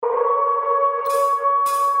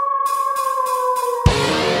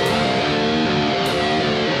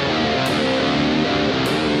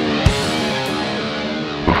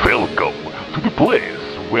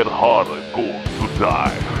where harder goes to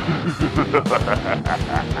die.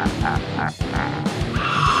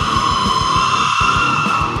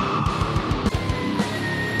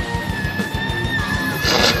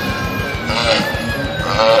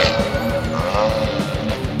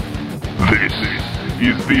 This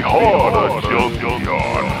is the Harder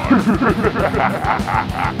Junkyard.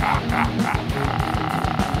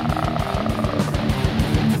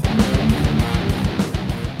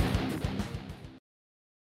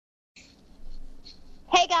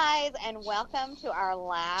 Hey guys, and welcome to our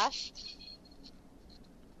last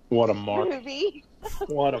What a mark. movie.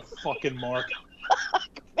 What a fucking mark.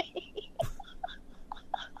 Fuck me.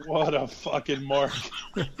 What a fucking mark.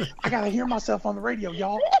 I gotta hear myself on the radio,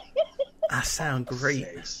 y'all. I sound great.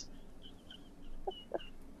 Sakes.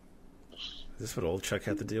 Is this what old Chuck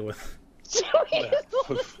had to deal with?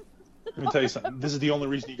 Let me tell you something. This is the only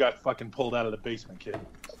reason you got fucking pulled out of the basement, kid.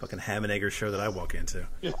 Fucking ham and egger show that I walk into.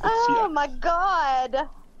 Oh my god.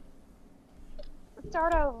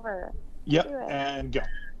 Start over. Yep, Do it. and go.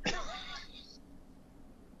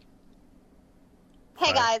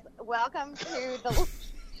 Hey guys, welcome to the...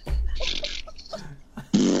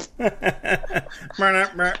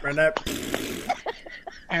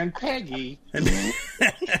 And Peggy.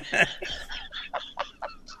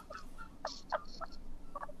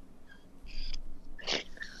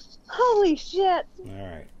 Holy shit.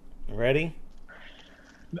 Alright. Ready?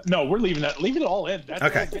 No, we're leaving that. Leave it all in. That's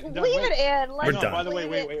Okay. all getting done. Leave Wait. it in. We're Let's done. By the way,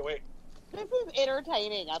 leave wait. it. This is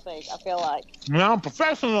entertaining, I feel like. No, I'm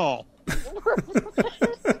professional.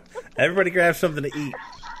 Everybody grab something to eat.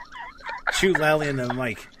 Shoot loudly in the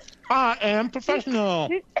mic. I am professional.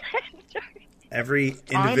 Every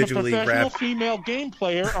individually I'm a professional wrapped. female game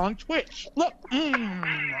player on Twitch. Look.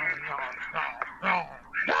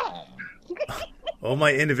 All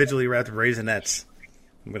my individually wrapped raisinets.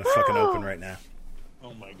 I'm gonna fucking open right now.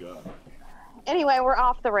 Oh my god. Anyway, we're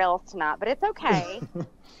off the rails tonight, but it's okay.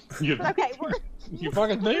 You, Okay, you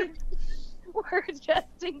fucking think? we're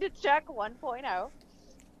adjusting to Chuck 1.0.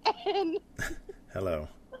 And Hello.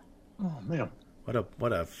 Oh man.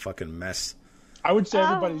 What a fucking mess. I would say Oh.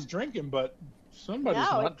 everybody's drinking, but somebody's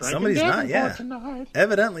No, not drinking. Somebody's not, Davenport yeah. Tonight.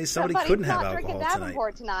 Evidently somebody somebody's couldn't have not drinking alcohol tonight.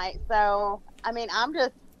 Davenport tonight. So, I mean, I'm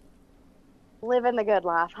just living the good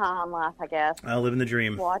life, high on life, I guess. I'll live in the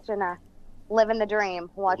dream. Living the dream,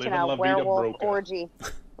 watching Living a La Vida werewolf Broca. orgy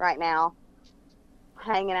right now,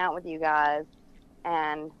 hanging out with you guys,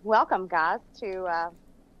 and welcome, guys, to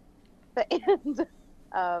the end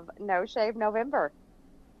of No Shave November.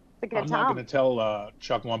 It's a good I'm not time. going to tell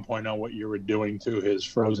Chuck 1.0 what you were doing to his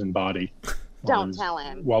frozen body. Don't tell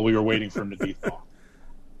him. While we were waiting for him to dethaw.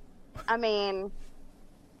 I mean,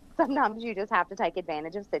 sometimes you just have to take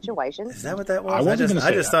advantage of situations. Is that what that was? I wasn't gonna I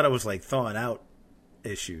say just that. thought it was like thawing out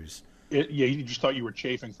issues. Yeah, you just thought you were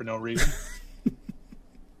chafing for no reason.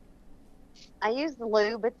 I use the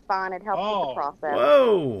lube. It's fine. It helps with Oh. the process.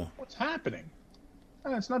 Whoa! What's happening?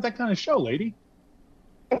 It's not that kind of show, lady.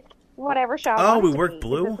 Whatever shot. Oh, we wants to work be.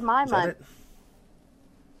 blue? This is my Is that month. it?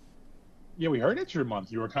 Yeah, we heard it's your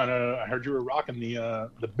month. You were I heard you were rocking the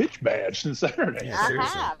bitch badge since Saturday. Yeah.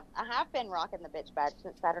 Seriously. I have been rocking the bitch badge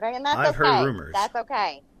since Saturday, and that's I've okay. heard rumors. That's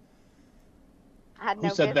okay. I had Who no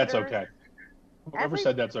said that's visitors. okay? Whoever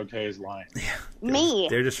said that's okay is lying. Me.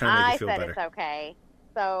 They're just trying to make I you feel said better. it's okay,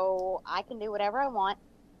 so I can do whatever I want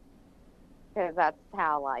because that's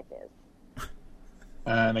how life is.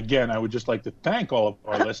 And again, I would just like to thank all of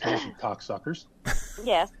our listeners, you cocksuckers,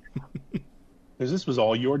 Yes, because this was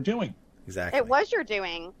all your doing. Exactly. it was your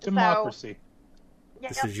doing. Democracy. So,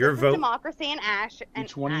 This is your vote. Democracy and ash. And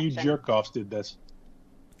Each one of you action. jerk-offs did this.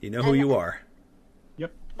 You know who you are.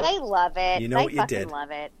 Yep. They love it. You know they what you fucking did.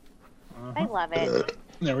 love it. Uh-huh. They love it.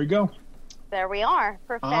 There we go. There we are.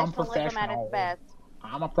 Professionalism at professional. its best.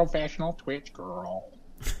 I'm a professional Twitch girl.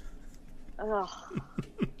 Ugh.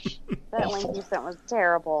 That link you sent was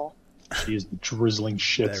terrible. She is the drizzling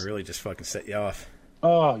shit. That really just fucking set you off.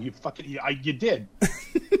 Oh, you fucking! You did.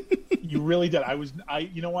 You really did.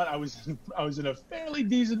 You know what? I was in a fairly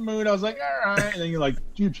decent mood. I was like, all right. And then you're like,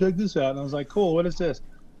 dude, check this out. And I was like, cool. What is this?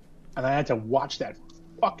 And I had to watch that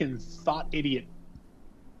fucking thought idiot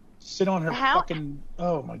sit on her fucking.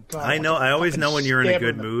 Oh my god! I know. I always know when you're in a Stab her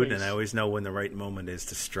good in the mood, face. and I always know when the right moment is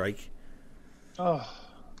to strike. Oh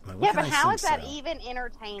I'm like, what Yeah, can but I how sing is that so? even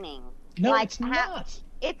entertaining? no, Like, it's not.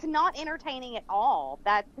 It's not entertaining at all.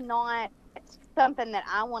 That's not something that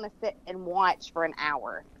I want to sit and watch for an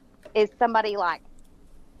hour. Is somebody like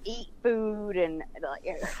eat food and like,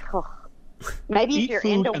 maybe if Eat you're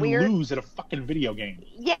food into and weird, lose at a fucking video game.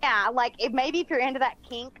 yeah, like maybe if you're into that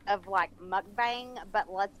kink of like mukbang,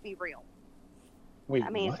 but let's be real. Wait, I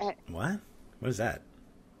mean, what? What? What is that?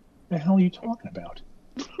 The hell are you talking about?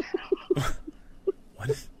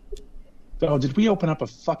 What? Oh, did we open up a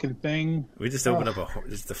fucking thing? We just opened up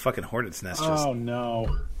just the fucking hornet's nest. Just Oh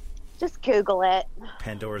no. Just Google it.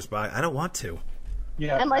 Pandora's box. I don't want to.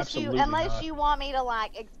 Yeah, Unless absolutely you want me to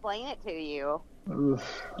like explain it to you. Ugh.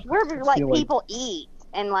 Where like feel like- people eat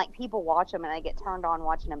and like people watch them and they get turned on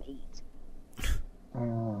watching them eat.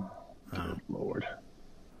 Oh, good Lord.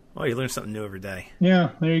 Well, you learn something new every day. Yeah,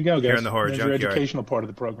 there you go, guys. Here in the horror There's your junkyard. educational part of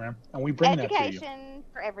the program, and we bring that to you. Education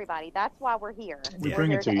for everybody. That's why we're here. We We're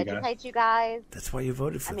bring here it to you guys. educate you guys. That's why you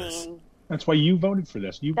voted for I this. mean, That's why you voted for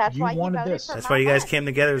this. You That's why you wanted voted this. for That's my why you guys vote. came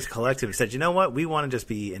together as a collective and said, you know what? We want to just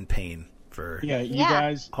be in pain for. Yeah, you Yeah.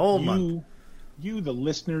 guys. Whole you, month. You, the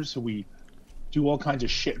listeners, who we do all kinds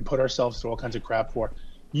of shit and put ourselves through all kinds of crap for.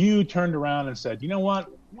 You turned around and said, you know what?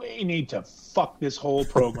 We need to fuck this whole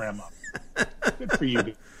program up. Good for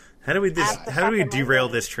you. How do we Absolutely. derail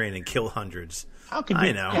this train and kill hundreds? How could I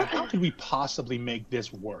we, know. yeah, how could we possibly make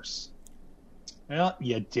this worse? Well,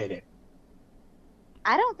 you did it.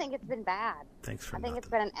 I don't think it's been bad. Thanks for I think nothing. it's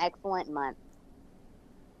been an excellent month.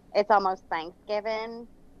 It's almost Thanksgiving.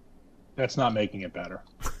 That's not making it better.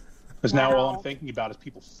 Because now all No. I'm thinking about is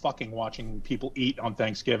people fucking watching people eat on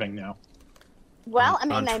Thanksgiving now. Well,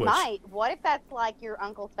 On- I on mean, they Twitch. might. What if that's like your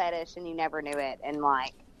uncle's fetish and you never knew it? And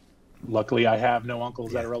like, Luckily, I have no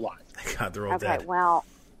uncles that are alive. God, they're all okay, dead. well,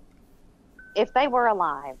 if they were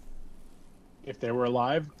alive, If they were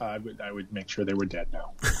alive, I would make sure they were dead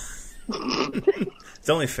now. It's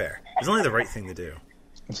only fair. It's only the right thing to do.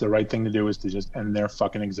 It's the right thing to do is to just end their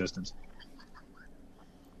fucking existence.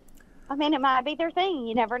 I mean, it might be their thing.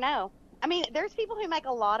 You never know. I mean, there's people who make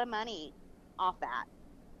a lot of money off that.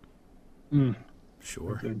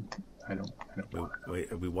 Sure. I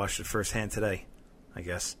don't We watched it firsthand today, I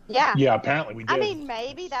guess. Yeah. Yeah, apparently we did. I mean,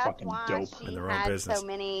 maybe that's Fucking why dope. she In their own had business. so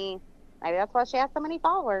many. Maybe that's why she has so many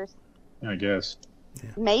followers. I guess.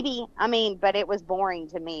 Maybe. I mean, but it was boring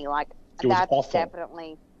to me. Like, It was that's awful.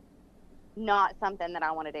 definitely not something that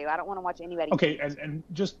I want to do. I don't want to watch anybody. Okay, and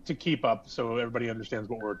just to keep up so everybody understands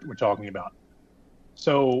what we're talking about.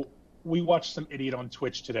 So we watched some idiot on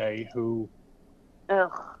Twitch today who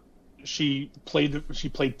Ugh. she played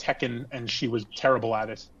Tekken and she was terrible at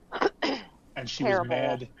it. And she was Terrible.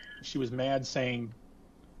 mad. She was mad saying,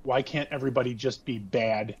 "Why can't everybody just be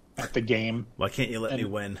bad at the game? Why can't you let me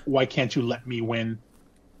And win? Why can't you let me win?"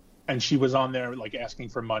 And she was on there like asking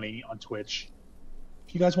for money on Twitch.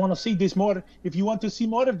 If you guys want to see this more, if you want to see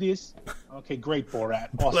more of this, okay, great, Borat.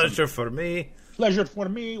 Awesome. Pleasure for me. Pleasure for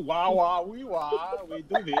me. Wow, wow, we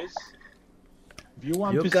do this. If you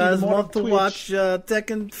want You to guys see more want of to Twitch, watch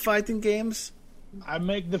Tekken fighting games? I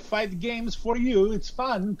make the fight games for you. It's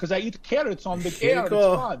fun because I eat carrots on the Here you air. It's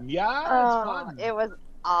go. fun. Yeah, it's Oh, fun. it was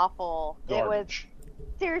awful. Garbage. It was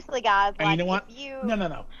seriously, guys. And like, you know what? If you,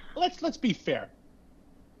 No. Let's be fair.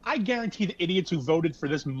 I guarantee the idiots who voted for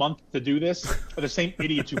this month to do this are the same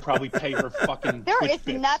idiots who probably pay for fucking there Twitch is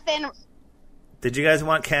bits. nothing. Did you guys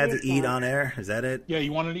want Kat to Seriously. eat on air? Is that it? Yeah,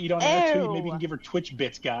 you wanted to eat on air too? Ew. Maybe you can give her Twitch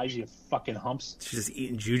bits, guys, you fucking humps. She's just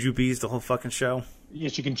eating jujubes the whole fucking show.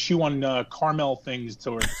 Yes, you can chew on caramel things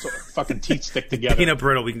so her fucking teeth stick together. Peanut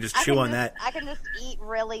brittle, we can just I chew can on just, that. I can just eat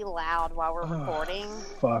really loud while we're recording.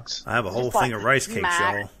 Fucks. I have a whole Just thing like of rice cakes,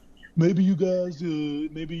 smack. y'all. Maybe you guys,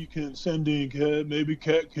 maybe you can send in Kat. Maybe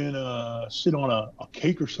Kat can sit on a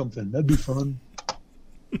cake or something. That'd be fun.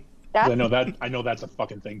 That's, I know that's a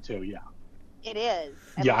fucking thing too. Yeah. it is.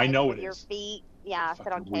 Yeah, I like, know with it your is. feet. Yeah, sit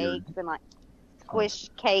on Fucking weird. cakes and like squish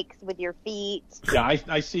cakes with your feet. Yeah,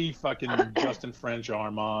 I see fucking Justin French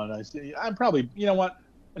Armand. I'm probably, you know what?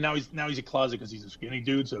 And now he's a closet because he's a skinny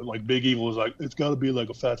dude. So like Big Evil is like, it's got to be like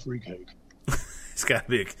a fat-free cake. It's got to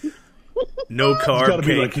be no It's got carb to cake.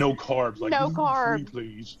 be like no carbs. Like No gluten-free, carbs.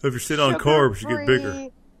 please. If you sit on carbs, you get bigger.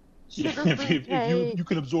 Yeah, Sugar-free if cake. you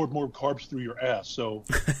can absorb more carbs through your ass, so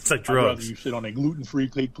It's like I'd rather drugs. you sit on a gluten-free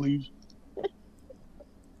cake, please.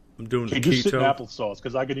 I'm doing the Okay, just sit in keto. applesauce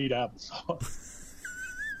because I can eat applesauce.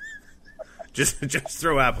 Just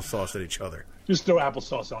throw applesauce at each other. Just throw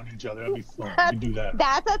applesauce on each other. That'd be fun. You can do that.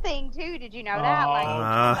 That's a thing too. Did you know that? Like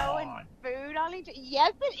come throwing on. food on each.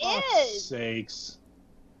 Yes, For it is. sakes.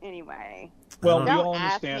 Anyway, Well, Don't we all don't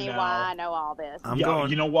ask understand me now. why I know all this. I'm yeah, going.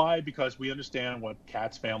 you know why? Because we understand what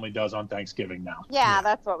Kat's family does on Thanksgiving now. Yeah,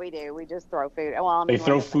 that's what we do. We just throw food. Well, I They mean,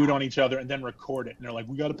 throw what is food that? on each other and then record it, and they're like,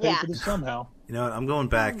 "We got to pay Yeah. for this somehow." You know what? I'm going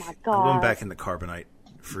back. Oh my I'm going God. back in the carbonite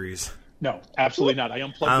freeze. No, absolutely not. I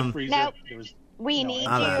unplugged the freezer. Nope. There was, We No, need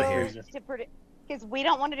I'm outta here. you to produce because we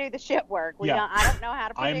don't want to do the shit work. We Yeah. don't. I don't know how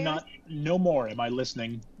to produce. I'm not. No more am I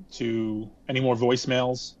listening to any more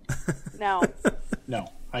voicemails. No. No,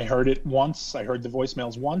 I heard it once. I heard the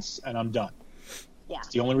voicemails once, and I'm done. Yeah. It's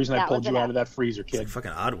the only reason I That pulled was you out enough. of that freezer, It's kid. like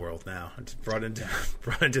fucking Oddworld now. I just brought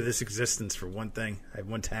into this existence for one thing. I have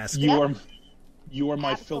one task. You are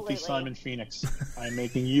my filthy Absolutely. Simon Phoenix. I'm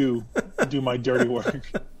making you do my dirty work.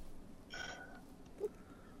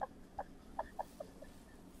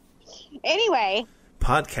 Anyway,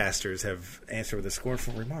 Podcasters have answered with a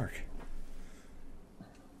scornful remark.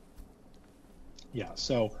 Yeah,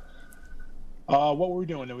 so what were we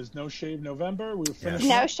doing? It was No Shave November. We were finishing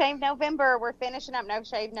No up. Shave November. We're finishing up No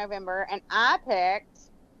Shave November, and I picked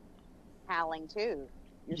Howling 2.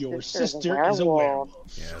 Your sister is a werewolf.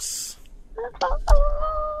 Yes.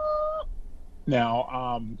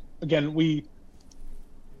 Now, again, we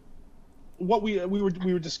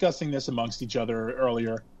were discussing this amongst each other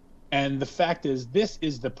earlier, and the fact is, this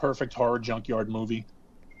is the perfect horror junkyard movie.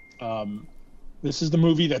 This is the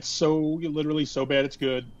movie that's literally so bad it's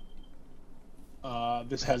good.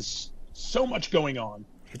 This has so much going on.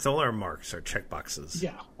 It's all our marks, our check boxes.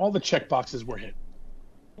 Yeah, all the check boxes were hit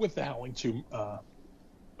with the Howling 2,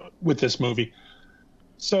 with this movie.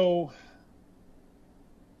 So,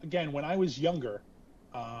 again, when I was younger,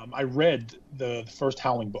 I read the first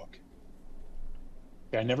Howling book.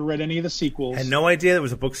 I never read any of the sequels. Had no idea it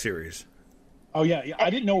was a book series. Oh yeah, I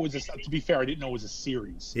didn't know it was to be fair, I didn't know it was a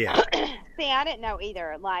series. Yeah. See, I didn't know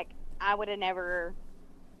either. Like, I never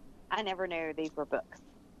knew these were books.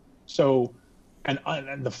 So, and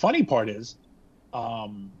the funny part is,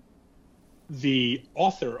 the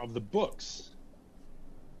author of the books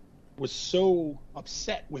was so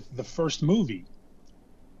upset with the first movie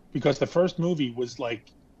because the first movie was like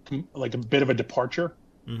a bit of a departure.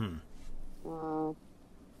 Mm-hmm.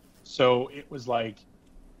 So it was like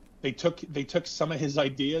they took some of his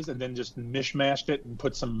ideas and then just mishmashed it and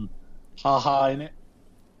put some ha-ha in it.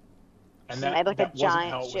 And They made like a that wasn't how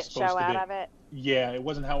giant it was shit supposed show to out be. of it. Yeah, it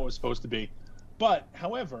wasn't how it was supposed to be. But,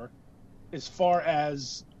 however, as far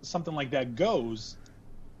as something like that goes,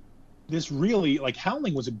 this really, like,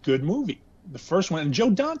 Howling was a good movie. The first one, and Joe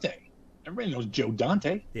Dante. Everybody knows Joe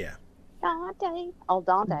Dante. Yeah. Dante. Oh,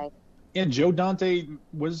 Dante. Yeah, Joe Dante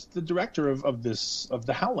was the director of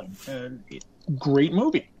the Howling. And great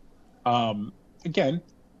movie. Again,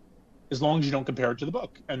 as long as you don't compare it to the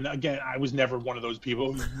book. And again, I was never one of those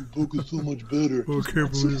people. Oh, the book is so much better. I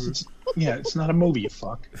can't believe it. Yeah, it's not a movie, you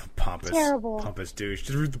fuck. Terrible. Pompous douche.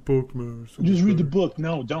 Just read the book, man. Just read the book.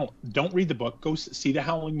 No, don't. Don't read the book. Go see the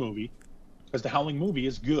Howling movie, because the Howling movie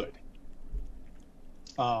is good.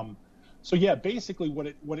 So yeah, basically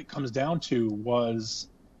what it comes down to was,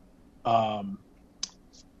 in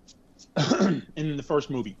the first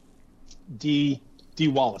movie, Dee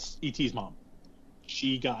Wallace, E.T.'s mom,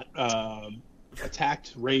 she got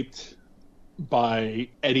attacked, raped by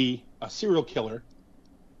Eddie, a serial killer,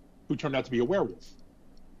 who turned out to be a werewolf.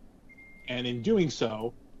 And in doing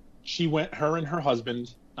so, her and her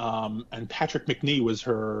husband, and Patrick McNee was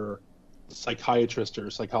her psychiatrist or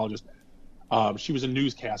psychologist. She was a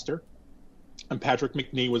newscaster, and Patrick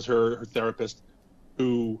McNee was her therapist,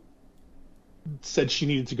 who said she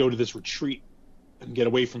needed to go to this retreat and get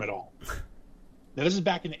away from it all. Now, this is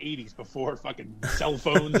back in the 80s, before fucking cell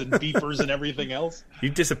phones and beepers and everything else. You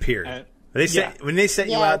disappeared. Yeah. When they sent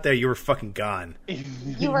you Yeah. out there, you were fucking gone.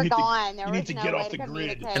 You were gone. There you was need to no get way off to the grid.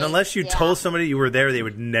 communicate. And unless you Yeah. told somebody you were there, they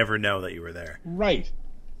would never know that you were there. Right.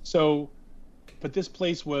 So, but this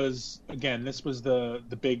place was, again, this was the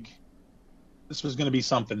big, this was going to be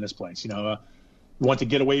something, this place, you want to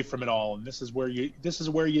get away from it all, and this is where you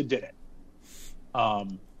did it.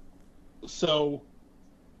 So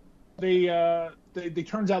they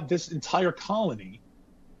turns out this entire colony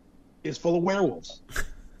is full of werewolves.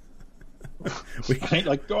 Right?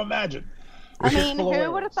 Like, go imagine. I It's mean, full of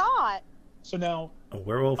who would have werewolves. thought? So now, A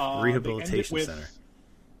werewolf they end it rehabilitation with,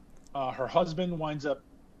 center. her husband winds up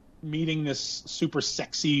meeting this super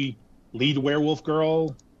sexy lead werewolf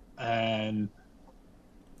girl, and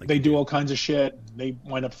Like they you do all kinds of shit. They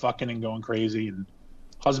wind up fucking and going crazy, and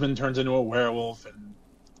husband turns into a werewolf, and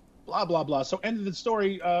blah blah blah. So, end of the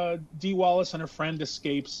story. Dee Wallace and her friend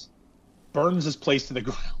escapes, burns his place to the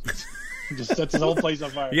ground, just sets his whole place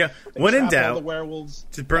on fire. Yeah, They when in trap all doubt, the werewolves.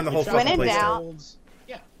 just burn the whole They trap fucking all the place down. werewolves.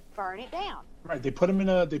 Yeah, Burn it down. right. They put him in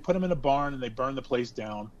a barn, and they burn the place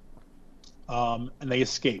down. And they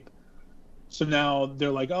escape. So now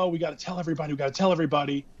they're like, oh, we got to tell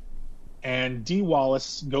everybody. And Dee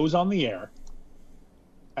Wallace goes on the air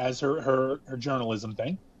as her journalism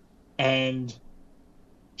thing, and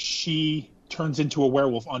she turns into a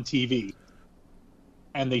werewolf on TV,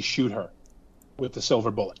 and they shoot her with the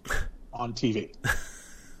silver bullet on TV.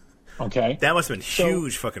 Okay? that must have been So-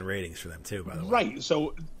 huge fucking ratings for them too. By the way, Right.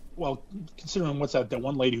 So, well, considering what's that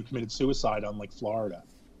one lady who committed suicide on, like, Florida.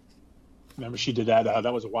 Remember she did that?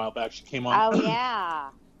 That was a while back. She came on. Oh yeah.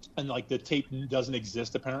 And like the tape doesn't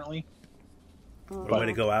exist apparently. What a way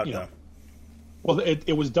to go out, you though. know. Well,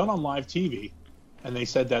 it was done on live TV, and they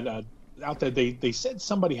said that out there they said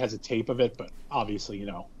somebody has a tape of it, but obviously, you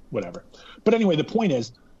know, whatever. But anyway, the point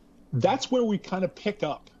is, that's where we kind of pick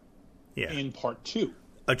up Yeah. in part 2.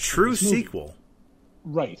 A true this movie. sequel.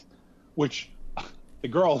 Right. Which the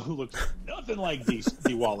girl who looks nothing like Dee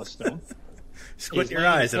Wallace Stone. Squint He's your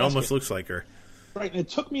laying in eyes. the It almost casket. looks like her. Right, and it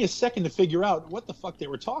took me a second to figure out what the fuck they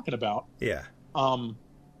were talking about. Yeah.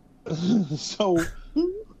 So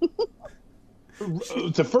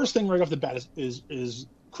the first thing right off the bat is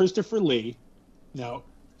Christopher Lee. Now,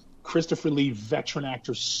 Christopher Lee, veteran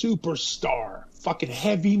actor, superstar, fucking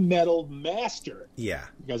heavy metal master. Yeah.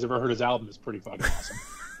 You guys ever heard his album? It's pretty fucking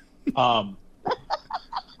awesome.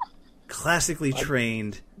 Classically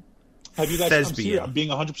trained Have you guys? thespian. I'm being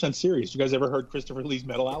 100% serious. You guys ever heard Christopher Lee's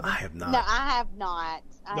metal album? I have not. No, I have not.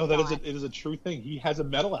 No, it is a true thing. He has a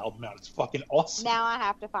metal album out. It's fucking awesome. Now I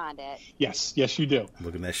have to find it. Yes, you do.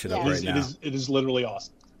 Looking that shit Yeah. up right now. It is literally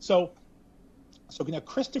awesome. So now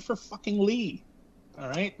Christopher fucking Lee, all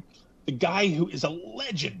right, the guy who is a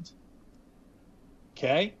legend.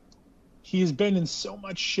 Okay, he has been in so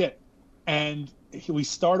much shit, and we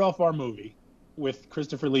start off our movie with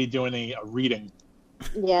Christopher Lee doing a reading.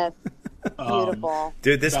 Yes. Beautiful.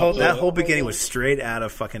 Dude, That that whole was beginning amazing. was straight out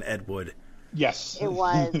of fucking Ed Wood. Yes, It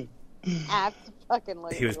was.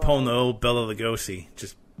 Absolutely. He was pulling the old Bela Lugosi.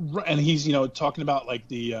 Just and he's talking about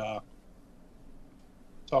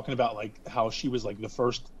like how she was like the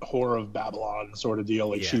first whore of Babylon sort of deal.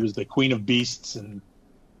 Like she Yeah. was the queen of beasts and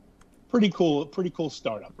pretty cool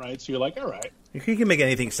startup, right? So you're like, all right. he can make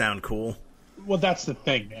anything sound cool. Well, that's the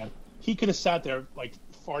thing, man. He could have sat there like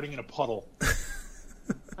farting in a puddle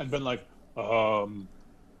and been like,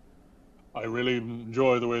 I really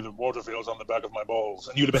enjoy the way the water feels on the back of my balls.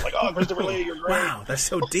 And you'd have been like, oh, Christopher Lee, you're great. Wow, that's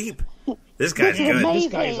so deep. This guy's This is good. amazing.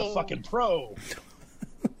 This guy is a fucking pro.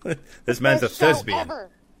 This man's a Best show thespian. ever.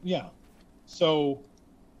 Yeah. So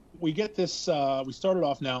we get this. We started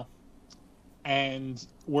off now, and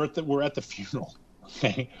we're at the funeral.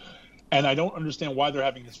 Okay, and I don't understand why they're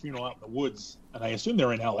having this funeral out in the woods, and I assume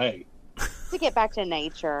they're in L.A. To get back to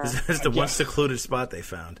nature. This is the one guess. secluded spot they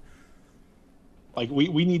found. Like we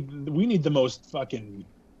need the most fucking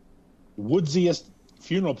woodsiest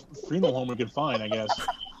funeral home we can find, I guess.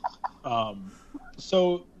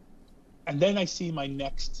 So, and then I see my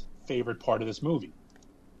next favorite part of this movie,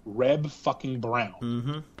 Reb fucking Brown.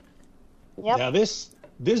 Mm-hmm. Yep. Now this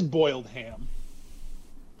boiled ham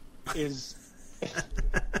is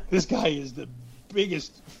this guy is the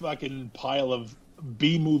biggest fucking pile of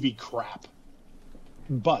B movie crap.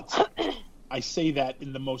 But I say that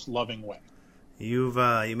in the most loving way. You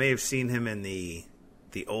may have seen him in the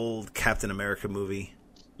old Captain America movie.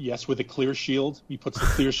 Yes, with a clear shield. He puts the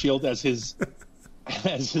clear shield as his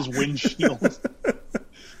windshield.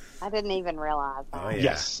 I didn't even realize that. Oh, yeah.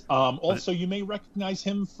 Yes. Also, you may recognize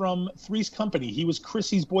him from Three's Company. He was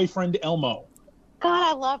Chrissy's boyfriend, Elmo.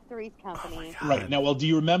 God, I love Three's Company. God. Right. Now, well, do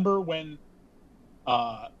you remember when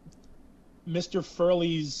Mr.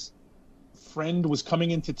 Furley's friend was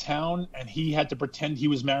coming into town and he had to pretend he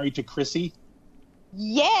was married to Chrissy?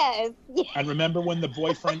 Yes. And remember when the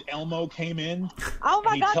boyfriend Elmo came in? Oh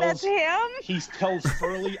my And he God, tells- that's him. He tells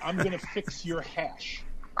Furley, I'm going to fix your hash.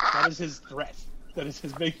 That is his threat. That is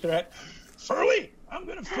his big threat. Furley, I'm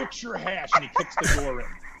going to fix your hash. And he kicks the door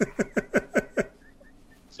in.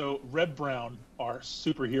 So, Reb Brown, our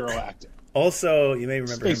superhero actor. Also, you may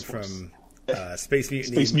remember Space him Force. from Space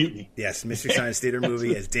Mutiny. Space Mutiny. Yes, Mystery Science Theater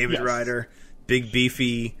movie as David Yes. Ryder, big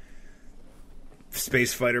beefy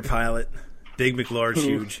space fighter pilot, big McLarge,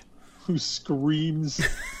 huge. Who screams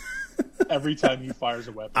every time he fires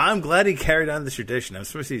a weapon. I'm glad he carried on the tradition. I'm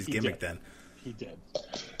supposed to see his gimmick did. then. He did.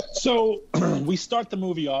 So we start the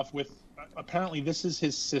movie off with apparently this is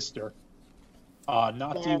his sister.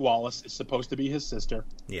 Not Dee Yes. Wallace is supposed to be his sister.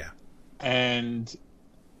 Yeah. And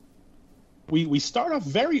we start off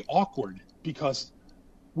very awkward because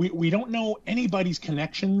we don't know anybody's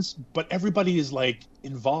connections, but everybody is like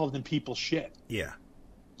involved in people's shit. Yeah.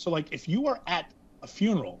 So like if you are at a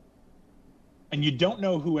funeral and you don't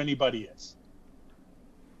know who anybody is,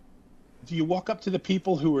 do you walk up to the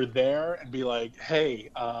people who are there and be like, hey,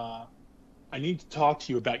 I need to talk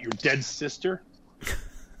to you about your dead sister?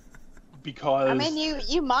 Because I mean,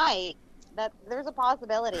 you might. There's a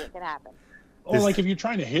possibility it can happen. or like if you're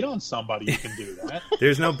trying to hit on somebody, you can do that.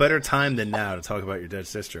 There's no better time than now to talk about your dead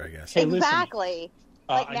sister, I guess. Hey, listen, Exactly.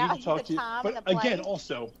 Like I now need to talk is to the you. time But and the place. again,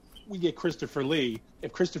 also, we get Christopher Lee.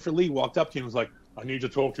 If Christopher Lee walked up to you and was like, I need to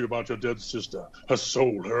talk to you about your dead sister. Her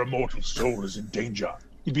soul, her immortal soul is in danger.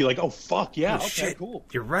 You'd be like, oh, fuck, yeah, Oh, okay, shit. cool.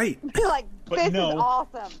 You're right. Like, But this no. is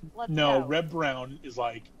awesome. Let's No, go. Red Brown is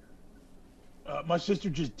like, my sister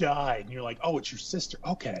just died. And you're like, oh, it's your sister.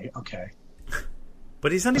 Okay.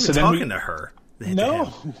 But he's not even So then talking to her. No.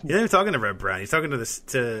 He's not even talking to Red Brown. He's talking to this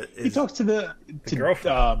He talks to the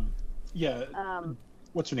girlfriend.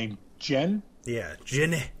 What's her name? Jen? Yeah,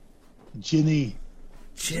 Jenny. Ginny.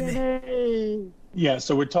 Jenny. Yeah,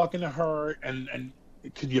 so we're talking to her, and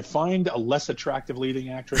could you find a less attractive leading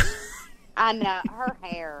actress? I know her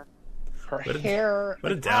hair. Her What a- hair.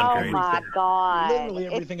 What a Oh downgrade. my god! Literally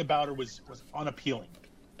everything about her was unappealing.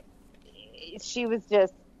 She was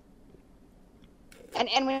just,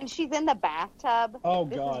 and when she's in the bathtub. Oh,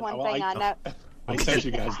 this God. is one Well, thing I know. I sent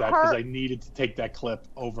you guys that because I needed to take that clip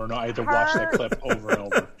over and over. I had to watch that clip over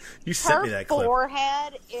and over. You sent Her me that clip.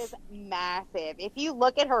 forehead is massive. If you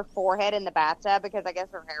look at her forehead in the bathtub, because I guess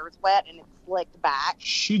her hair was wet and it's slicked back.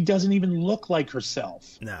 She doesn't even look like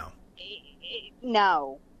herself. No.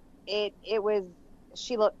 No, it was.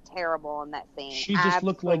 She looked terrible in that scene. She just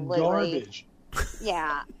looked like Absolutely. garbage.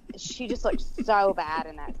 Yeah, she just looked so bad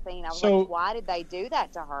in that scene. I was So- like, why did they do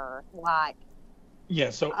that to her? Like, Yeah,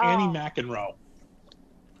 so Oh. Annie McEnroe.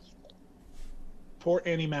 Poor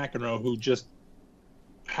Annie McEnroe, who just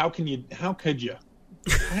how do you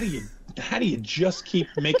just keep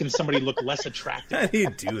making somebody look less How attractive? do you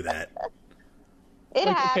do that? it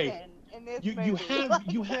Like, happened okay, in this You movie.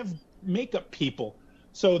 you have makeup people.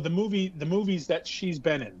 So the movies that she's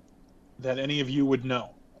been in, that any of you would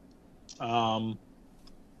know, The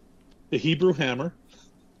Hebrew Hammer,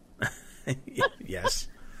 Yes.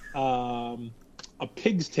 A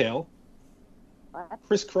Pig's Tale, What?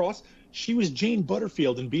 Crisscross. She was Jane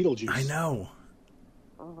Butterfield in Beetlejuice. I know.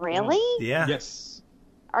 Really? Yeah. Yes.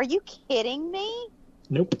 Are you kidding me?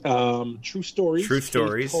 Nope. True Stories. True Cave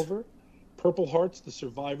Stories. Cover, Purple Hearts, The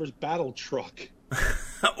Survivors, Battle Truck,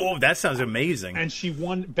 Oh, that sounds amazing. and she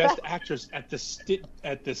won Best Actress at the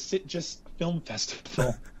Sitges Film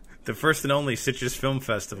Festival. The first and only Citrus Film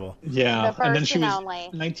Festival. Yeah, The and then first she and was only.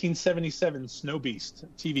 1977 Snow Beast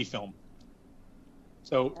TV film.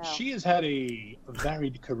 So Oh. she has had a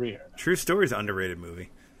varied career. True Story's an underrated movie.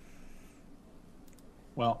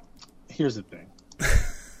 Well, here's the thing.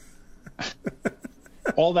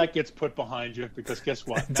 All that gets put behind you because guess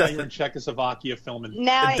what? Now you're in Czechoslovakia filming.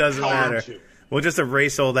 Now It doesn't Hell matter. too. We'll just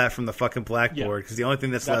erase all that from the fucking blackboard because the only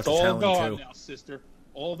thing that's That's left is all Helen gone too. now, sister.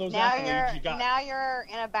 All those Now accolades you got. you're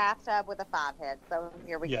in a bathtub with a 5-head. So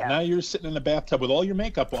here we Yeah, go. now you're sitting in the bathtub with all your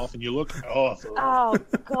makeup off, and you look awful. Oh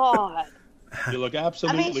God, You look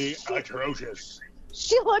absolutely she- atrocious.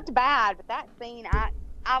 she looked bad, but that scene,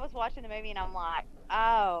 I was watching the movie and I'm like,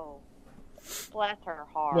 oh, bless her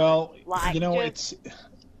heart. Well, Like, you know, just- it's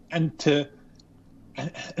and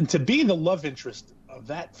to be the love interest of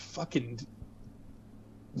that fucking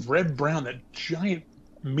Red Brown, that giant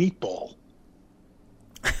meatball,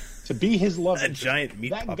 to be his love That interest, giant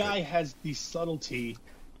meat that puppet. guy has the subtlety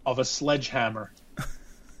of a sledgehammer.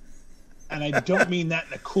 And I don't mean that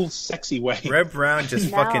in a cool, sexy way. Red Brown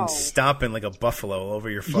just No. fucking stomping like a buffalo all over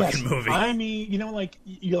your fucking movie. I mean, you know, like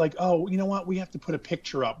you're like, oh, you know what? We have to put a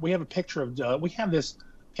picture up. We have a picture of. We have this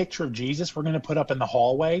picture of Jesus. We're going to put up in the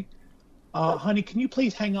hallway. Honey, can you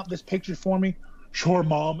please hang up this picture for me? Sure,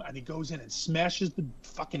 Mom. And he goes in and smashes the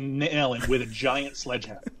fucking nail in with a giant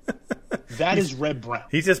sledgehammer. That is Red Brown.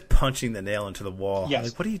 He's just punching the nail into the wall. Yes.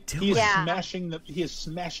 Like, what are you doing? He is Yeah. He is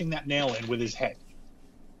smashing that nail in with his head,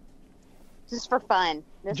 just for fun.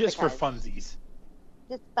 just for because. funsies.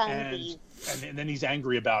 Just And, funsies. and then he's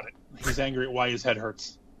angry about it. He's angry at why his head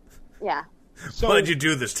hurts. Yeah. So Why did you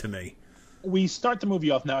do this to me? we start the movie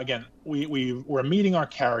off now. Again, we're meeting our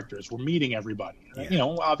characters. We're meeting everybody. Yeah. You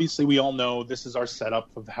know, obviously we all know this is our setup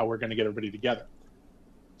of how we're going to get everybody together.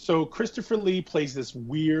 So Christopher Lee plays this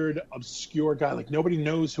weird, obscure guy. Like nobody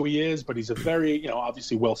knows who he is, but he's a very, you know,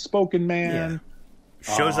 obviously well-spoken man.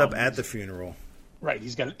 Shows up at the funeral. Right.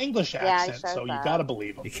 He's got an English he accent, shows so you up. got to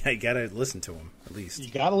believe him. You gotta listen to him at least. You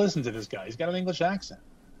got to listen to this guy. He's got an English accent.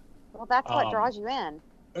 Well, that's what Um, draws you in.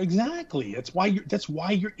 Exactly. That's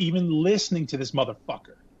why you're even listening to this motherfucker.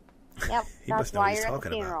 Yep. He That's must know what why he's you're at the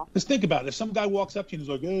talking about. funeral. Just think about it. If some guy walks up to you and is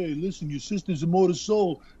like, "Hey, listen, your sister's immortal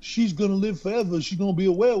soul. She's gonna live forever. She's gonna be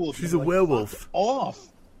a werewolf." She's You're a like, werewolf. "Fuck off."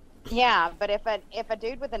 Yeah, but if a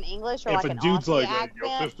dude with an English or If like a an dude's Aussie like, Your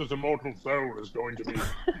accent, sister's immortal soul is going to be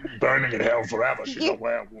burning in hell forever. She's You- a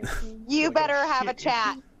werewolf. you better have a shit.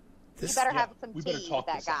 chat. This, You better yeah, have some we tea better with talk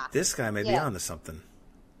that this guy. out. this guy may be Yeah. onto something.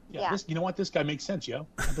 Yeah. You know what? This guy makes sense, yo.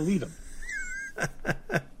 I believe him.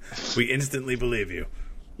 We instantly believe you.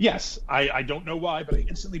 Yes, I don't know why, but I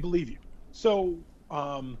instantly believe you. So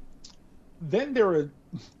then there are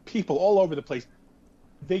people all over the place.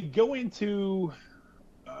 They go into.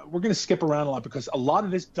 We're going to skip around a lot because a lot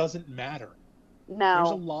of this doesn't matter. There's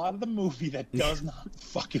a No. lot of the movie that does not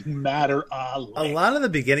fucking matter. A lot of the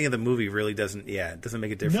beginning of the movie really doesn't. Yeah, it doesn't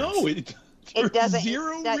make a difference. No, there's doesn't-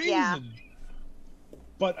 zero it does- reason. yeah.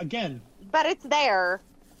 But again, But it's there,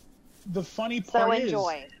 the funny so part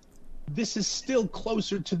enjoy. is this is still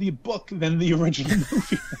closer to the book than the original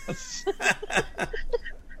movie was. And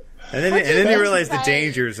then, Which and then is you realize the right.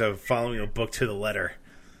 dangers of following a book to the letter.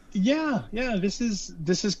 Yeah, this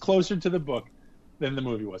is closer to the book than the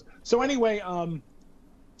movie was. So anyway,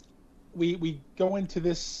 we go into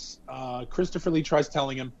this. Christopher Lee tries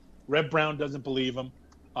telling him. Reb Brown doesn't believe him.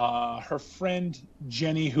 Her friend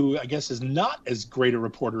Jenny, who I guess is not as great a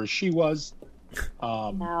reporter as she was.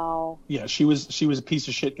 No. Yeah, she was a piece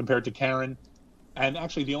of shit compared to Karen. And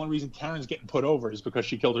actually, the only reason Karen's getting put over is because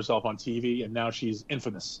she killed herself on TV, and now she's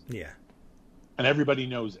infamous, Yeah. and everybody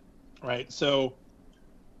knows it, right? So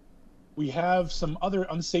we have some other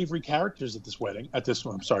unsavory characters at this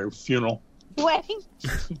funeral. Wedding.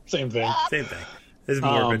 Same thing. Same thing. It's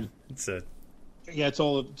morbid. It's a Yeah, it's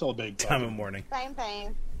all big. time of mourning. Same thing.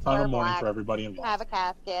 Time Wear of mourning black, for everybody involved. Have a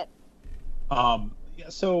casket. Yeah,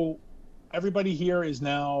 so everybody here is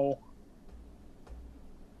now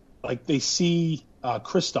like they see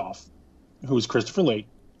Christoph, who is Christopher Lee.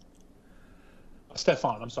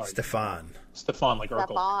 Stefan, I'm sorry. Stefan. Stefan, like Urkel.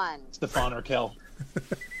 Stefan. Stefan Urkel.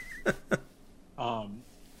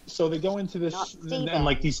 So they go into Not this, Steven. and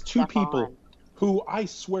like these two Stefan. people who I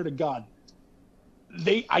swear to God,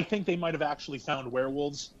 I think they might have actually found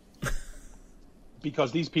werewolves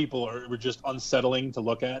because these people were just unsettling to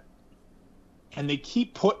look at, and they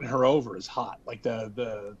keep putting her over as hot, like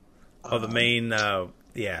the main, one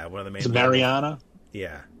of the main. Mariana,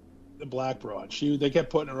 Yeah. the black broad. They kept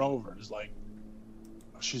putting her over. It's like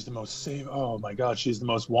she's the most oh my God, she's the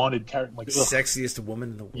most wanted character. Like, ugh. Sexiest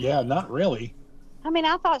woman in the world. Yeah, not really. I mean,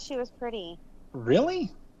 I thought she was pretty.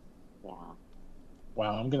 Really? Yeah.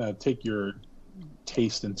 Wow, I'm gonna take your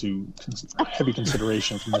taste into heavy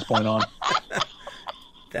consideration from this point on.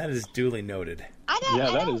 That is duly noted. I don't, Yeah,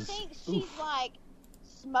 I that don't is- think she's oof. like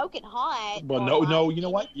smoking hot. Well, or no, like- you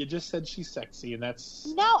know what? You just said she's sexy, and that's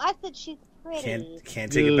No, I said she's pretty.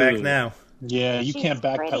 Can't take it back Ugh. now. yeah. You She's can't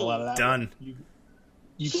backpedal pretty. out of that. Done. You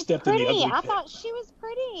She's stepped pretty. in the ugly I pit. thought she was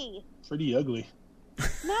pretty. Pretty ugly.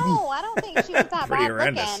 No, I don't think she was that Pretty bad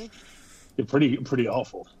horrendous. looking. You're pretty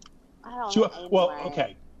awful. I don't She, know. well, anyway.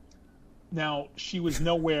 okay. Now she was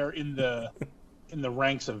nowhere in the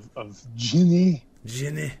ranks of Ginny.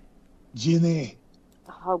 Ginny.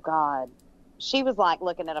 Oh God, she was like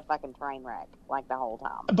looking at a fucking train wreck like the whole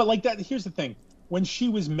time. But like that, here's the thing: when she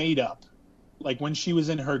was made up, like when she was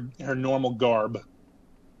in her normal garb,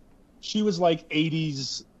 she was like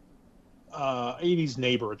 80s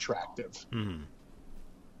neighbor attractive. Mhm.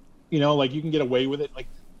 You know, like you can get away with it. Like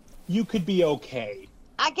you could be okay.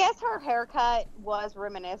 I guess her haircut was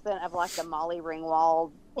reminiscent of like the Molly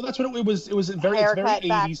Ringwald Well, that's what it was. It was it's very haircut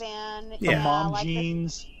back 80s. then. The Yeah. mom like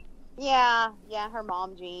jeans. Yeah, her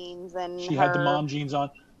mom jeans and She her, had the mom jeans on.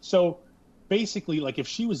 So basically, like if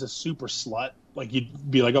she was a super slut, like you'd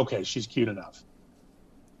be like, okay, she's cute enough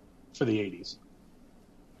for the 80s.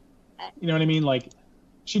 You know what I mean? Like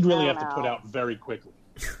she'd really I have don't to put know. out very quickly.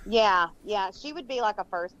 Yeah, she would be like a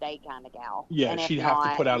first date kind of gal. Yeah, And if she'd have to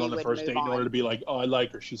not, put out you on the would first move date in order on. to be like, oh, I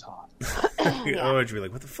like her, she's hot. Yeah. Oh, would you be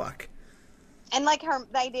like, what the fuck? And like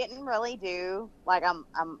they didn't really do like I'm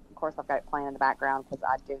of course I've got it playing in the background because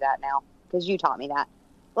I do that now because you taught me that.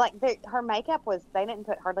 Like her makeup they didn't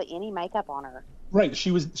put hardly any makeup on her Right,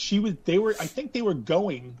 I think they were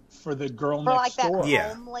going for the girl for next like that door.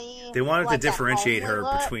 Yeah. homely. They wanted like to that differentiate homely her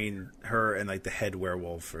look. between her and like the head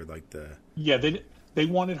werewolf or like the. Yeah, they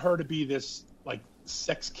wanted her to be this like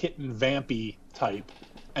sex kitten vampy type,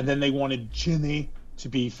 and then they wanted Ginny to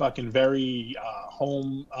be fucking very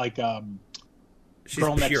home like She's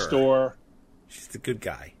girl pure. next door. She's the good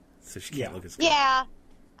guy, so she can't Yeah. look as good. Yeah,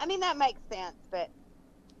 I mean that makes sense, but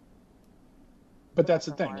But that's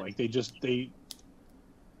the thing. Like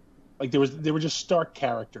they were just stark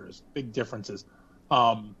characters, big differences.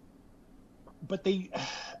 But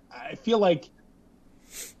I feel like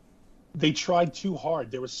they tried too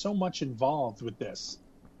hard. There was so much involved with this.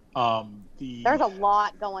 there's a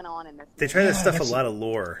lot going on in this. They try to Yeah, stuff a that's- lot of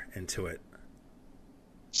lore into it.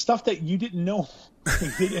 stuff that you didn't know.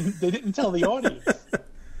 they didn't tell the audience.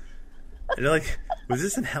 And they're like, was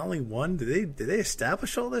this in Howling 1? Did they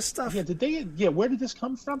establish all this stuff? Yeah, where did this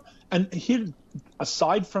come from? And here,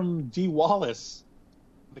 aside from Dee Wallace,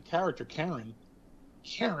 the character Karen,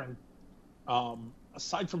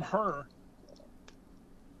 aside from her,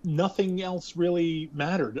 nothing else really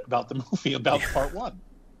mattered about the movie, about part one.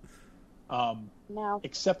 No.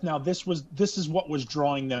 Except now this is what was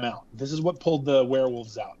drawing them out. This is what pulled the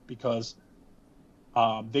werewolves out, because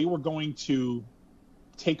they were going to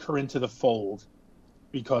take her into the fold,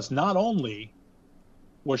 because not only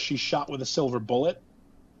was she shot with a silver bullet,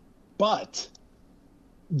 but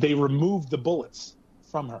they removed the bullets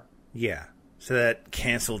from her. Yeah. So that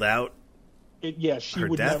canceled out. She her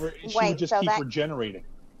would death? never. She Wait, would just so keep that- regenerating.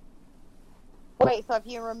 Wait, so if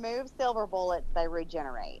you remove silver bullets, they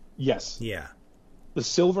regenerate. Yes, Yeah. the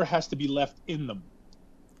silver has to be left in them.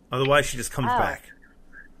 Otherwise, she just comes Oh. back.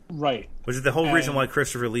 Right. Was it the whole reason And- why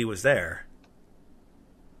Christopher Lee was there?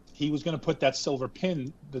 He was going to put that silver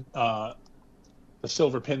pin, the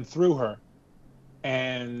silver pin through her,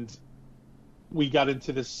 and we got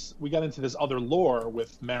into this other lore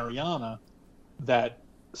with Mariana that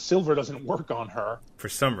silver doesn't work on her, For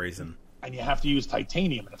some reason. and you have to use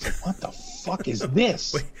titanium. And it's like, what the fuck is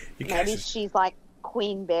this? Wait, you guys Maybe just- she's like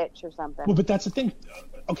queen bitch or something. Well, but that's the thing.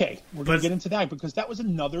 Okay, we're going But- to get into that, because that was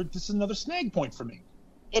this is another snag point for me.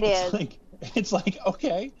 It is. It's like,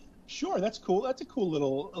 okay, sure, that's cool. That's a cool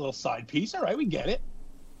little side piece. All right, we get it.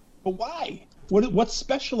 But why? What's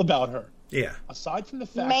special about her? Yeah. Aside from the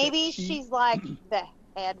fact Maybe that she's like the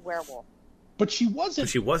head werewolf. But she wasn't. But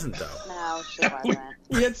she wasn't, though. No, she wasn't.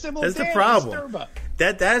 We had simultaneous That's the problem. Sturba.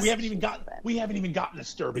 That's We haven't even gotten a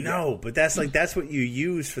Sturba yet. no, but that's what you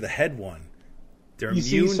use for the head one. They're You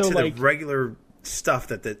see, immune so, to like- the regular stuff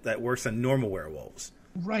that works on normal werewolves.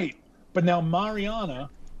 Right. But now Mariana,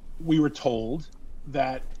 we were told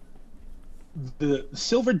that the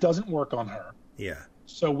silver doesn't work on her, Yeah.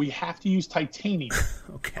 so we have to use titanium.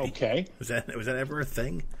 Okay. Okay. Was that ever a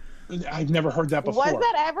thing? I've never heard that before. Was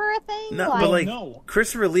that ever a thing? No, Like, but like no.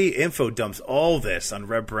 Christopher Lee info dumps all this on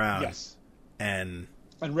Red Brown. Yes. And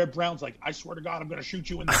And Red Brown's like, I swear to God, I'm going to shoot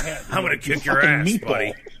you in the head. I'm gonna You kick your fucking ass, meatball.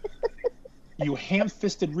 buddy. You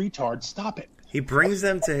ham-fisted retard, stop it. he brings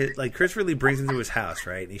them to Christopher Lee brings them to his house,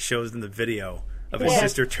 right? And he shows them the video of his Yeah.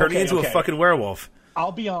 sister turning Okay, into okay. a fucking werewolf.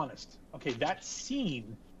 I'll be honest. Okay, that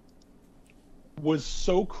scene was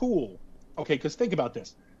so cool. Okay, because think about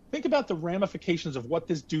this. Think about the ramifications of what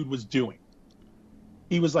this dude was doing.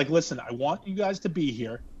 He was like, listen, I want you guys to be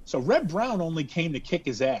here. So Red Brown only came to kick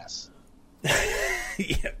his ass.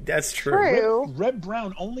 Yeah, that's true. True. Red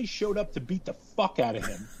Brown only showed up to beat the fuck out of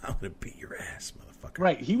him. I'm gonna beat your ass, motherfucker.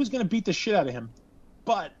 Right, he was going to beat the shit out of him.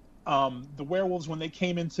 But the werewolves, when they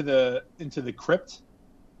came into the crypt,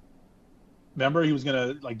 remember, he was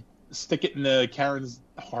going to stick it in Karen's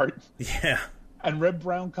heart. Yeah. And Red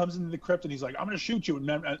Brown comes into the crypt and he's like, I'm going to shoot you.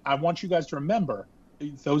 And I want you guys to remember,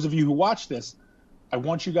 those of you who watch this, I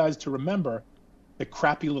want you guys to remember the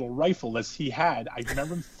crappy little rifle as he had. I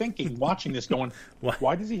remember him thinking, watching this, going, What?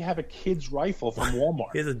 why does he have a kid's rifle from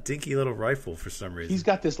Walmart? He has a dinky little rifle for some reason. He's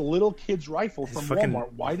got this little kid's rifle from fucking-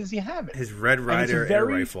 Walmart. Why does he have it? His Red it's a Ryder air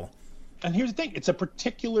very- rifle. And here's the thing, it's a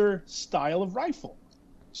particular style of rifle.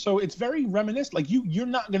 So it's very reminiscent. Like you're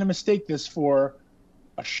not going to mistake this for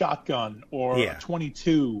a shotgun or Yeah. a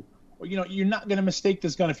 22. Or, you're not going to mistake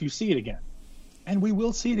this gun if you see it again. And we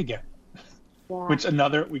will see it again. Yeah. Which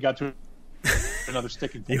we got to another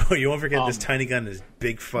sticking point. You won't forget this Um, tiny gun in his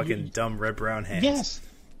big fucking dumb Red Brown hands. Yes.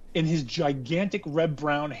 In his gigantic Red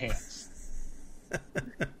Brown hands.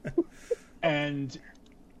 And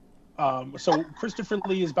so Christopher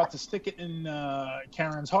Lee is about to stick it in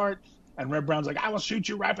Karen's heart, and Red Brown's like, I will shoot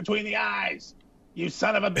you right between the eyes. You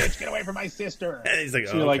son of a bitch, get away from my sister. And he's like,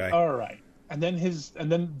 So oh, you're okay. like, all right. And then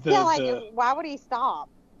why would he stop?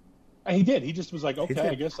 he did. He just was like, okay,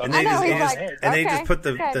 I guess. And I'll they I know, just, he's he just, like, and they okay, just put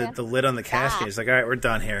okay, then. the lid on the casket. Bye. He's like, all right, we're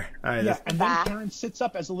done here. All right, yeah. And then Bye. Karen sits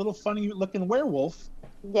up as a little funny looking werewolf,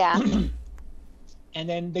 Yeah. and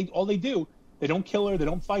then they don't kill her, they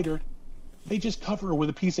don't fight her, they just cover her with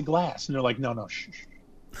a piece of glass, and they're like, no, shh.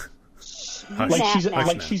 Hush. Like she's Hush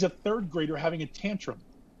like now. she's a third grader having a tantrum.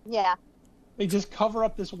 Yeah. They just cover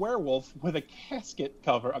up this werewolf with a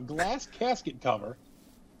glass casket cover,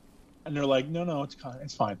 and they're like, no, it's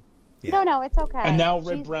fine. Yeah. No, it's okay. And now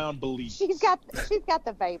Red She's- Brown believes. She's got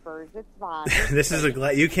the vapors. It's fine. This is a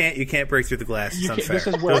glass. You can't break through the glass. It's You unfair. can't, this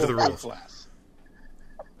is Those are the werewolf rules. glass.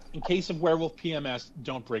 In case of werewolf PMS,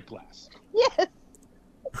 don't break glass. Yes.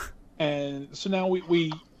 And so now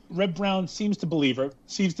we Red Brown seems to believe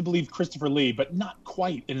Christopher Lee, but not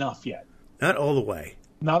quite enough yet. Not all the way.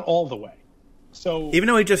 Not all the way. So Even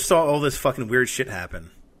though he just saw all this fucking weird shit happen,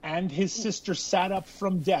 and his sister sat up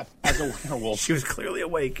from death as a werewolf. she was clearly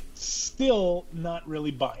awake. Still not really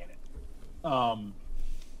buying it.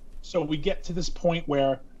 So we get to this point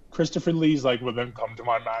where Christopher Lee's like, well, then come to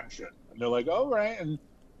my mansion. And they're like, all right. And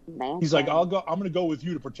Man. He's like, I'm going to go with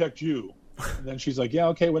you to protect you. And then she's like, yeah,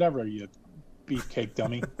 okay, whatever, you beefcake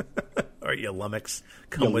dummy. Or you lummox. You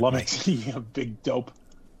Come with lummox, me. you big dope.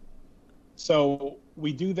 So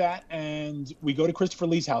we do that, and we go to Christopher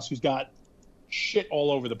Lee's house, who's got shit all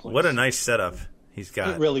over the place. What a nice setup he's got.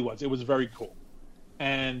 It really was. It was very cool.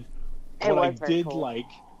 And what I did like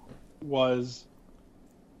was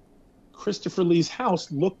Christopher Lee's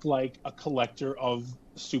house looked like a collector of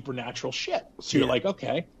supernatural shit. So you're like,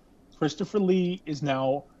 okay, Christopher Lee is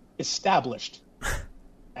now established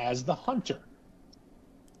as the hunter.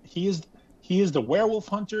 He is the werewolf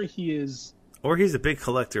hunter. Or he's a big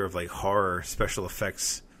collector of like horror special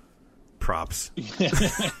effects props.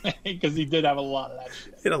 Because he did have a lot of that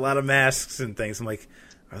shit. He had a lot of masks and things. I'm like,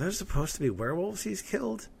 are there supposed to be werewolves he's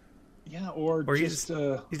killed? Yeah, or he just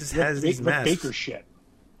has these masks. Baker shit.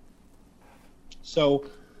 So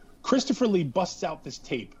Christopher Lee busts out this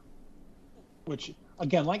tape, which,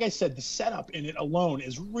 again, like I said, the setup in it alone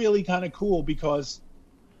is really kind of cool because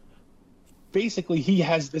basically he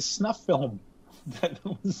has this snuff film that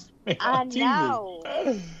was made on TV. I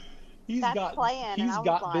know. He's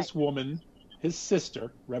got this woman, his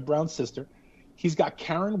sister, Red Brown's sister. He's got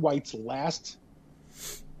Karen White's last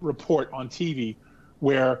report on TV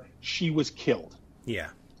where she was killed. Yeah.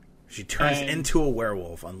 She turns into a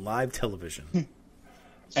werewolf on live television.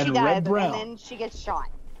 And she Red does, Brown. and then she gets shot.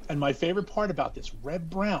 And my favorite part about this, Red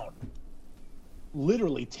Brown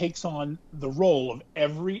literally takes on the role of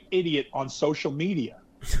every idiot on social media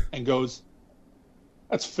and goes,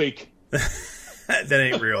 that's fake. That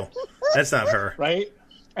ain't real. That's not her. Right?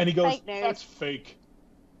 And he goes, Fake news. that's fake.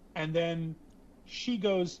 And then she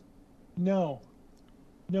goes, no,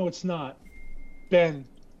 it's not. Ben,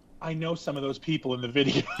 I know some of those people in the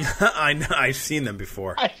video. I know. I've seen them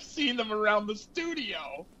before. I've seen them around the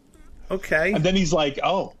studio. Okay. And then he's like,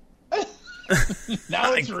 oh.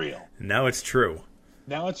 Now it's real. Now it's true.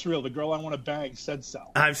 Now it's real. The girl I want to bang said so.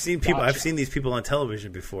 I've seen people. Gotcha. I've seen these people on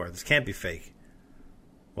television before. This can't be fake.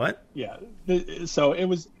 What? Yeah. So it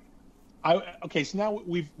was. Okay. So now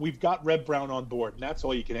we've got Red Brown on board, and that's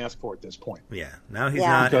all you can ask for at this point. Yeah. Now he's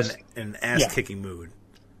not Because- in an ass-kicking mood.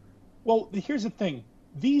 Well, here's the thing: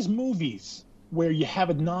 these movies where you have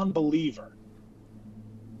a non-believer,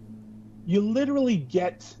 you literally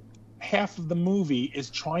get half of the movie is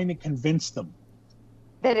trying to convince them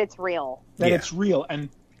That it's real. that it's real, and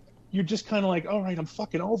you're just kind of like, all right, I'm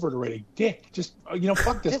fucking over it already, dick. Just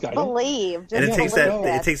fuck this Just guy. believe. Just And it takes that.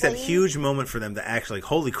 believe It takes that please. huge moment for them to actually, like,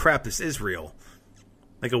 holy crap, this is real.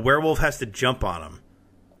 Like a werewolf has to jump on him.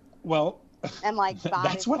 Well, And like bite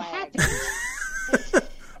that's his what leg. happened.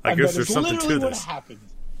 I And guess that there's is something literally to what this. happened.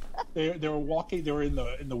 They were walking. They were in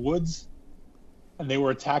the woods, and they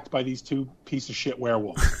were attacked by these two piece of shit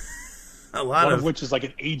werewolves. A lot One of of which is like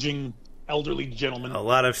an aging elderly gentleman. a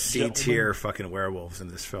lot of C tier fucking werewolves in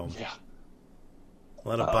this film. Yeah, A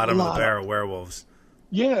lot of bottom of lot the barrel werewolves.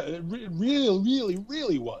 yeah, it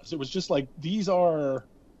really was. It was just like these are.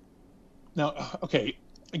 Now, okay,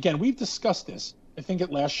 again, we've discussed this. I think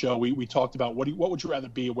at last show we talked about what would you rather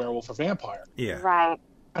be, a werewolf or vampire? Yeah. Right.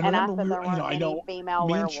 And And I remember said there weren't I any know female me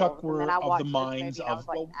and werewolves. Chuck were and then I of the watched this minds movie, and I of, was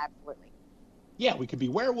like, well, absolutely. yeah, we could be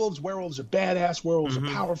werewolves. Werewolves are badass. Werewolves are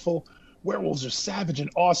powerful. Werewolves are savage and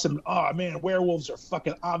awesome. Oh, man, werewolves are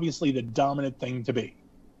fucking obviously the dominant thing to be.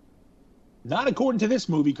 Not according to this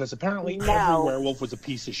movie, because apparently No. every werewolf was a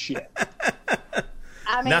piece of shit.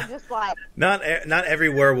 I mean, Not- just like, Not every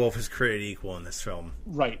werewolf is created equal in this film.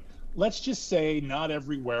 Right. Let's just say not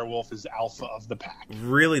every werewolf is alpha of the pack.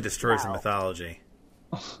 Really destroys the Wow. mythology.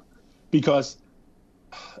 Because,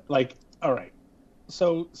 like, all right.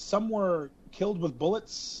 So some were killed with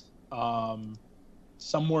bullets.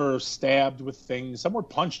 Some were stabbed with things. Some were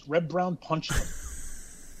punched. Red Brown punched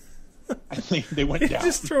them. I think they went down.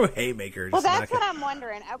 Just throw a haymaker. well, Just that's what I'm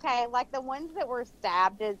wondering. Okay, like the ones that were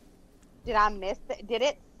stabbed, did I miss it? Did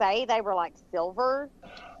it say they were like silver?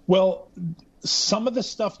 Well, some of the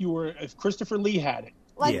stuff if Christopher Lee had it.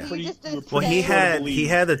 Like, Yeah. do you just Well, Well, he Sure to had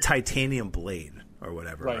believe. a titanium blade or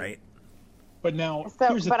whatever, Right. right? But now, So,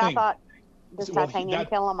 here's the but thing. I thought, does Well, titanium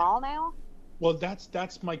kill them all now? Well,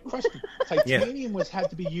 that's my question. Titanium had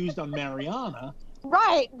to be used on Mariana.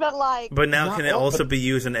 Right, but like, But now Not can it all, also but- be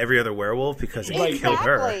used on every other werewolf because it Right. killed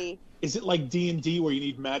her? exactly. Is it like D&D where you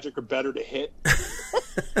need magic or better to hit?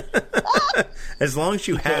 As long as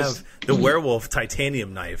you Because- have the werewolf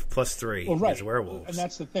titanium knife plus 3 Well, right. as werewolves. And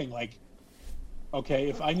that's the thing. Like, okay,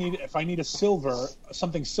 if I need a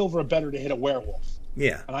something silver or better to hit a werewolf,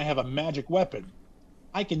 yeah. and I have a magic weapon,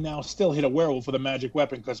 I can now still hit a werewolf with a magic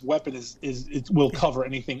weapon because weapon it will cover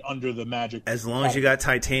anything under the magic. As long as you got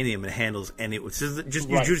titanium, it handles any. You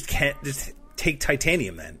Right. just can't just take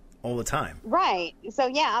titanium then all the time. Right. So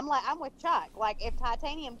yeah, I'm with Chuck. Like, if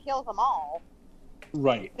titanium kills them all,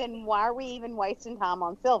 Right. then why are we even wasting time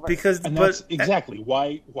on silver? And that's exactly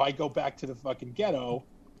why go back to the fucking ghetto,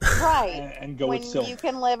 right, and go when with silver. you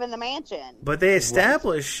can live in the mansion. But they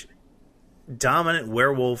establish dominant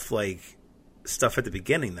werewolf like stuff at the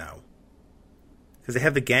beginning though, because they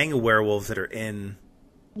have the gang of werewolves that are in.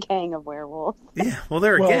 Gang of werewolves. Yeah, well,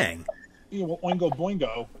 they're a gang. You know, Oingo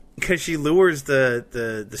Boingo. Because she lures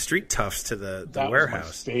the street toughs to the warehouse.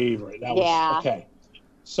 Was my favorite. That Yeah. was okay.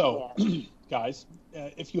 So, guys,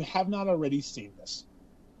 if you have not already seen this,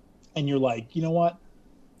 and you're like, you know what,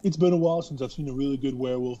 it's been a while since I've seen a really good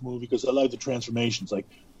werewolf movie because I like the transformations. Like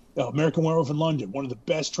American Werewolf in London, one of the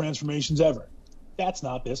best transformations ever. That's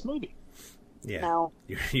not this movie. Yeah, No.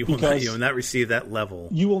 you will not receive that level.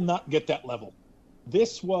 You will not get that level.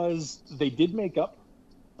 This was, they did make up.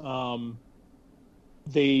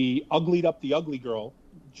 They uglied up the ugly girl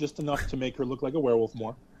just enough to make her look like a werewolf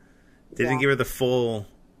more. They didn't give her the full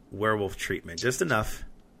werewolf treatment, just enough.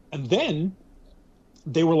 And then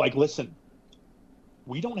they were like, listen,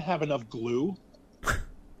 we don't have enough glue,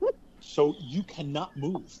 so you cannot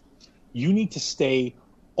move. You need to stay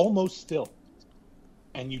almost still.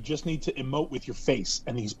 And you just need to emote with your face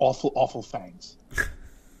and these awful, awful fangs.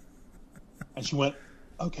 And she went,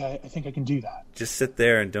 okay, I think I can do that. Just sit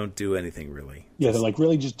there and don't do anything, really. Yeah, they're like,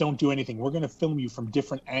 really, just don't do anything. We're going to film you from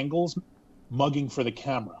different angles, mugging for the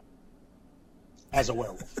camera as a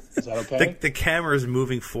werewolf. Is that okay? The camera's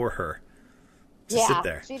moving for her. Just sit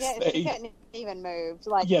there. She couldn't even move.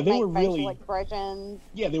 Like, Yeah, they make were facial really- expressions.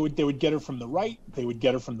 Yeah, they would get her from the right. They would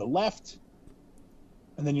get her from the left.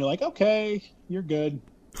 And then you're like, okay, you're good.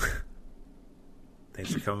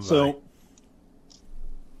 Thanks for coming So by.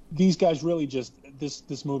 these guys really just,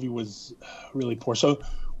 this movie was really poor. So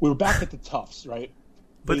we were back at the toughs, right?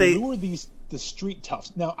 But they they- lure the street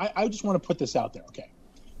toughs. Now, I just want to put this out there, okay?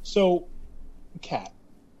 So, Kat,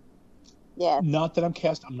 Yes. not that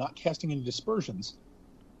I'm not casting any dispersions,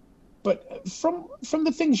 but from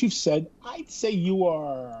the things you've said, I'd say you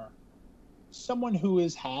are someone who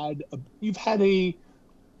has had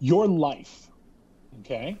your life,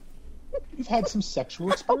 okay? You've had some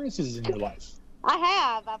sexual experiences in your life. I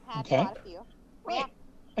have. I've had Okay. quite a few. Right. Yeah.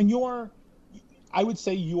 And I would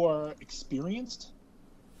say you are experienced,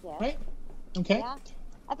 Yes. right? Okay. Yeah.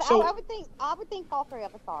 So- I would think all three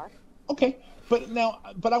of us are. Okay. But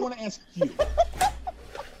I want to ask you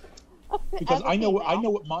because As a I know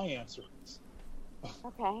female. what my answer is.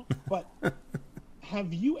 Okay. But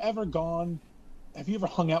have you ever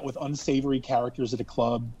hung out with unsavory characters at a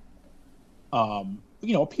club?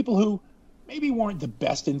 People who maybe weren't the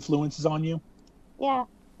best influences on you. Yeah.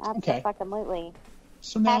 Okay. Absolutely.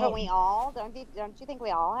 So now, Haven't we all? Don't you think we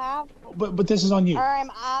all have? but this is on you. Or am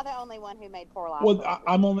I the only one who made poor life Well,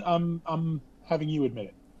 choices? I'm having you admit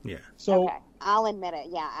it. Yeah. So Okay. I'll admit it.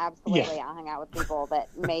 Yeah, absolutely. Yeah. I hung out with people that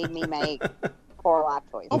made me make poor life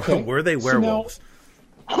choices. Okay. Were they So now- werewolves?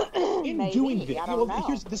 in Maybe. doing this, I don't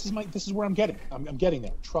know. this is where I'm getting. I'm getting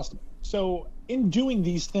there. Trust me. So in doing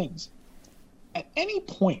these things, at any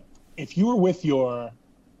point, if you were with your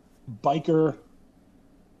biker,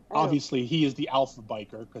 obviously he is the alpha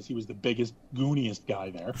biker because he was the biggest, gooniest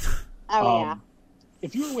guy there. Oh, yeah.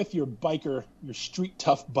 If you were with your street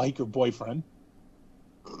tough biker boyfriend,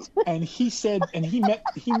 and he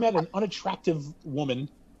met an unattractive woman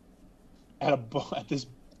at this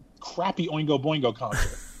crappy Oingo Boingo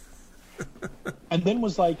concert, and then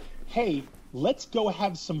was like, "Hey, let's go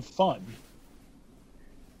have some fun,"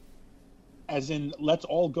 as in, let's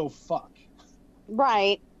all go fuck.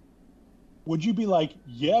 Right. Would you be like,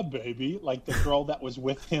 "Yeah, baby," like the girl that was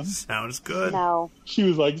with him? Sounds good. No. She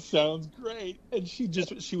was like, "Sounds great," and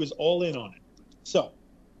she was all in on it. So,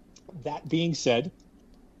 that being said,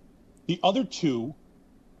 the other two,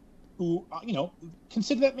 who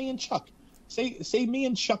consider that me and Chuck. Say me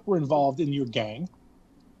and Chuck were involved in your gang,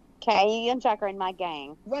 Okay, you and Chuck are in my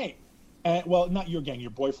gang. right? And well, not your gang,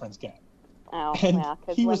 your boyfriend's gang. Oh, And yeah.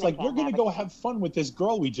 'cause he was women like, "We're can't gonna have go a- have fun with this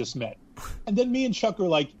girl we just met," and then me and Chuck are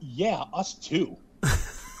like, "Yeah, us too."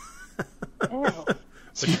 Ew.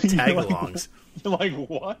 Tag-alongs. You're like,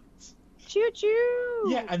 what? Choo choo.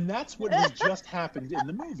 Yeah, and that's what has just happened in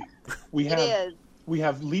the movie. It is. We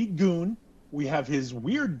have lead goon. We have his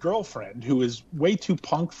weird girlfriend who is way too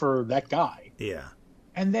punk for that guy. Yeah.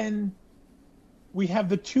 And then we have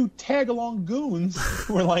the two tag-along goons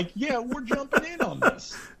who are like, yeah, we're jumping in on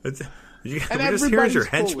this. We're just here as everybody's your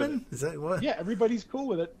cool with henchmen? Is that what? Yeah, everybody's cool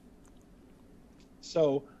with it.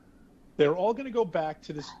 So they're all going to go back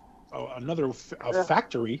to this a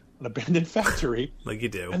factory, an abandoned factory, Like you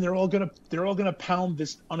do. and they're all gonna pound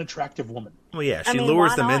this unattractive woman. Well, yeah, she I mean,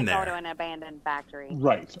 lures why them not in go to there. an abandoned factory?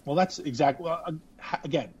 Right. Well, that's exactly. Well,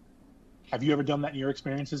 again, have you ever done that in your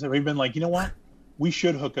experiences? Have you been like, you know what? We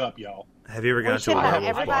should hook up, y'all. Have you ever gone to should a have werewolf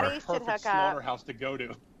everybody- bar? should Perfect hook up. slaughterhouse to go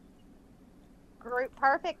to.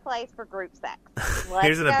 Perfect place for group sex. Let's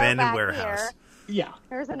Here's an go abandoned back warehouse. here. Yeah,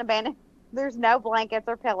 There's an abandoned. There's no blankets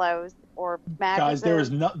or pillows or mattresses.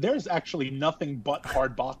 guys, there's actually nothing but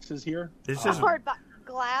hard boxes here. There's just Or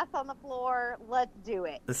glass on the floor. Let's do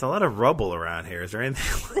it. there's a lot of rubble around here. Is there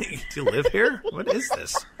anything like, do you live here? What is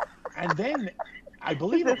this? And then I Is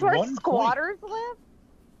believe this at where one point, squatters live?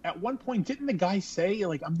 at one point, didn't the guy say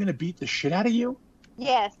like, "I'm gonna beat the shit out of you"?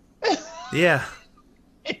 Yes. Yeah.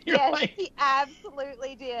 And you're Yes, like, he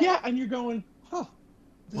absolutely did. yeah, and you're going, huh?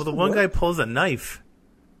 Well, the one guy pulls a knife.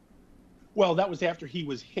 Well, that was after he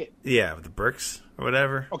was hit. Yeah, with the bricks or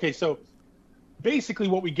whatever. Okay, so basically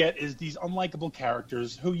what we get is these unlikable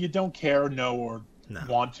characters who you don't care, know, or No.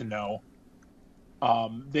 want to know.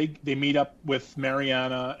 They meet up with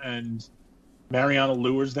Mariana, and Mariana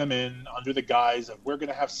lures them in under the guise of, we're going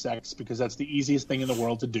to have sex because that's the easiest thing in the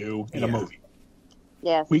world to do in a Yeah. movie.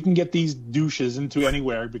 Yes. We can get these douches into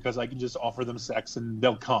anywhere because I can just offer them sex and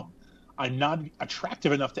they'll come. I'm not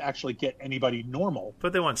attractive enough to actually get anybody normal.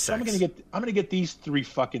 But they want So sex. I'm gonna get these three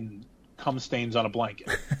fucking cum stains on a blanket.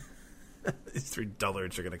 These three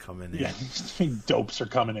dullards are going to come in here. Yeah, these three dopes are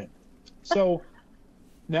coming in. So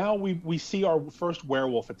now we see our first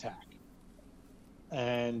werewolf attack,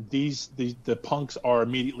 and the punks are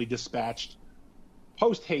immediately dispatched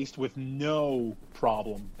post haste with no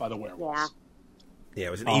problem by the werewolves. Yeah. Yeah,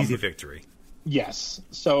 it was an easy victory. Yes.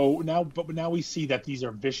 So now we see that these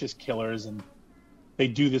are vicious killers and they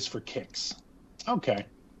do this for kicks. Okay.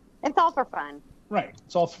 It's all for fun. Right.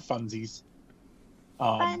 It's all for funsies.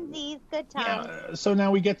 Funsies, good times. Yeah. So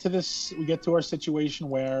now we get to our situation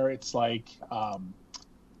where it's like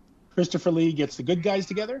Christopher Lee gets the good guys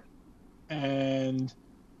together and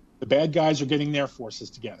the bad guys are getting their forces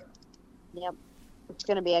together. Yep. It's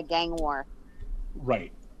going to be a gang war.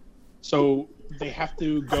 Right. So they have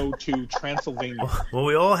to go to Transylvania. Well,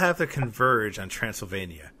 we all have to converge on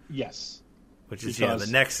Transylvania, Yes. which is Because-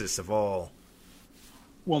 the nexus of all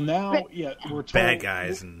Well, now, But- yeah, we're told, bad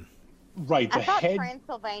guys. And Right. The I thought head.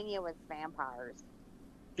 Transylvania was vampires.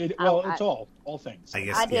 It's I- all things. I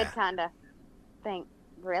guess I did yeah, kind of think,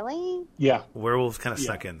 really? Yeah. werewolves kind of Yeah.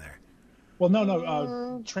 stuck in there. Well,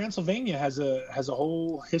 no. Transylvania has a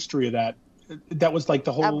whole history of that. That was like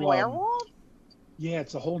the A whole. werewolf? Yeah,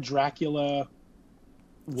 it's a whole Dracula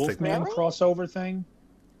Wolfman Really? crossover thing.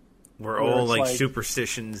 Where Where all it's like like-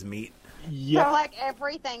 superstitions meet. Yeah, So, like,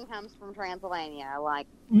 everything comes from Transylvania. Like,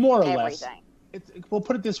 more or less. everything. We'll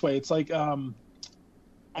put it this way: it's like in Alien.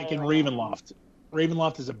 Ravenloft.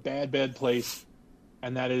 Ravenloft is a bad place,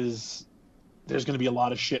 and there's going to be a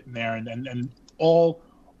lot of shit in there, and all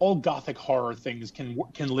gothic horror things can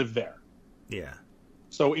live there. Yeah.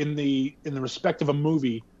 So in the respect of a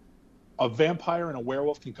movie, a vampire and a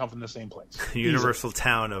werewolf can come from the same place. Universal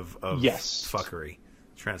town of Yes. fuckery,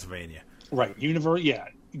 Transylvania. Right. Yeah,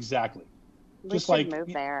 exactly. We Just should like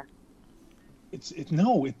move there.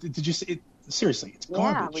 Seriously, it's Yeah,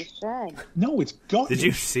 garbage. we should. No, it's garbage. Did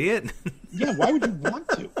you see it? Yeah, why would you want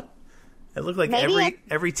to? It looked like Maybe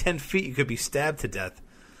every 10 feet you could be stabbed to death.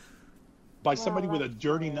 By somebody with a that's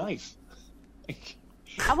dirty weird. knife.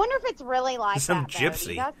 I wonder if it's really like Some that. Though. Do gypsy.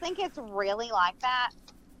 you guys think it's really like that?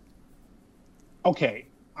 Okay,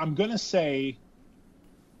 I'm gonna say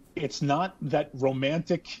it's not that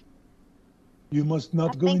romantic. You must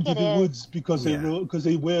not I go think into it the is. woods because Yeah.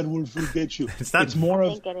 a werewolf will get you. It's not- It's more I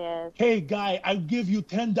of, think it is. hey guy, I'll give you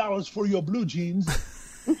 $10 for your blue jeans.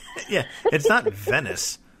 Yeah, it's not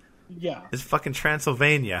Venice. Yeah, It's fucking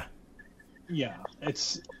Transylvania. yeah.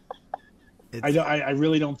 It's. It's, I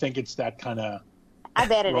really don't think it's that kind of. I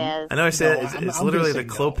bet it Well, is. I know I said No, it's I'm gonna literally say the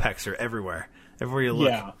no. Klopex are everywhere. Everywhere you look.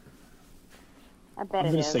 Yeah. I bet I'm it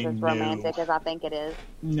gonna is say as no. romantic as I think it is.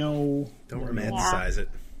 No. Don't romanticize it.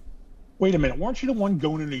 Wait a minute. Weren't you the one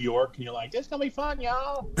going to New York and you're like, "It's gonna be fun,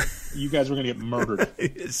 y'all"? You guys were gonna get murdered.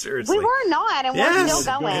 Seriously. We were not, and Yes. we're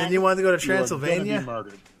still going. And you wanted to go to You are gonna Transylvania? be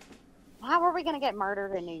murdered. Why were we going to get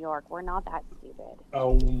murdered in New York? We're not that stupid.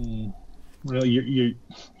 Oh, really? You're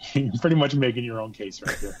pretty much making your own case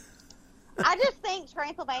right there. I just think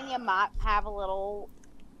Transylvania might have a little.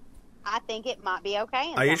 I think it might be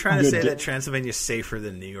okay. in Are you some trying to Good say day. that Transylvania's safer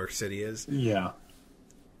than New York City is? Yeah.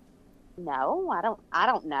 No, I don't. I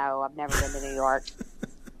don't know. I've never been to New York.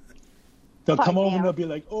 They'll Fuck come over yeah. and they'll be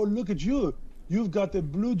like, "Oh, look at you! You've got the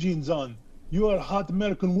blue jeans on. You are a hot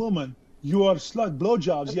American woman. You are slut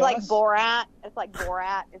blowjobs, It's yes? like Borat. It's like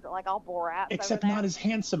Borat. Is it like all Borat? Except not as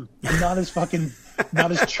handsome and not as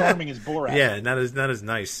charming as Borat. Yeah, not as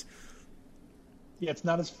nice. Yeah, it's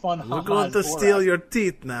not as fun. We're going to steal your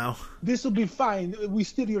teeth now. This will be fine. We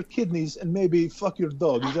steal your kidneys and maybe fuck your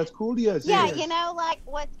dog. Is that cool? Yes. Yeah, yes. you know, like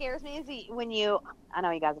what scares me is when you. I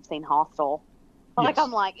know you guys have seen Hostel. But Yes. like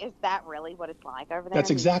I'm like, is that really what it's like over there?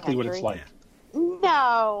 That's in these exactly what it's countries? like.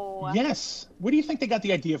 No. Yes. Where do you think they got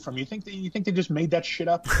the idea from? You think they just made that shit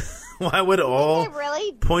up? Why would You all think they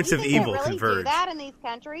really, points you of think they evil really converge? do that in these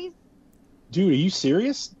countries? Dude, are you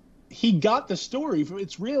serious? He got the story.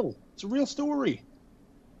 It's real. It's a real story.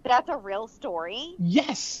 That's a real story.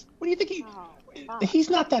 Yes. What do you think Oh, he's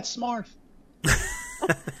not that smart.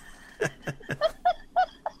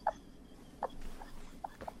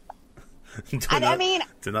 I mean,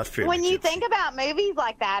 do not fear when me, you gypsy. think about movies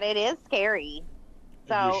like that, it is scary.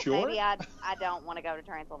 Are So you sure? maybe I don't want to go to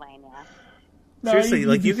Transylvania. No, Seriously, you'd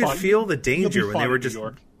like be you could fine. feel the You'll be danger when they fine were in New just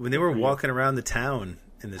York. when they were For you. walking around the town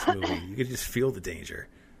in this movie. You could just feel the danger.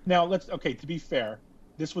 Now to be fair,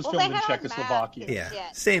 this was Well, filmed they in had on Czechoslovakia. masks Yeah, and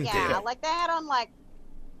shit. same yeah, deal. like they had on like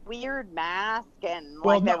weird masks and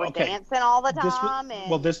Well, like they no, were okay. dancing all the This was, time.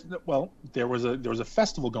 and there was a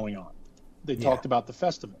festival going on. They Yeah. talked about the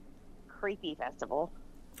festival. creepy festival.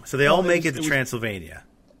 So they Well, all it make was- it to it was- Transylvania.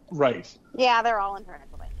 Right. Yeah, they're all in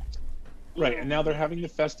Transylvania. Right. And now they're having the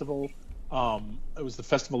festival. It was the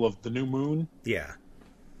festival of the new moon, Yeah.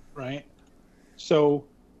 right? So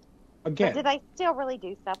But again, do they still really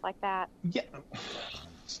do stuff like that? yeah,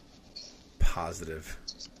 Positive.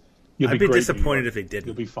 you'll I'd be great in New disappointed York. if they didn't.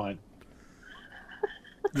 You'll be fine.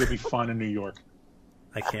 You'll be fine in New York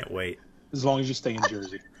I can't wait. as long as you stay in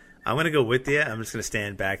Jersey. I'm gonna go with you. I'm just gonna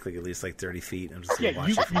stand back like at least like 30 feet. I'm just gonna Yeah, watch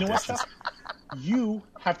you it from know a what, distance. Chuck? You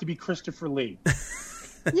have to be Christopher Lee.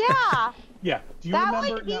 Yeah, Yeah. Do you that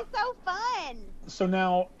remember? would be now- so fun. So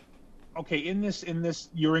now, okay, in this,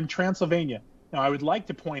 you're in Transylvania. Now, I would like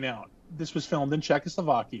to point out this was filmed in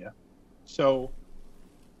Czechoslovakia, so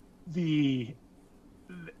the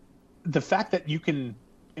fact that you can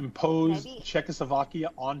impose Maybe- Czechoslovakia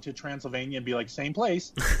onto Transylvania and be like same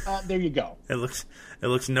place, there you go. It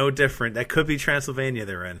looks no different. That could be Transylvania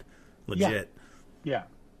they're in. Legit. Yeah.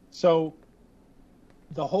 So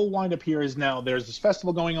the whole windup here is now there's this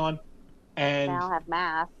festival going on, They all and have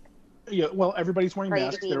masks. yeah, well, everybody's wearing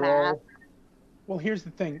masks. Crazy They're masks. all. Well, here's the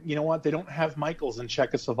thing. You know what? They don't have Michaels in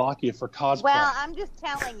Czechoslovakia for cosplay. Well, I'm just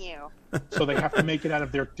telling you. So they have to make it out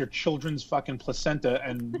of their children's fucking placenta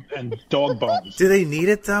and dog bones. Do they need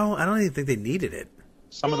it though? I don't even think they needed it.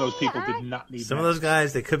 Some of those people did not need Some of masks. those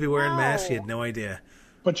guys, they could be wearing masks. You No. had no idea.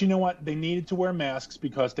 But you know what? They needed to wear masks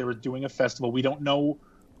because they were doing a festival. We don't know,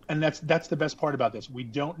 and that's the best part about this. We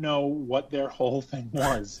don't know what their whole thing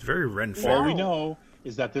was. It's very Ren All No. we know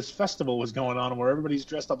is that this festival was going on where everybody's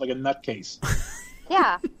dressed up like a nutcase.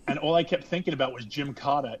 Yeah. And all I kept thinking about was Jim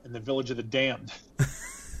Cotta in the Village of the Damned.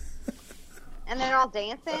 And they're all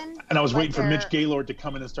dancing. And I was like waiting for they're- Mitch Gaylord to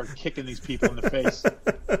come in and start kicking these people in the face.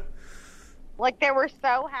 Like they were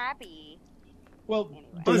so happy. Well, Anyway.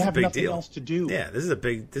 Well, they it's a have big nothing deal. else to do. Yeah, this is a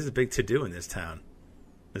big to do in this town.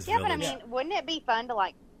 This Yeah, but I village. mean, wouldn't it be fun to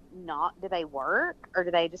like not? Do they work or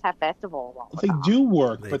do they just have festivals all the They time? do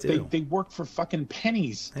work, They but do. they work for fucking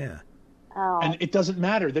pennies. Yeah. Oh, And it doesn't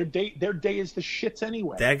matter. Their day is the shits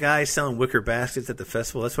anyway. That guy selling wicker baskets at the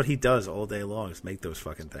festival, that's what he does all day long, is make those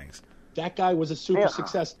fucking things. That guy was a super Yeah.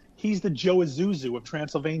 success. He's the Joe Azuzu of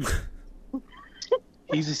Transylvania.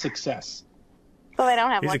 He's a success. so they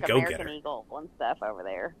don't have He's a like go-getter. American Eagle and stuff over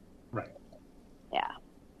there. Right. Yeah,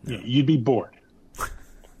 Yeah, you'd be bored.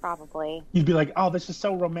 probably. You'd be like, oh, this is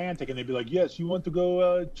so romantic. And they'd be like, yes, you want to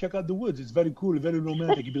go check out the woods. It's very cool, very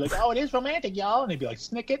romantic. You'd be like, oh, it is romantic, y'all. And they'd be like,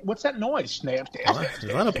 Snicket, what's that noise? Snap, snap, snap,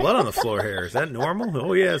 There's a lot of blood on the floor here. Is that normal?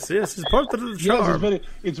 Oh, yes, it's part of the Yes, charm.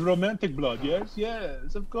 it's romantic blood.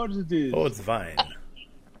 Yes, of course it is. Oh, it's fine.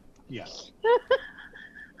 Yes.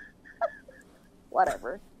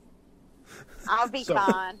 Whatever. I'll be So-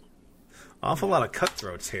 fine. Awful lot of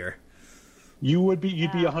cutthroats here. You'd be Yeah.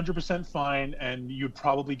 100% fine, and you'd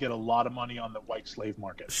probably get a lot of money on the white slave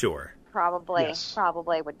market. Sure. Probably, Yes.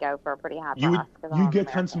 probably would go for a pretty high You would price. 'cause I'm you get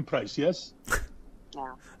American. handsome price, yes?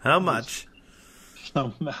 Yeah. How much?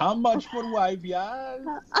 How much for wife, yes?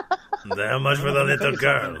 How much for the little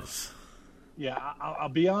girls? Yeah, I'll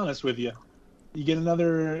be honest with you. You get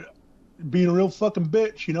another being a real fucking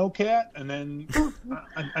bitch, you know, Kat? And then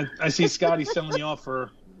I see Scotty selling you off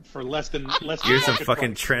for less than Here's some market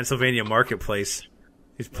fucking price. Transylvania marketplace.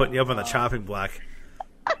 He's putting you up on the chopping block.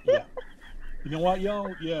 Yeah. You know what,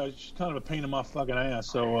 y'all? Yeah, she's kind of a pain in my fucking ass.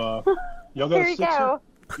 So y'all got Here a you sixer? go.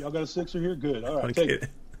 Y'all got a sixer here? Good. All right, I'm take kidding. it.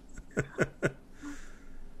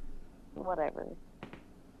 Whatever.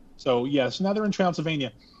 So yes, now they're in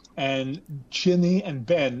Transylvania, and Ginny and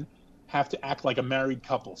Ben have to act like a married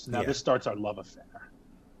couple. So now Yeah. this starts our love affair.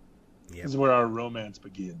 Yep. This is where our romance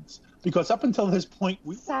begins. Because up until this point,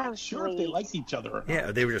 we So weren't sure if they sweet. liked each other or not.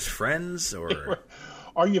 Yeah, they were just friends, or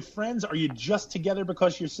Are you friends? Are you just together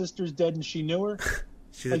because your sister's dead and she knew her?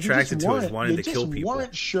 she's Like, you attracted just to us weren't- wanting you to kill just people.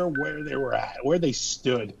 weren't sure where they were at, where they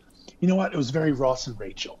stood. You know what? It was very Ross and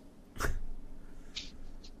Rachel.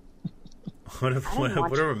 What a, watch what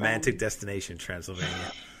a it, romantic destination,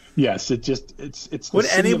 Transylvania. Yes, it's the Would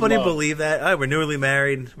city of anybody love. believe that? Oh, we're newly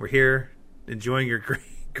married. We're here enjoying your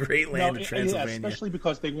great land of Yeah, Transylvania. especially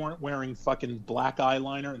because they weren't wearing fucking black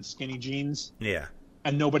eyeliner and skinny jeans, Yeah.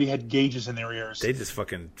 and nobody had gauges in their ears. They just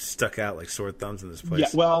fucking stuck out like sore thumbs in this place. Yeah,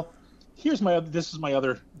 well, this is my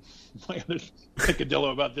other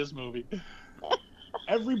picadillo about this movie.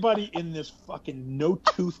 Everybody in this fucking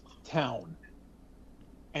no-tooth town,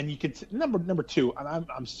 and you could number two. And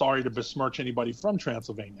I'm sorry to besmirch anybody from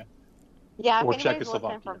Transylvania. Yeah, Or if anybody's listening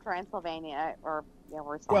Czechoslovakia. from Transylvania, or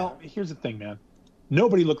we're sorry. Well, here's the thing, man.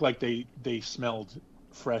 Nobody looked like they smelled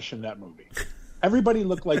fresh in that movie. Everybody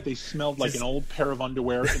looked like they smelled like an old pair of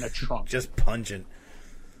underwear in a trunk. Just pungent.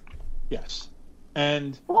 Yes,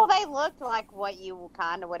 and Well, they looked like what you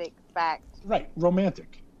kind of would expect. right,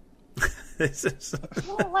 romantic. this is,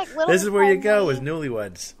 Well, like little this is where you go homely- as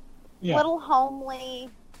newlyweds. Yeah. Little homely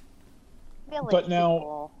village But now-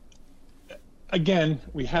 people. Again,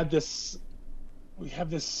 we have this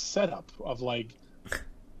setup of like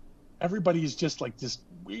everybody's just like this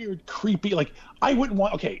weird, creepy. Like I wouldn't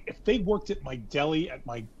want. Okay, if they worked at my deli at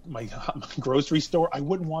my grocery store, I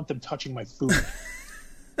wouldn't want them touching my food.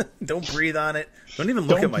 Don't breathe on it. Don't even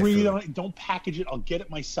look Don't at my breathe food. on it. Don't package it. I'll get it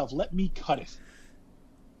myself. Let me cut it.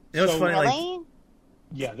 You know what's So- funny? Like, Really?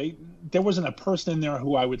 Yeah, there wasn't a person in there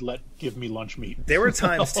who I would let give me lunch meat. there were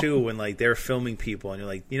times too when like they're filming people and you're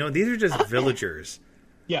like, these are just villagers.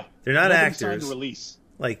 Yeah, They're not Nobody actors. signed a release.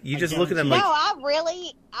 Like you I just look at them guarantee like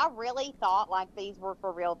No, I really thought like these were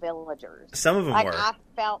for real villagers. some of them Like were. I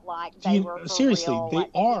felt like they You- were for seriously, real, they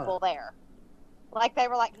like, are. people there. Like they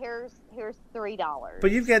were like, here's $3.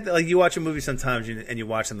 But you've got like you watch a movie sometimes and you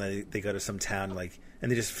watch them. They go to some town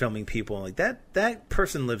and they're just filming people and like that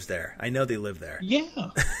person lives there. I know they live there. Yeah.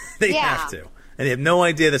 They Yeah. have to, and they have no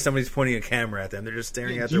idea that somebody's pointing a camera at them. They're just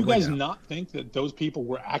staring out Do their you guys window. not think that those people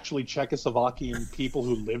were actually Czechoslovakian people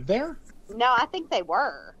who lived there? No, I think they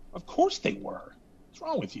were. Of course they were. What's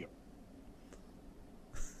wrong with you?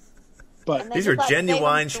 But And they These just, are like, gave them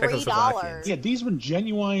genuine $3. Czechoslovakians. yeah, these were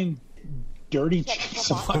genuine dirty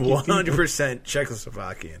Czechoslovakian. Czechoslovakian people. 100%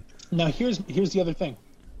 Czechoslovakian. Now here's the other thing.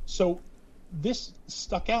 So this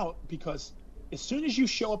stuck out because as soon as you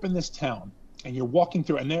show up in this town and you're walking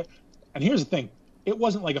through, and here's the thing, it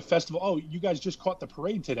wasn't like a festival. Oh, you guys just caught the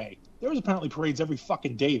parade today. There was apparently parades every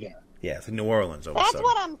fucking day there, Yeah, it's like New Orleans. All of a That's sudden.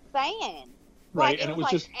 what I'm saying. right? Like, And it was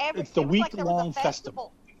like just every, it's the it was like there was a week-long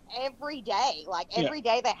festival. every day. Like Yeah. every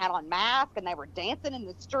day they had on masks and they were dancing in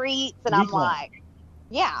the streets, and I'm Week-long. like,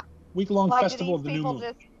 yeah, Week-long like festival do of these the new people moon.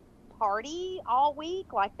 just party all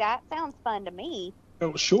week? Like that sounds fun to me.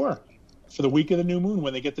 Oh, sure. For the week of the new moon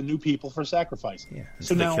when they get the new people for sacrifice. Yeah, So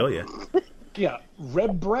so they now- kill you. Yeah,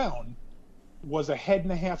 Reb Brown was a head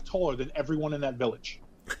and a half taller than everyone in that village.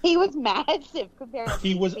 He was massive compared to He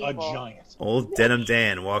these was a people. giant. Old Denim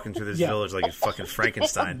Dan walking through this Yeah. village like he's fucking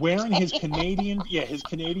Frankenstein. Wearing his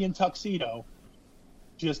Canadian tuxedo,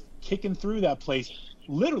 just kicking through that place,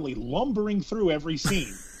 literally lumbering through every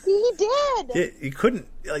scene. He did.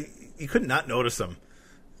 Yeah, you could not notice him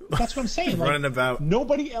That's what I'm saying. Like, running about.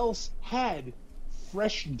 nobody else had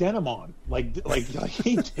fresh denim on like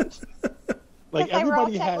he did. Like Because they were all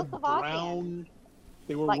everybody had Czechoslovakian. brown.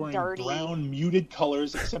 They were Like wearing dirty. brown muted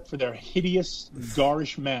colors, except for their hideous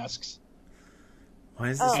garish masks. Why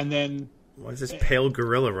is Oh. this? And then Why is this pale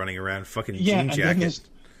gorilla running around fucking yeah, jean and then jacket? this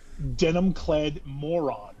denim-clad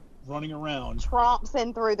moron running around.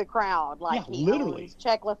 Tromping through the crowd like Yeah, he literally. owns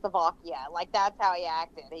Czechoslovakia. Like that's how he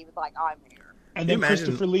acted. He was like, I'm here. And Can then you imagine-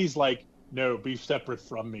 Christopher Lee's like, "No, be separate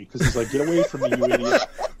from me," because he's like, "Get away from me, you idiot."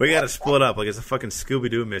 We got to split up like it's a fucking Scooby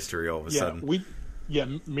Doo mystery all of a Yeah,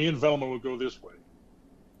 sudden. me and Velma will go this way.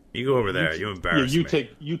 You go over there. You Yeah, embarrass you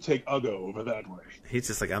me. take Uggo over that way. He's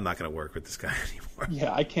just like, I'm not going to work with this guy anymore.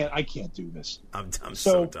 Yeah, I can't do this. I'm so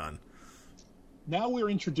So- done. Now we're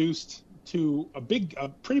introduced to a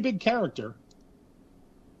pretty big character,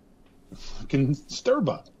 fucking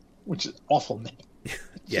Sturba, which is an awful name.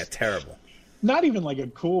 Yeah, terrible. Not even like a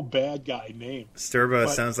cool bad guy name. Sturba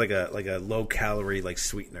But- sounds like a low calorie like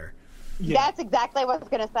sweetener. That's exactly what I was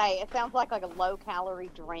gonna say. It sounds like a low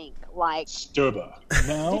calorie drink. Like Sturba.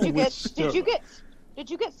 No, did you get Sturba. did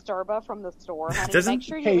you get Sturba from the store, honey? Doesn't- Make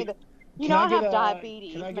sure you get the. You know I have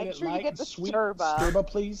diabetes. Can I get Make it sure you light get the and sweet Sturba. Sturba,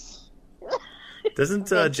 please?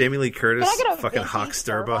 Doesn't Jamie Lee Curtis Can I get a fucking venti hawk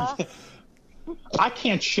Sturba? I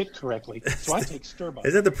can't shit correctly, so I take Sturba.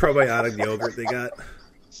 Isn't that the probiotic yogurt they got?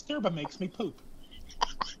 Sturba makes me poop.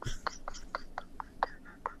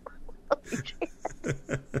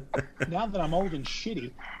 Now that I'm old and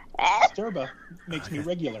shitty, Sturba makes me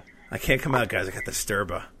regular. I can't come out, guys. I got the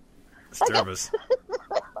Sturba. Sturbas.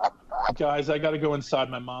 Guys, I gotta go inside.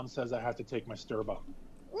 My mom says I have to take my Sturba.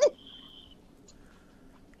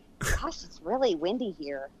 Gosh, it's really windy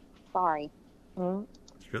here. Sorry.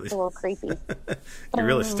 It's really, It's a little creepy. you're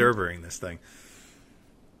really Sturbering this thing.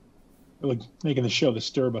 We're like making the show the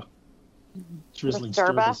Sturba. Drizzling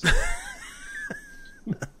Sturba?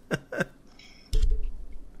 Sturbas.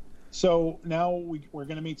 So now we're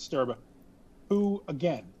going to meet Sturba, who,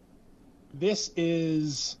 again, this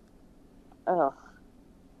is... Ugh.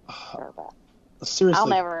 Sturba. Seriously. I'll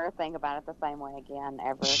never think about it the same way again,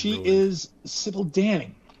 ever. She Ruined. is Sybil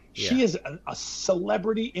Danning. She Yeah. is a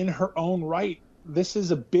celebrity in her own right. This is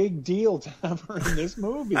a big deal to have her in this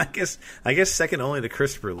movie. I guess second only to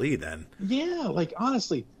Christopher Lee then. Yeah, like,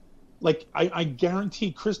 honestly, like, I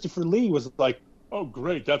guarantee Christopher Lee was like, oh,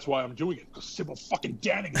 great, that's why I'm doing it, because Sybil fucking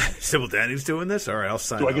Danning. Sybil Danning's doing this? All right, I'll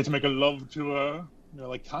sign Do I up. get to make a love to her? They're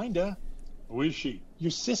like, kinda. Who is she?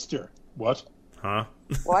 Your sister. What? Huh?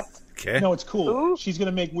 What? Okay. No, it's cool. Who? She's going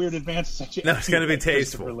to make weird advances at you. No, it's going to be Christopher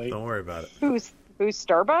tasteful. Lee. Don't worry about it. Who's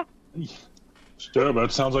Sturba? Sturba,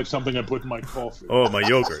 it sounds like something I put in my coffee. Oh, my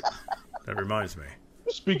yogurt. That reminds me.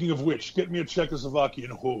 Speaking of which, get me a Czechoslovakian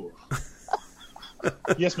whore.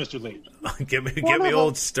 Yes, Mr. Lee. get me One of them-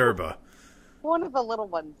 old Sturba. One of the little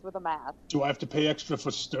ones with a mask. Do I have to pay extra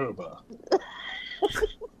for Sturba?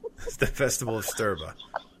 It's the Festival of Sturba.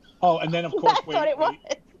 Oh, and then, of course, That's what it was.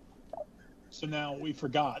 So now we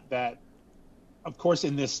forgot that, of course,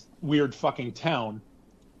 in this weird fucking town,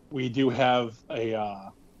 we do have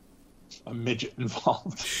a midget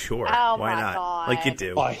involved. Sure. Oh, Why my not? God. Like you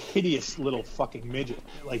do. A hideous little fucking midget.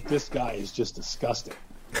 Like, this guy is just disgusting.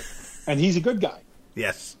 And he's a good guy.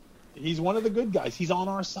 Yes. He's one of the good guys. He's on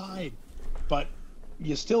our side. But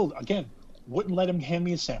you still, again, wouldn't let him hand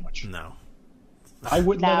me a sandwich. No. I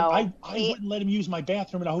wouldn't No. let him, I wouldn't let him use my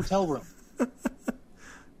bathroom in a hotel room.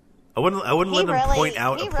 I wouldn't let them point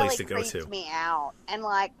out he a place to really go creeped to. me out. And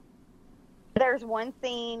like, there's one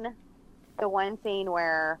scene,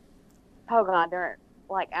 where, oh god, they're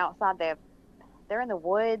like outside they're in the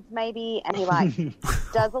woods maybe, and he like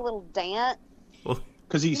does a little dance. Well,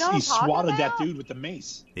 Because he You know what I'm talking swatted that about? dude with the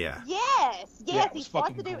mace. yeah. Yes, Yeah, it he was spots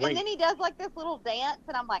fucking the dude, great. and then he does like this little dance,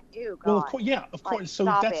 and I'm like, ew, god. Well, of course, yeah, of Like, course. So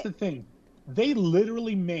stop that's it. the thing. They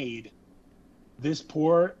literally made this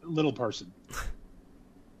poor little person.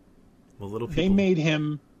 Well, little people. They made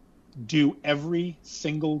him do every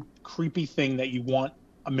single creepy thing that you want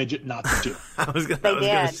a midget not to do. I was They gonna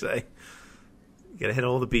did. say. You gotta hit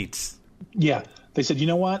all the beats. Yeah, they said, you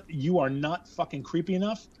know what? You are not fucking creepy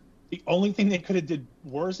enough. The only thing they could have did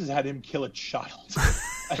worse is had him kill a child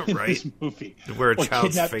in Right. this movie, Wear a or child's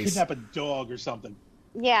kidnap, face. kidnap a dog or something.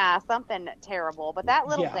 Yeah, something terrible. But that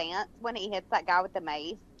little Yeah. dance when he hits that guy with the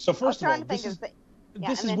mace. So I was first of all, trying to think this of is yeah,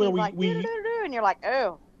 this and is then where he's like, we "Doo-doo-doo-doo," and you're like,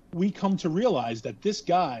 oh, we come to realize that this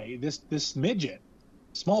guy, this midget,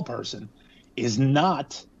 small person, is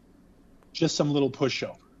not just some little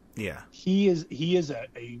pushover. Yeah. He is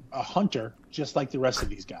a hunter just like the rest of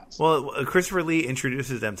these guys. Well, Christopher Lee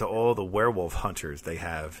introduces them to all the werewolf hunters they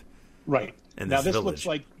have. Right. in Now this this village. looks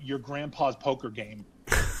like your grandpa's poker game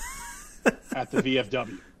at the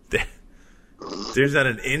VFW. There's not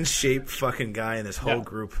an in shape fucking guy in this whole No.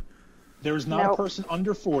 group. There is not Nope. a person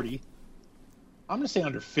under 40. I'm going to say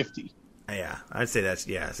under 50. Yeah, I'd say I'd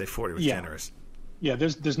say 40 was Yeah. generous. Yeah,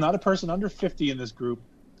 there's not a person under 50 in this group,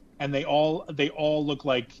 and they all look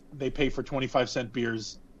like they pay for 25-cent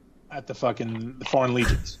beers at the Foreign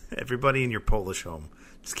Legions. Everybody in your Polish home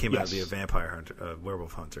just came out to be a Yes. vampire hunter, a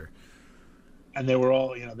werewolf hunter. And they were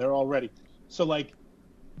all, they're all ready. So like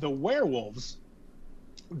the werewolves,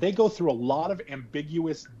 they go through a lot of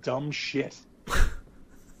ambiguous dumb shit.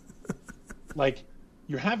 Like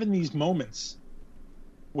you're having these moments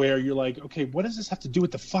where you're like, okay, what does this have to do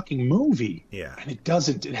with the fucking movie? Yeah. And it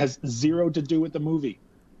doesn't. It has zero to do with the movie.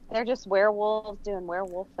 they're just werewolves doing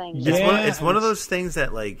werewolf things. Yeah. It's one of it's- those things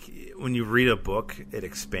that, like, when you read a book, it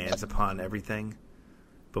expands upon everything.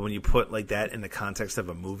 But when you put, like, that in the context of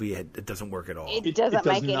a movie, it doesn't work at all. It doesn't does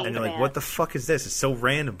make not. any And sense. you're like, what the fuck is this? It's so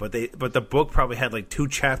random. But the book probably had, like, 2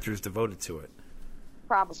 chapters devoted to it.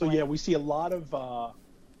 Probably. So yeah, we see a lot of.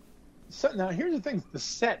 So now here's the thing: the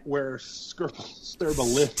set where Sturba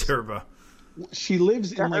lives. Turbo. She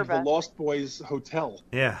lives in like the Sturba. Lost Boys hotel.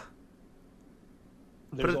 Yeah.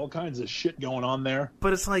 There's But all kinds of shit going on there.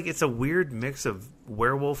 But it's like it's a weird mix of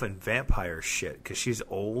werewolf and vampire shit because she's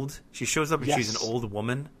old. She shows up and she's Yes. an old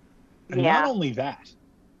woman. And Yeah. not only that,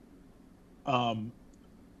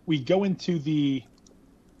 we go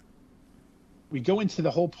into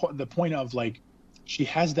the whole the point of like she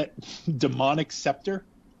has that demonic scepter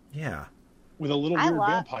Yeah, with a little I weird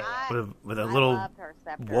love. vampire. with a I little loved her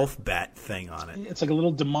scepter. wolf bat thing on it. It's like a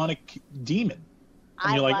little demonic demon.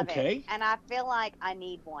 And I you're like, love okay. it, and I feel like I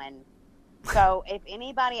need one. So if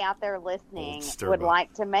anybody out there listening Old Sturba. would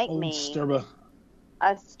like to make Old me Sturba.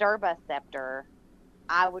 a Sturba scepter,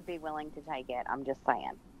 I would be willing to take it. I'm just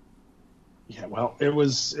saying. Yeah, well, it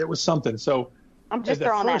was something. So I'm just at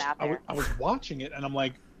throwing first, that out there. I was watching it and I'm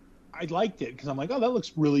like, I liked it because I'm like, oh, that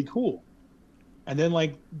looks really cool. And then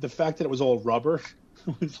like the fact that it was all rubber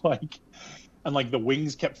was like, and like the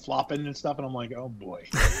wings kept flopping and stuff, and I'm like, oh boy.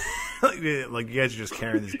 Like you guys are just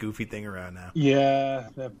carrying this goofy thing around now. Yeah,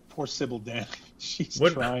 that poor Sybil Dan. She's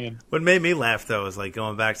What- trying. What made me laugh though is like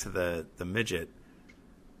going back to the midget.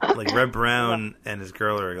 Like Red Brown and his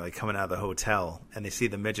girl are like coming out of the hotel, and they see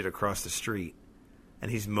the midget across the street, and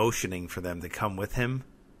he's motioning for them to come with him.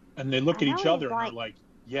 And they look I at know, each he's other and like- they're like,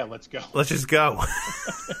 yeah, let's go. Let's just go.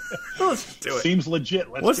 Let's just do it. Seems legit.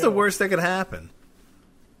 Let's What's go. the worst that could happen?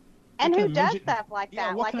 And What who kind of does midget- stuff like Yeah,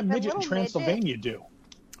 that? what Like kind if of a midget in little Transylvania do?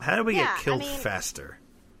 How do we Yeah, get I killed mean- faster?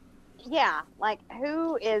 Yeah, like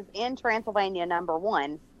who is in Transylvania number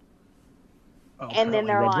one? Oh, And then apparently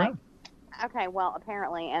they're Red like- Brown. Okay, well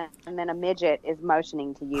apparently, and then a midget is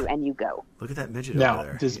motioning to you, and you go. Look at that midget Now, over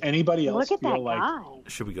there. does anybody else Look at that feel like guy.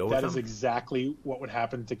 Should we go with that him? is exactly what would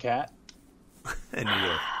happen to Kat? And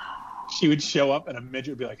you She would show up and a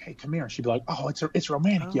midget would be like, hey, come here. And she'd be like, oh, it's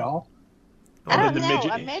romantic, Oh. y'all. I And don't then the know.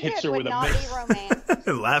 midget A hits midget her would with a not midget. be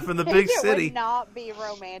romantic. laugh in the big Midget city. would not be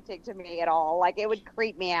romantic to me at all. Like it would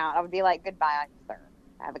creep me out. I would be like, "Goodbye, sir.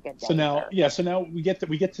 Have a good day." So now, sir." yeah, so now we get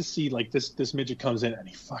to see like this midget comes in and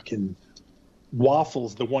he fucking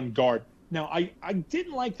waffles the one guard. Now I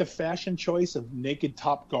didn't like the fashion choice of naked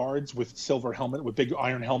top guards with silver helmet with big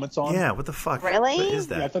iron helmets on. Yeah, what the fuck? Really? What is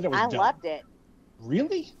that? Yeah, I thought that was I dumb. loved it.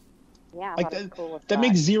 Really? Yeah, I Like thought it was cool as that fuck.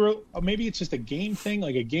 makes zero. Or maybe it's just a game thing,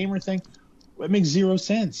 like a gamer thing. It makes zero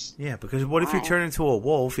sense. Yeah, because what if you Why? turn into a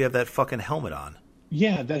wolf? You have that fucking helmet on.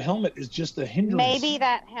 Yeah, that helmet is just a hindrance. Maybe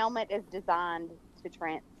that helmet is designed to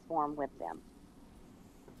transform with them.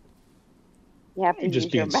 You have to You're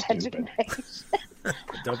just use your being stupid. imagination.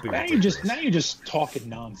 Don't be Now ridiculous. you're just talking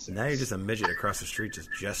nonsense. Now you're just a midget across the street just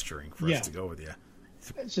gesturing for Yeah. us to go with you.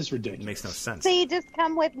 It's just It ridiculous. makes no sense. See, just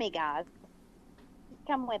come with me, guys. Just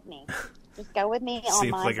come with me. Just go with me on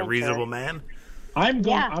Seems my like a adventure. reasonable man. I'm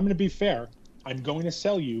going. Yeah. I'm going to be fair. I'm going to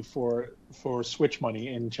sell you for Switch money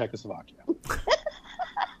in Czechoslovakia.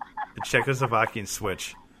 The Czechoslovakian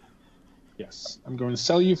switch. Yes, I'm going to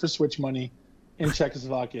sell you for Switch money in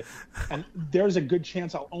Czechoslovakia, and there's a good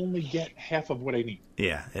chance I'll only get half of what I need.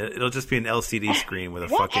 Yeah, it'll just be an LCD screen with a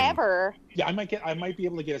fucking Whatever. Yeah, I might be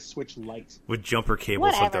able to get a Switch Lite. with jumper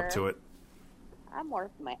cables hooked up Whatever. to it.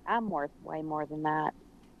 I'm worth way more than that.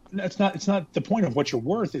 No, it's not the point of what you're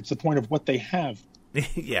worth. It's the point of what they have.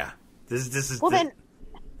 Yeah, this is Well the, then,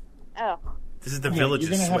 oh, this is the Yeah, village's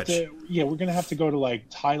you're gonna switch. have to. Yeah, we're gonna have to go to like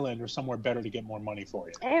Thailand or somewhere better to get more money for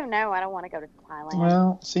you. oh no, I don't want to go to Thailand.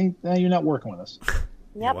 Well, see, now you're not working with us.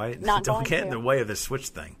 Yep, Why? not Don't going get to. in the way of the switch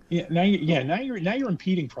thing. Yeah, now you're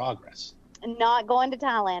impeding progress. Not going to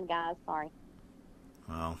Thailand, guys. Sorry,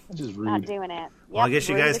 Well, That's just not rude. doing it. well, I Yep, guess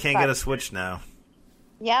you rude guys as can't fuck. get a switch now.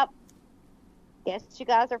 Yep. Guess you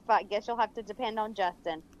guys are fucked. Guess you'll have to depend on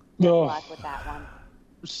Justin. Good Oh, luck with that one.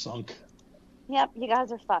 we're sunk. Yep, you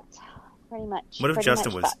guys are fucked. Pretty much. What if Pretty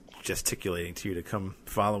Justin much was fucked. gesticulating to you to come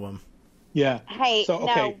follow him? Yeah. Hey, So,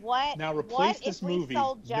 okay, no, what? Now what replace if this we movie.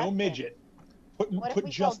 sold No Justin? midget. Put What if put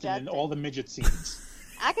we sold Justin in Justin? all the midget scenes.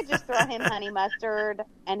 I could just throw him honey mustard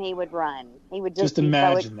and he would run. He would just, Just be so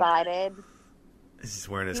imagine that. excited. He's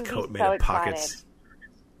wearing his He'd be coat made so of pockets.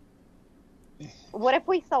 What if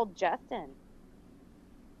we sold Justin?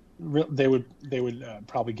 They would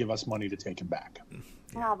probably give us money to take him back.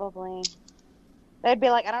 Probably. They'd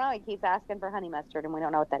be like, I don't know. He keeps asking for honey mustard, and we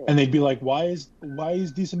don't know what that is. And they'd be like, "Why is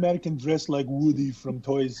this American dressed like Woody from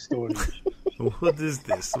Toy Story? What is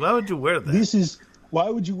this? Why would you wear that? Why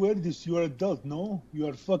would you wear this? You are adult, no? You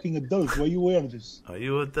are fucking adult. Why you wear this? Are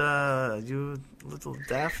you you little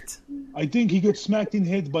daft? I think he got smacked in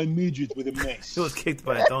the head by midget with a mace. He was kicked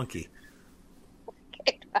by a donkey.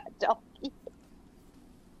 Donkey.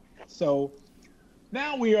 So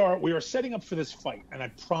now we are setting up for this fight, and I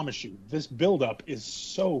promise you, this build-up is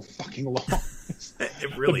so fucking long.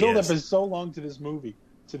 It really the build-up is. is so long to this movie,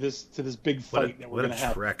 to this big fight that we're What going a to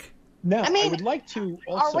have. trek. Now, I mean, would like to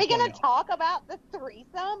also Are we going point to talk about the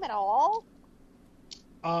threesome at all?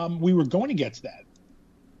 out, we were going to get to that.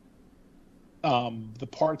 The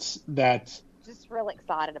parts that Just real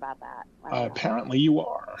excited about that. I don't know. apparently you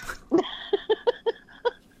are.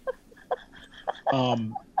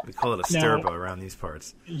 We call it a Now- sturba around these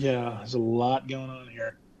parts. Yeah, there's a lot going on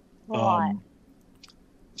here. What?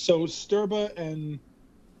 So Sturba and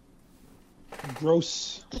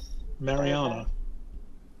Gross Mariana.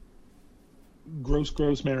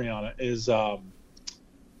 Gross Mariana is now,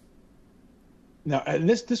 and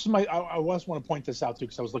this is my. I always want to point this out too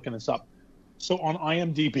because I was looking this up. So on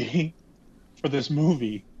IMDb for this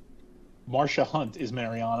movie, Marsha Hunt is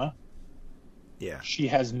Mariana. Yeah. She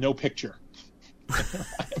has no picture.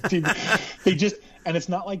 They just, and it's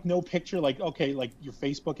not like no picture, like, okay, like your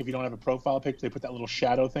Facebook, if you don't have a profile picture, they put that little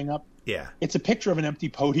shadow thing up. Yeah. It's a picture of an empty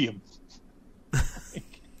podium.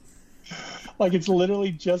 Like it's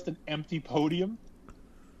literally just an empty podium.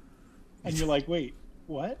 And you're like, wait,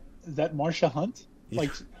 what? Is that Marsha Hunt?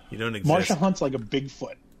 Like, You don't exist. Marsha Hunt's like a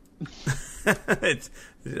Bigfoot.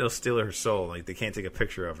 It'll steal her soul. Like, they can't take a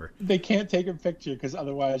picture of her. They can't take a picture because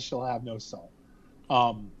otherwise she'll have no soul.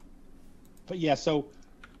 But yeah, so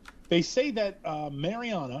they say that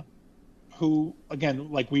Mariana, who,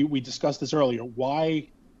 again, like we discussed this earlier, why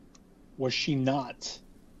was she not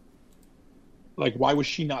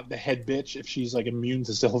the head bitch if she's like immune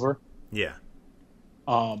to silver? Yeah.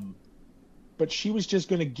 But she was just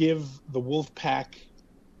going to give the wolf pack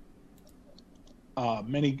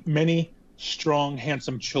many strong,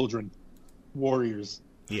 handsome children, warriors.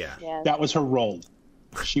 Yeah. Yes. That was her role.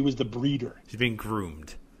 She was the breeder. She's being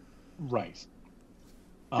groomed. Right.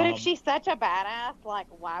 But if she's such a badass, like,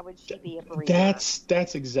 why would she be a breeder?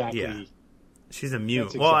 That's exactly. Yeah. She's immune.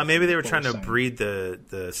 That's Well, exactly maybe they were what trying we're to saying. breed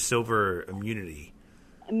the silver immunity.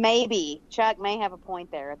 Maybe Chuck may have a point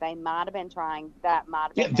there. They might have been trying. That might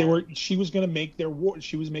have Yeah, been. they it. were. She was going to make their war.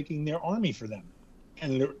 She was making their army for them,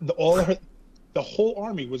 and the whole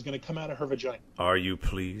army was going to come out of her vagina. Are you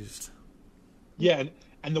pleased? Yeah,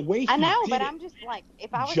 and the way he I know, did but it, I'm just like,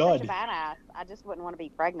 if I was Judd. such a badass, I just wouldn't want to be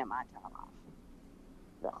pregnant my child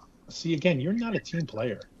off. see again. You're not a team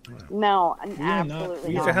player. No, are not- absolutely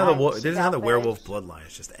we not. are These are how the I'm this is how the selfish. werewolf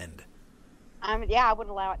bloodlines just end. Yeah, I would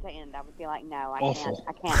allow it to end. I would be like, no, Awful.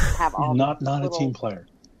 I can't have all Not these a little team player.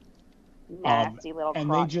 nasty little and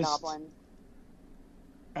they crotch just- goblins.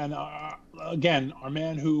 And again, our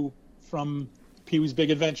man who from Pee Wee's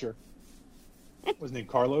Big Adventure was named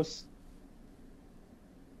Carlos,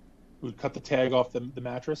 who cut the tag off the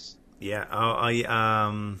mattress. Yeah.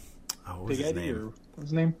 What was Big his Eddie, name? or what was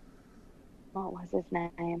his name? What was his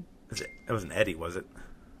name? It wasn't Eddie, was it?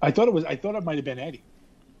 I thought it might have been Eddie.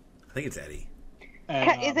 I think it's Eddie.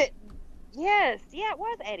 And, Is it? Yes, yeah, it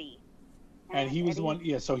was Eddie. And he was the Eddie. one.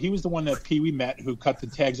 Yeah, so he was the one that Pee Wee met who cut the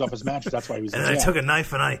tags off his mattress. That's why he was. And in then I jail. took a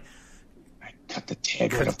knife and I I cut the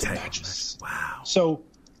tag cut right the off the tag off mattress. it. Wow. So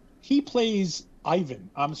he plays Ivan.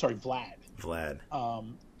 I'm sorry, Vlad. Vlad.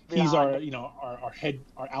 He's Vlad. our head,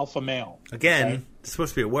 our alpha male. Again, okay? it's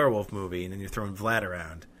supposed to be a werewolf movie, and then you're throwing Vlad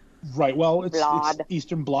around. Right. Well, it's Vlad.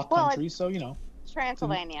 Eastern Bloc Well, country, so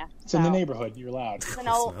Transylvania. it's in the neighborhood. You're allowed. It's an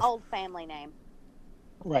Close enough. old family name.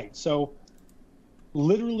 Right. So,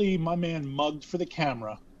 literally, my man mugged for the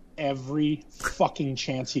camera every fucking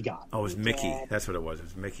chance he got. Oh, it was Mickey. did. That's what it was. It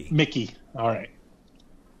was Mickey. Mickey. All right.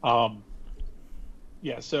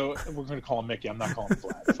 Yeah. So we're going to call him Mickey. I'm not calling him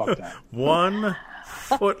Vlad. Fuck that. 1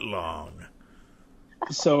 foot long.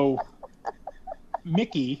 So,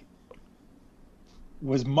 Mickey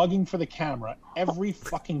was mugging for the camera every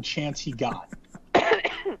fucking chance he got.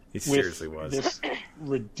 He With seriously was. this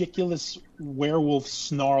ridiculous werewolf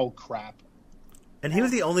snarl crap. And he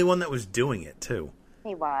was the only one that was doing it, too.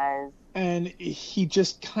 He was. And he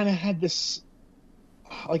just kind of had this,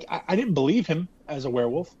 like, I didn't believe him as a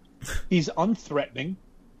werewolf. He's unthreatening.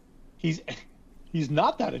 He's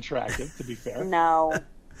not that attractive, to be fair. No.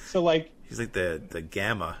 So, like, He's like the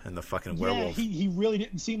gamma and the fucking yeah, werewolf. he really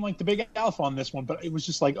didn't seem like the big alpha on this one, but it was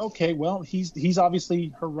just like, okay, well, he's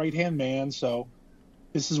obviously her right hand man, so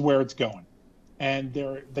this is where it's going. And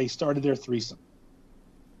they started their threesome.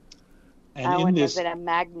 And in this, Was it a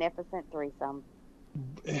magnificent threesome?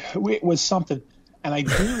 it was something. And I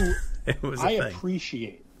do, It was a I thing.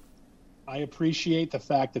 appreciate the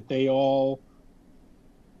fact that they all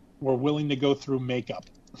were willing to go through makeup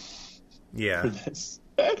for Yeah. this.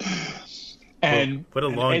 And What a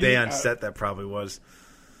and long Eddie, day on set that probably was.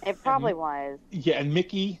 It probably was. Yeah, and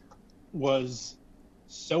Mickey was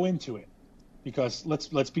so into it because let's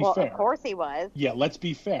be Well, fair. of course he was. Yeah, let's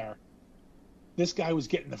be fair. This guy was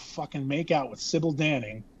getting to fucking make out with Sybil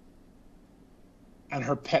Danning and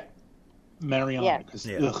her pet Mariana Yes. because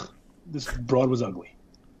Yeah. this broad was ugly.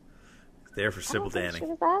 There for I Sybil don't think Danning. She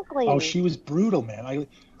was ugly. Oh, she was brutal, man. I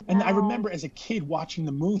No. remember as a kid watching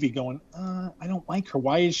the movie, going, I don't like her.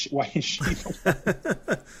 Why is she? I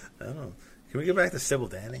don't know. Can we go back to Sybil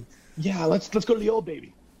Danning? Yeah, let's go to the old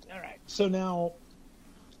baby. All right. So now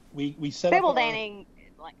we set Sybil up. Danning,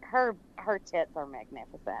 like her tits are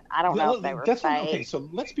magnificent. I don't know if they were fake. Okay, so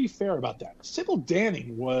let's be fair about that. Sybil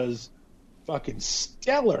Danning was fucking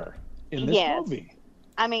stellar in this Yes. movie.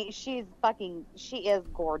 I mean, she is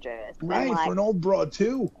gorgeous. And, Right, like, for an old broad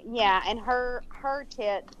too. yeah, and her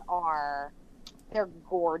tits they're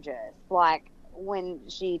gorgeous. Like when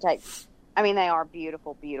she takes, I mean, they are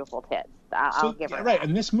beautiful, beautiful tits. I'll give her right. that.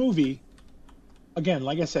 And this movie, again,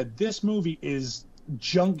 like I said, this movie is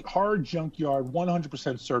horror junkyard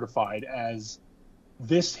 100% certified as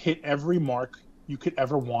this hit every mark you could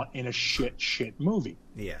ever want in a shit movie.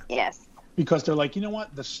 Yeah. Yes. Because they're like, you know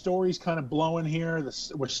what? The story's kind of blowing here.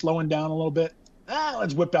 We're slowing down a little bit.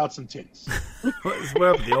 Let's whip out some titties. Let's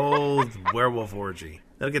whip up the old werewolf orgy.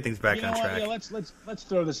 That'll get things back You know on what? track. Yeah, let's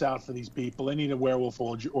throw this out for these people. They need a werewolf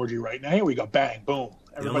orgy right now. Here we go. Bang, boom. You don't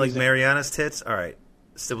like Everybody's in. Mariana's tits? All right.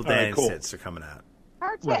 Sybil All right, Danning's cool. tits are coming out.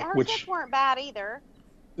 Her Right, her which- tits weren't bad either.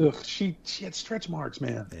 Ugh, she had stretch marks,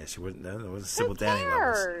 man. Yeah, she wouldn't. That wasn't Sybil Who Danning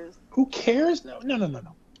levels. cares? Who cares? No.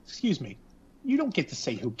 Excuse me. You don't get to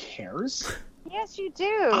say who cares. Yes, you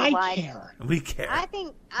do. I care. We care. I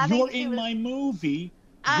think You're she in was, my movie.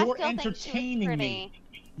 I You're still think she was entertaining pretty. me.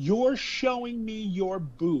 You're showing me your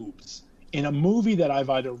boobs in a movie that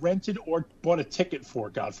I've either rented or bought a ticket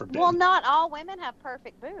for, God forbid. Well, not all women have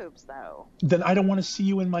perfect boobs, though. Then I don't want to see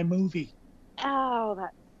you in my movie. Oh,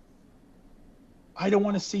 that. I don't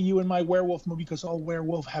want to see you in my werewolf movie because all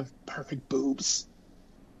werewolves have perfect boobs.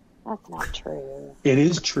 That's not true. It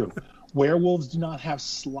is true. Werewolves do not have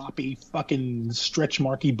sloppy, fucking stretch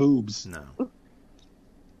marky boobs. No.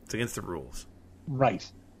 It's against the rules. Right.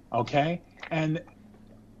 Okay? And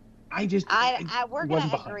I just We're going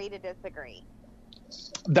wasn't to behind. agree to disagree.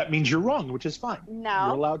 That means you're wrong, which is fine. No,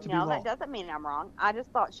 You're allowed to be no, wrong. that doesn't mean I'm wrong. I just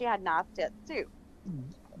thought she had nice tits too.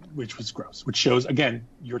 Which was gross. Which shows, again,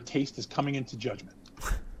 your taste is coming into judgment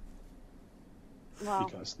Well,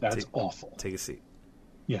 because that's Take- awful. Take a seat.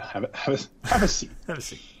 Yeah, have a seat. Have a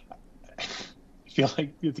seat. I feel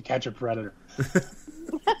like you have to catch a predator. Catch a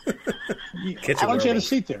Why don't you have a werewolf.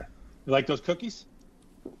 seat there? You like those cookies?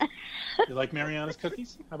 You like Mariana's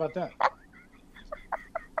cookies? How about that?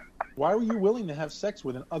 Why were you willing to have sex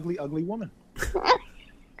with an ugly, ugly woman?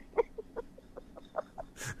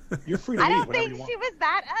 You're free to I leave don't whenever think you want. she was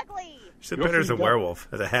that ugly. She's You're better as a free to go. werewolf,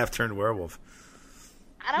 as a half-turned werewolf.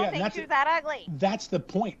 I don't Yeah, think that's she was it. that ugly. That's the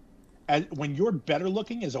point. When you're better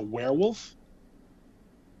looking as a werewolf,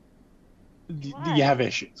 Why? you have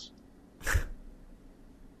issues.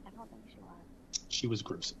 I don't think she was. She was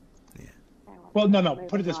gruesome. Okay, Well, no. moving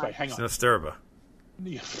Put it this on. way. Hang It's on. no Sturba.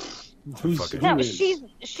 Who's, Fuck it. who No, is?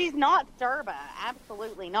 she's not Sturba.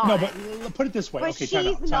 Absolutely not. No, but put it this way. But Okay, she's time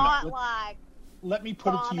out. not Let, like let me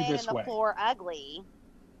put it to vomit you in this the way. floor ugly.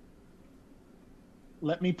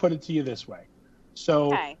 Let me put it to you this way. So,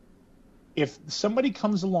 Okay. if somebody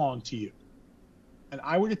comes along to you and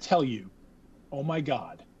I were to tell you, oh my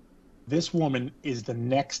God, this woman is the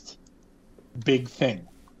next big thing.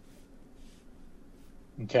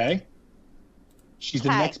 Okay? She's the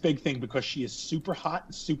Okay. next big thing because she is super hot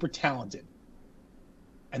and super talented.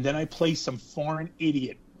 And then I play some foreign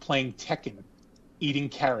idiot playing Tekken, eating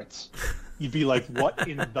carrots. You'd be like, what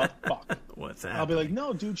in the fuck? What's I'll that? be like,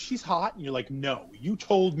 no, dude, she's hot. And you're like, no, you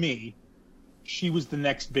told me she was the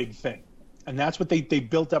next big thing. And that's what they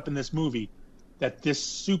built up in this movie, that this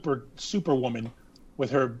super woman with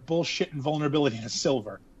her bullshit and vulnerability to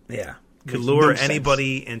silver. Yeah. Could Makes lure no sense.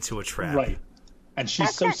 anybody into a trap. Right. And she's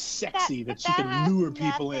That's so her- sexy that she that can has lure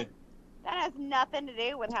people in. nothing- That has nothing to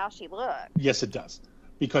do with how she looks. Yes, it does.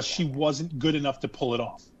 Because she wasn't good enough to pull it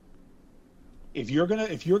off. If you're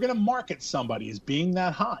gonna market somebody as being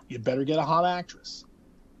that hot, you better get a hot actress.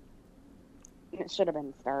 It should have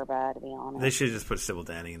been Sturba, to be honest. They should have just put Sybil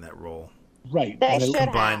Danning in that role. Right. They And it- should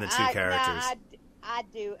combine have. the two characters. I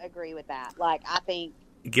do agree with that. Like, I think,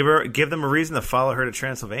 Give them a reason to follow her to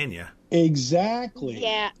Transylvania. Exactly.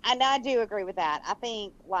 yeah, and I do agree with that. I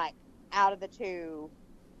think, like, out of the two,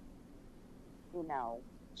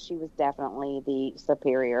 she was definitely the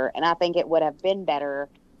superior. And I think it would have been better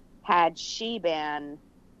had she been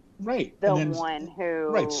Right. the And then- one who...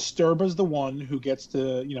 Right, Sturba's the one who gets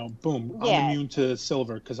to, boom, Yeah. I'm immune to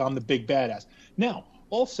silver because I'm the big badass. Now,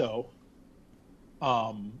 Also,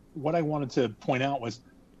 what I wanted to point out was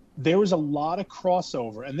there was a lot of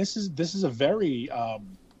crossover, and this is a very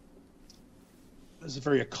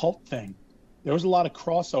occult thing. There was a lot of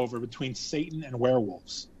crossover between Satan and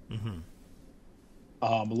werewolves. Mm-hmm.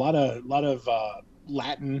 A lot of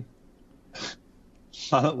Latin,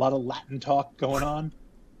 a lot of Latin talk going on,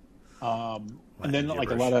 and then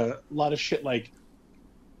like a lot of shit. Like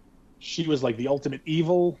she was like the ultimate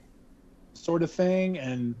evil sort of thing,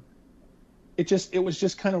 and it was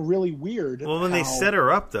just kind of really weird. Well, when they set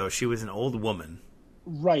her up, though, she was an old woman.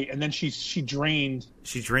 Right, and then she drained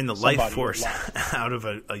the life force out of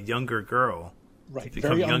a younger girl. Right,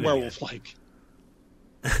 very un-werewolf-like.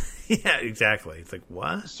 Yeah, exactly. It's like,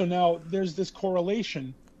 what? So now there's this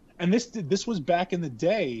correlation, and this was back in the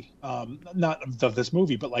day, not of this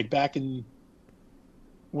movie, but like back in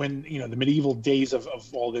when, you know, the medieval days of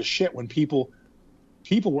all this shit, when people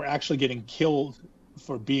were actually getting killed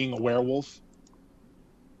for being a werewolf.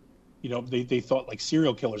 You know, they thought like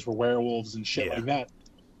serial killers were werewolves and shit like that.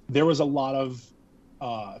 There was a lot of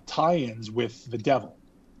tie-ins with the devil.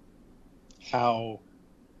 How,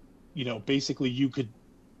 you know, basically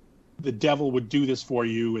the devil would do this for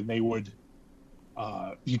you, and they would,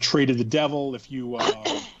 you traded the devil if you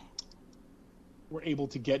were able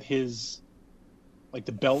to get his, like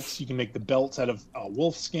the belts. You can make the belts out of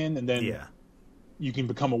wolf skin, and then you can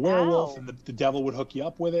become a werewolf, and the devil would hook you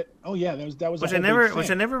up with it. Oh yeah, that was which I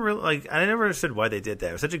never really like. I never understood why they did that.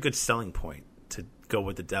 It was such a good selling point to go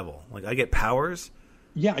with the devil. Like, I get powers.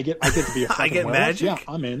 Yeah, I get to be a fucking I get werewolf. magic. Yeah,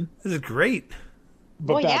 I'm in. This is great.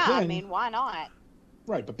 But back then, I mean, why not?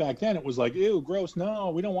 Right, but back then it was like, ew, gross. No,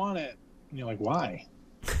 we don't want it. And you're like, why?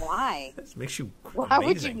 Why? This makes you Why amazing.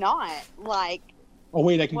 would you not? Like, oh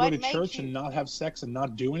wait, I can go what to makes church you- and not have sex and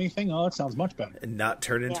not do anything. Oh, that sounds much better. And not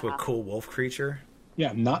turn into a Yeah. cool wolf creature.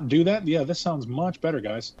 Yeah, not do that. Yeah, this sounds much better,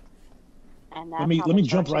 guys. and Let me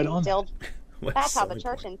jump right on that. What That's how the selling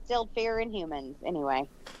church point. instilled fear in humans. Anyway,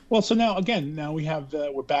 Well, so now we have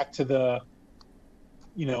we're back to the,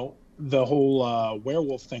 you know, the whole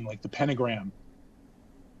werewolf thing, like the pentagram.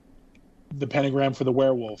 The pentagram for the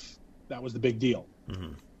werewolf, that was the big deal.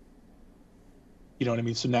 Mm-hmm. You know what I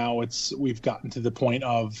mean? So now we've gotten to the point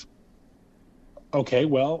of, okay,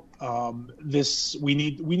 well, we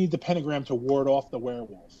need the pentagram to ward off the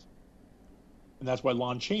werewolf, and that's why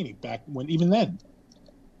Lon Chaney even then,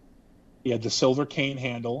 he had the silver cane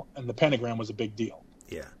handle, and the pentagram was a big deal.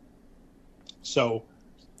 Yeah. So,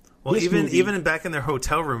 Well, this even movie- in back in their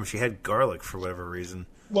hotel room, she had garlic for whatever reason.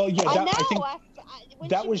 well, yeah, I know. I think when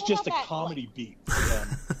that she was pulled just a out that, comedy beat for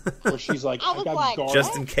them, where she's like, I I was got like, garlic.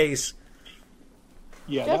 Just in case.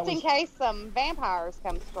 Yeah, just that in was, case some vampires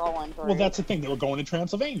come strolling through. well, that's the thing. They were going to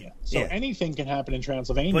Transylvania, so Yeah. anything can happen in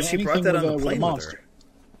Transylvania. But she brought anything that on with the with plane with monster. her.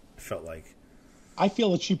 I felt like. I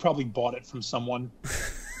feel that she probably bought it from someone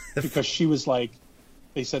because she was like,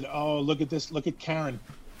 they said, "Oh, look at this! Look at Karen.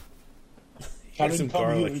 Here's some Karen, come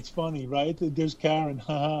garlic. here. It's funny, right? There's Karen,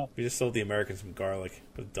 haha." We just sold the Americans some garlic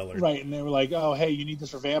with Dullard. Right, and they were like, "Oh, hey, you need this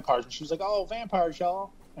for vampires," and she was like, "Oh, vampires,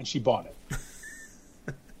 y'all," and she bought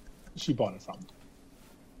it. She bought it from them.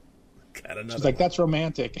 Got another She's like, one. "That's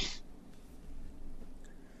romantic."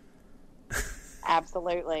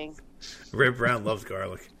 Absolutely. Red Brown loves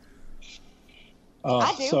garlic.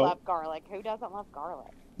 I do so, love garlic. Who doesn't love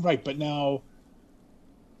garlic? right, but now,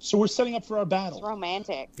 so we're setting up for our It's battle.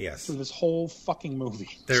 romantic. Yes. For this whole fucking movie.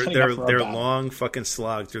 They're Setting up for our they're battle. long fucking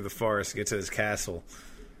slog through the forest to get to this castle.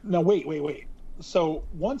 No, wait. So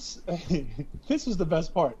once this is the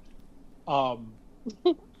best part.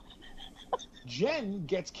 Jen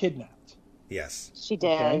gets kidnapped. Yes. She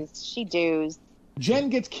does. Okay. She does. Jen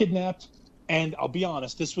gets kidnapped, and I'll be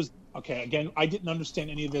honest, this was okay. Again, I didn't understand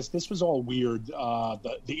any of this. This was all weird.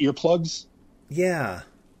 The earplugs. Yeah.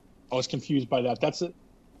 I was confused by that. That's it.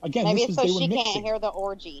 Again, Maybe this it's was, so they were she mixing. can't hear the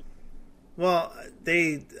orgy. Well,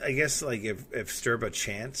 I guess like if Sturba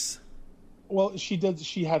chants, Well, she did.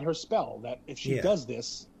 She had her spell that if she Yeah. does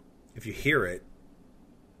this, if you hear it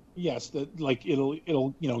yes, that like it'll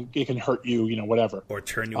it can hurt you, whatever. or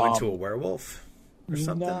turn you into a werewolf or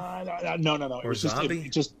something. No. It Or was just zombie?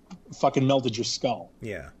 it just fucking melted your skull.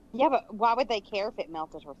 Yeah. Yeah, but why would they care if it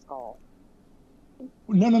melted her skull?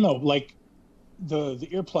 No. Like the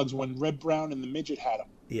earplugs when Red Brown and the midget had them.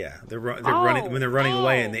 Yeah. They're running when they're running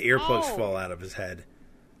away and the earplugs oh. fall out of his head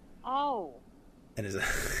Oh. and his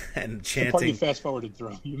and The part you chanting. fast forwarded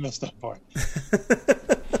through. You missed that part.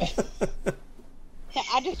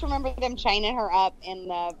 I just remember them chaining her up in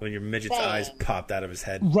the When your midget's Same. eyes popped out of his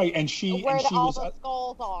head. Right, and she where was all the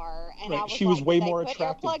skulls are, and right, I was she was like, way did they more put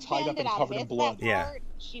attractive earplugs tied in? up Did and I covered in miss blood. that Yeah. part?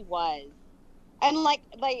 She was. And like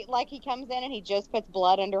he comes in and he just puts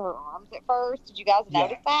blood under her arms at first. Did you guys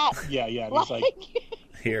notice that? Yeah. And he's like,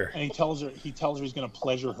 Here. and he tells her he's going to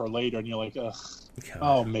pleasure her later, and you're like, ugh.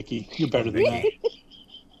 Oh, Mickey, you're better than that.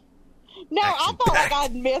 No, I felt like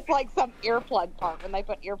I'd missed like some earplug part when they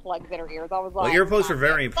put earplugs in her ears. I was like, Well, earplugs are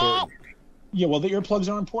very important. Yeah, well, the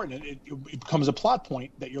earplugs are important. It becomes a plot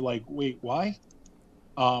point that you're like, wait, why?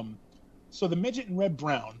 So the midget and Red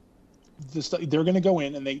Brown, they're going to go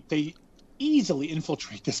in, and they easily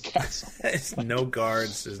infiltrate this castle. There's no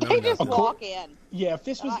guards. There's no They just nothing. walk in. Yeah, if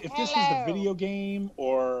this was the Hello. video game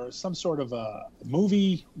or some sort of a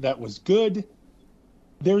movie that was good,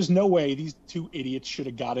 there's no way these two idiots should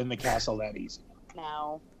have got in the castle that easy.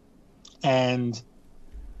 No. And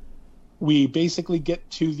we basically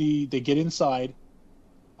they get inside,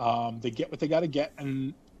 they get what they got to get,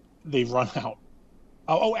 and they run out.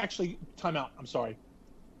 Oh, actually, time out. I'm sorry.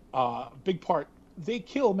 Big part. They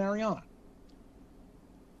kill Mariana.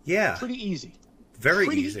 Yeah. Pretty easy. Very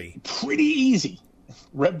easy. Pretty easy.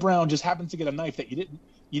 Red Brown just happens to get a knife that you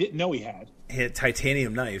didn't know he had. He had a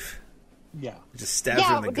titanium knife. Yeah. It just stabs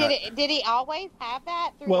her in the gut. Did he always have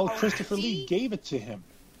that? Through Well, the whole Christopher movie? Lee gave it to him,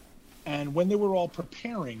 and when they were all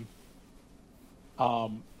preparing,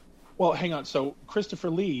 well, hang on. So Christopher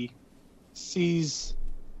Lee sees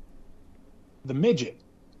the midget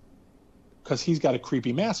because he's got a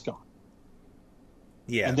creepy mask on,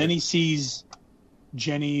 Yeah. and then he sees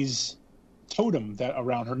Jenny's totem that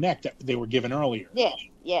around her neck that they were given earlier. Yes.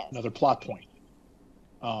 Another plot point.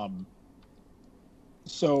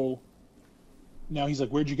 So now he's like,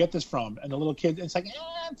 "Where'd you get this from?" And the little kid, it's like,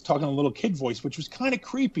 it's talking in a little kid voice, which was kind of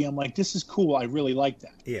creepy. I'm like, this is cool. I really like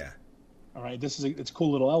that. Yeah. All right, it's a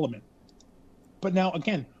cool little element. But now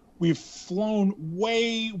again, we've flown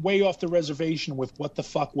way off the reservation with what the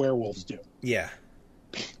fuck werewolves do. Yeah.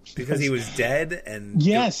 Because he was dead, and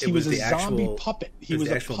Yes, it he was a the zombie actual, puppet. He it was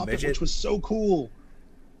the a actual puppet, midget. which was so cool.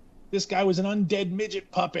 This guy was an undead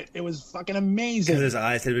midget puppet. It was fucking amazing. Because his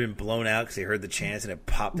eyes had been blown out because he heard the chants and it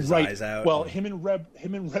popped his Right. eyes out. Well, him and Red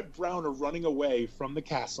Brown are running away from the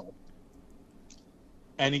castle,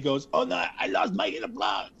 and he goes, "Oh no, I lost my inner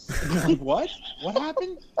plugs." And you're like, "What? What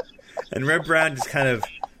happened?" And Red Brown just kind of,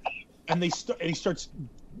 And he starts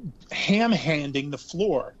ham-handing the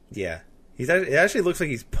floor. yeah. It actually looks like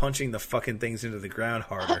he's punching the fucking things into the ground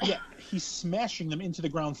harder. Yeah, he's smashing them into the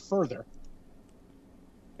ground further.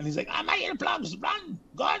 And he's like, my earplugs, run,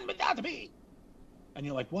 gone without me. And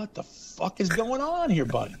you're like, what the fuck is going on here,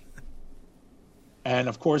 buddy? And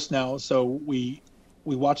of course now, so we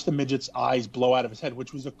watch the midget's eyes blow out of his head,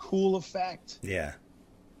 which was a cool effect. Yeah.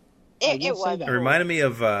 I It will say was. that. It reminded me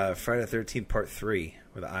of Friday the 13th Part 3,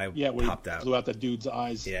 where the eye Yeah, popped he out. blew out the dude's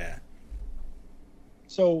eyes. Yeah.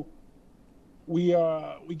 So we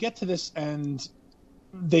get to this, and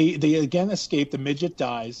they again escape. The midget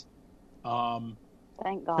dies.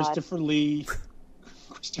 Thank God. Christopher Lee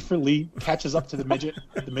catches up to the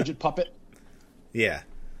midget puppet, Yeah.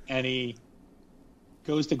 and he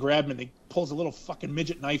goes to grab him, and he pulls a little fucking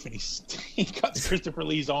midget knife, and he cuts Christopher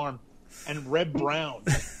Lee's arm, and Red Brown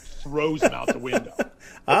throws him out the window.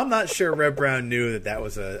 I'm not sure Red Brown knew that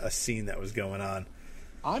was a scene that was going on.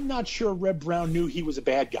 I'm not sure Red Brown knew he was a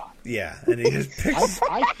bad guy. Yeah. And he just picks...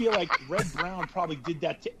 I feel like Red Brown probably did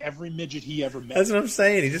that to every midget he ever met. That's what I'm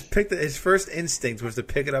saying. He just picked his first instinct was to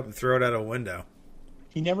pick it up and throw it out a window.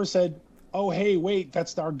 He never said, "Oh, hey, wait,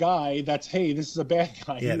 that's our guy. This is a bad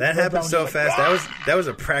guy." Yeah, Red that happened Brown so was like, fast. That was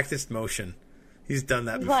a practiced motion. He's done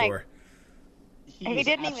that He's like- before. He has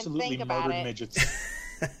didn't even absolutely think about murdered it. midgets.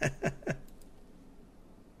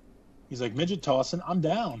 He's like, midget tossing, I'm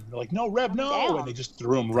down. They're like, no, Reb, no. down. And they just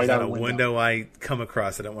threw him right Right out out a a window I come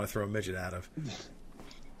across I don't want to throw a midget out of.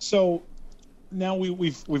 So now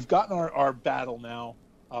we've gotten our battle now.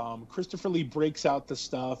 Christopher Lee breaks out the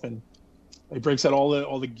stuff, and he breaks out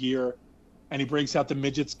all the gear, and he breaks out the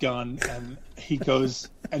midget's gun, and he goes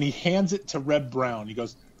and he hands it to Reb Brown. He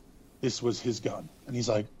goes, this was his gun. And he's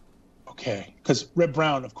like, okay. Because Reb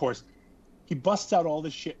Brown, of course, he busts out all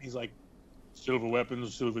this shit, and he's like, silver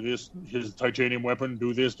weapons, silver this, his titanium weapon,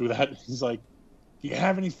 do this, do that. He's like, do you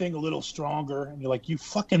have anything a little stronger? And you're like, you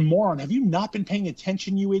fucking moron. Have you not been paying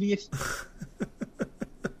attention, you idiot?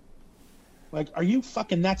 Like, are you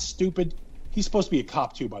fucking that stupid? He's supposed to be a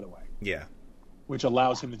cop too, by the way, Yeah. which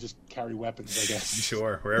allows him to just carry weapons, I guess.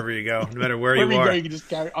 Sure. Wherever you go. No matter where Wherever you you are. go, you can just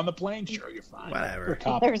carry on the plane. Sure, you're fine. Whatever. You're a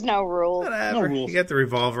cop. There's no rules. Whatever. No rules. You got the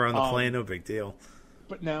revolver on the plane, no big deal.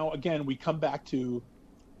 But now, again, we come back to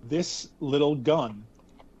this little gun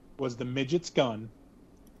was the midget's gun,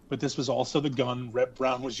 but this was also the gun Reb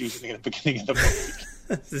Brown was using at the beginning of the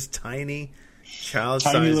movie. This tiny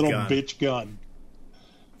child-sized Tiny little gun. bitch gun.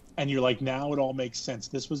 And you're like, now it all makes sense.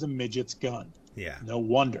 This was a midget's gun. Yeah. No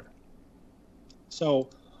wonder. So,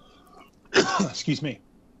 excuse me.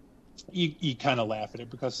 You kind of laugh at it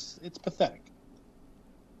because it's pathetic.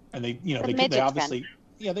 And they obviously,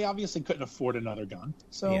 they obviously couldn't afford another gun.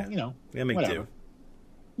 So, Yeah, make whatever. do.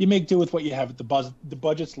 You make do with what you have. The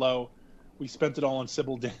budget's low. We spent it all on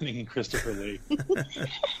Sybil Danning and Christopher Lee.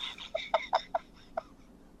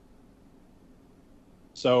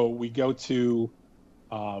 So we go to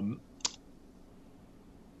our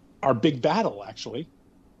big battle, actually.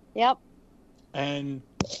 Yep. And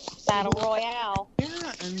Battle Royale. yeah,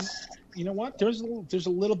 and you know what? There's a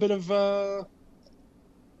little bit of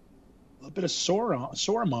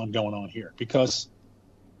Sauron going on here because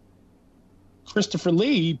Christopher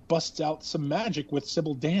Lee busts out some magic with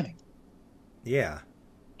Sybil Danning. Yeah.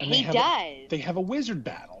 And He does. They have a wizard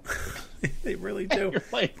battle. They really do. You're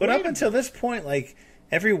like, But wait up a until this point, like,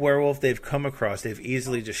 every werewolf they've come across, they've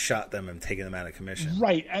easily just shot them and taken them out of commission.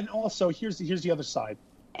 Right, and also here's the other side.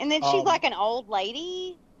 And then she's like an old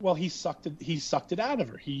lady. Well, he sucked it out of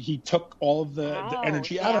her. He took all of the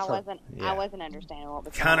energy out of her. I wasn't understanding what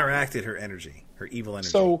was Counteracted her energy, her evil energy.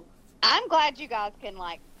 So I'm glad you guys can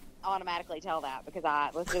like automatically tell that because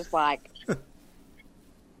I was just like,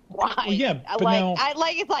 why? Well, yeah, but like now-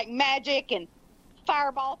 it's like magic and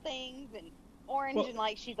fireball things and orange Well- and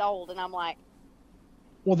like she's old and I'm like,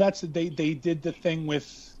 well, they did the thing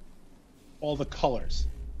with all the colors.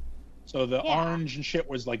 So the orange and shit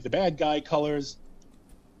was like the bad guy colors,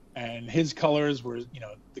 and his colors were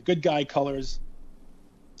the good guy colors.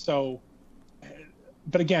 So,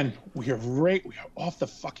 but again, we are off the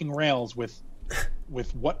fucking rails with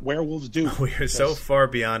what werewolves do. We are so far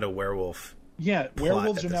beyond a werewolf. Yeah, plot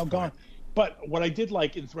werewolves at are this now point. gone. But what I did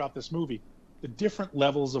like throughout this movie, the different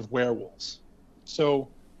levels of werewolves. So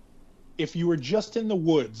if you were just in the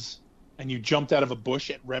woods and you jumped out of a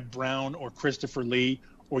bush at Reb Brown or Christopher Lee,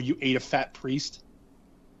 or you ate a fat priest,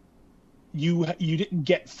 you didn't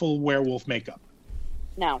get full werewolf makeup.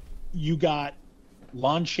 no. You got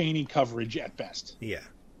Lon Chaney coverage at best. Yeah.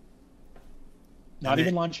 Not And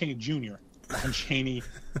even it- Lon Chaney Jr. Lon Chaney,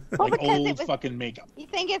 Well, like because it old was- fucking makeup. You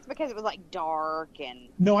think it's because it was like dark and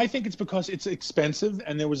No, I think it's because it's expensive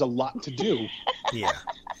and there was a lot to do. Yeah.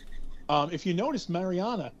 If you notice,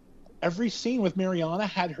 Mariana, every scene with Mariana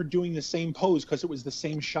had her doing the same pose because it was the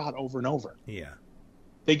same shot over and over. Yeah.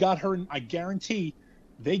 They got her, I guarantee,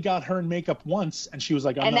 they got her in makeup once, and she was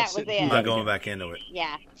like, And not that was sitting it. through I'm that not going again. back into it.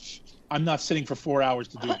 yeah, I'm not sitting for 4 hours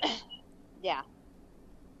to do this. yeah.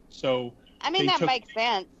 So, I mean They that took- makes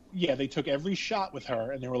sense. yeah, they took every shot with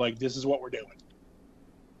her, and they were like, this is what we're doing.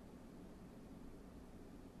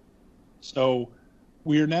 So,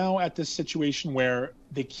 we are now at this situation where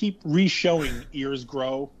they keep re-showing ears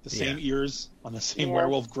grow, the same ears on the same Yeah.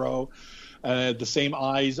 werewolf grow, the same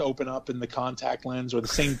eyes open up in the contact lens, or the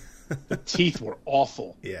same. The teeth were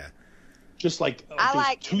awful, Yeah. just like I those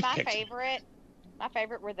like toothpicks. my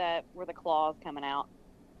favorite were the claws coming out.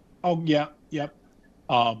 Oh yeah, yep.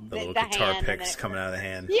 The The little hand, guitar and then picks it- coming out of the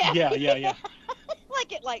hand. Yeah, Yeah.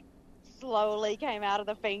 like it like slowly came out of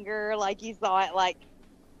the finger, like you saw it. Like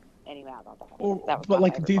anyway, I thought that was But my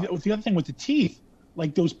like favorite part. the other thing with the teeth,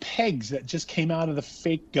 like those pegs that just came out of the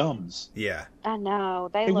fake gums. Yeah. I know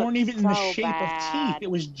they They looked weren't even in the so shape bad. of teeth.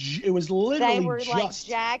 It was literally They were just like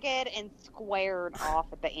jagged and squared off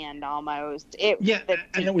at the end almost. and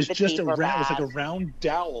it was the just teeth a were round. It was like bad. a round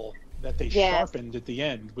dowel that they Yes. sharpened at the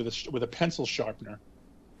end with a pencil sharpener,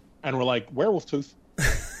 and we're like werewolf tooth.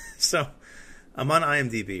 So, I'm on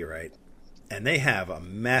IMDb, right? And they have a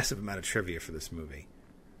massive amount of trivia for this movie.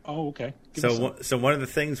 Oh, okay. Give me some. So one of the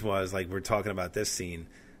things was, like, we're talking about this scene.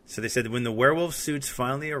 So they said when the werewolf suits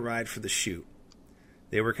finally arrived for the shoot,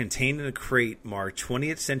 they were contained in a crate marked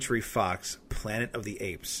 20th Century Fox, Planet of the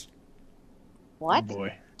Apes. What? Oh,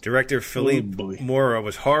 boy. Director Philippe boy. Mora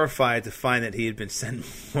was horrified to find that he had been sent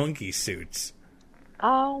monkey suits.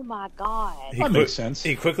 Oh my god! That makes sense.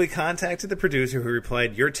 He quickly contacted the producer, who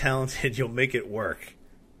replied, "You're talented. You'll make it work."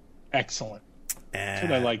 Excellent. And, That's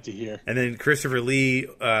what I like to hear. And then Christopher Lee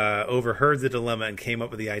overheard the dilemma and came up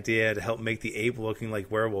with the idea to help make the ape looking like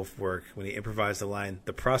werewolf work when he improvised the line,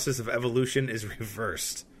 "The process of evolution is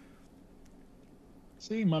reversed."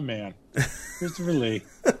 See, my man, Christopher Lee.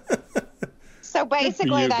 So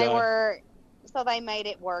basically, you, they guy. were. So they made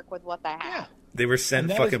it work with what they had. Yeah. They were sent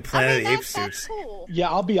And that fucking is- Planet I of mean, the Apes that's suits. cool. Yeah,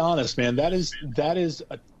 I'll be honest, man. That is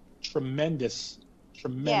a tremendous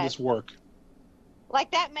Yes. work. Like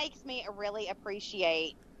that makes me really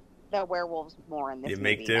appreciate the werewolves more in this You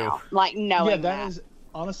movie make do. now. Like knowing Yeah, that is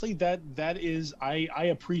honestly that is I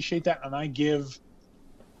appreciate that, and I give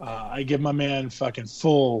I give my man fucking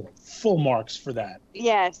full marks for that.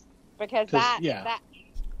 Yes, because 'Cause,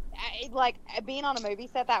 like being on a movie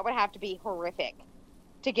set, that would have to be horrific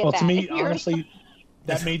to get Well, that. to me, You're- honestly,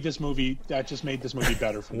 that just made this movie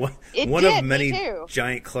better for me. One did, of many me too.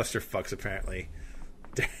 giant clusterfucks, apparently,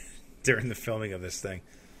 during the filming of this thing.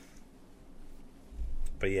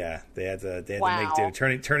 But yeah, they had to Wow. make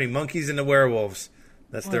do. Turning monkeys into werewolves.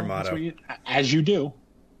 That's their Well, motto. as you do.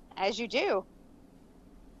 As you do.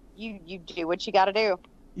 You do what you got to do.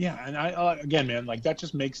 Yeah, and I again, man, like that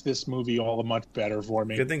just makes this movie all the much better for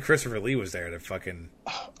me. Good thing Christopher Lee was there to fucking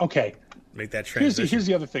Okay, make that here's transition.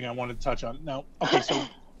 the other thing I wanted to touch on. Now,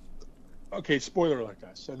 okay, spoiler alert,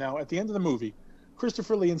 guys. So now at the end of the movie,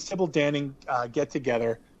 Christopher Lee and Sybil Danning get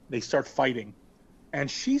together. They start fighting,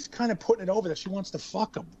 and she's kind of putting it over that she wants to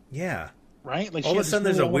fuck him, Yeah. right? Like All she of a has sudden,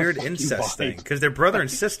 this there's a really, I wanna weird fuck you incest vibe. thing because they're brother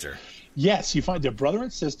and sister. Yes, you find they're brother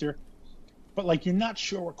and sister, but like you're not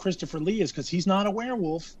sure what Christopher Lee is because he's not a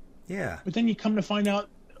werewolf. Yeah. But then you come to find out,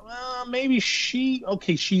 well, maybe she's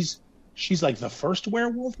like the first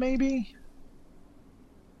werewolf, maybe.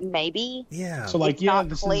 Maybe. Yeah. So like, It's yeah, not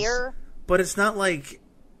this clear. But it's not like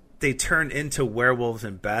they turn into werewolves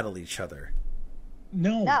and battle each other. is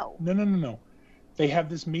no. No. They have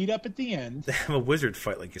this meetup at the end. They have a wizard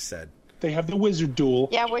fight, like you said. They have the wizard duel.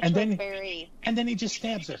 Yeah, which and was then very. and then he just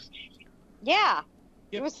stabs her. Yeah.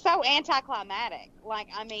 Yep. It was so anticlimactic. Like,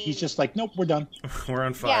 I mean, He's just like, nope, we're done. We're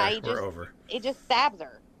on fire. Yeah, We're over. it just stabs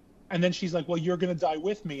her. And then she's like, well, you're gonna die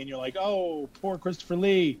with me, and you're like, oh, poor Christopher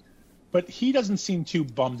Lee. But he doesn't seem too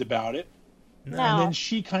bummed about it. No. And then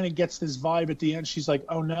she kind of gets this vibe at the end. She's like,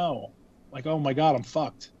 oh no, like, oh my god, I'm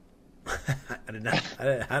fucked. I did not. How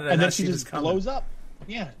did I And then not she see this just coming? blows up.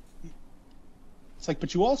 Yeah. It's like,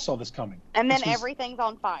 but you all saw this coming. And then This was- everything's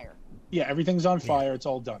on fire. Yeah, everything's on fire. It's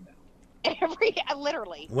all done now.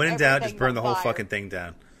 Literally. When in doubt, just everything's burn on the whole fire. fucking thing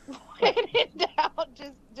down. When in doubt,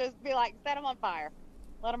 just be like, set them on fire.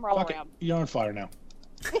 Let them roll Fuck it. around. You're on fire now.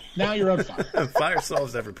 Now you're on fire. Fire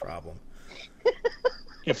solves every problem.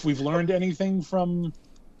 If we've learned anything from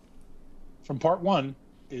part one,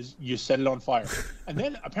 is you set it on fire. And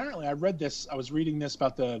then apparently I was reading this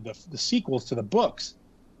about the sequels to the books.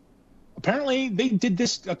 Apparently they did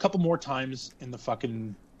this a couple more times in the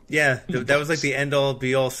fucking. Yeah, that was like the end-all,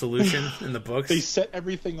 be-all solution in the books. They set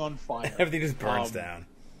everything on fire. Everything just burns down.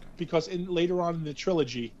 Because later on in the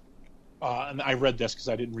trilogy, and I read this because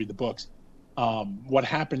I didn't read the books. What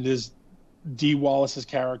happened is Dee Wallace's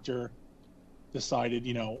character decided,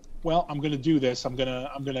 well, I'm going to do this. I'm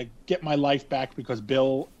gonna get my life back because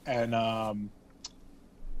Bill and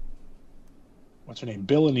what's her name?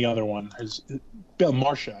 Bill and the other one is Bill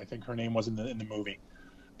Marcia. I think her name was in the movie.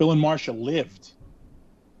 Bill and Marcia lived,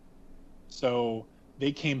 so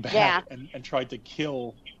they came back and tried to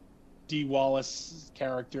kill Dee Wallace's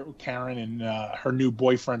character Karen and her new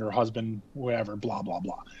boyfriend or husband, whatever. Blah blah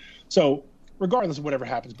blah. So regardless of whatever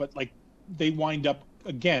happens, but like they wind up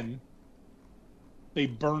again. They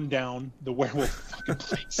burn down the werewolf fucking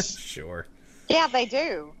place. Sure. Yeah, they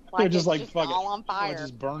do. They're just it's like, fuck it. all on fire. Let's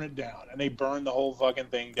just burn it down. And they burn the whole fucking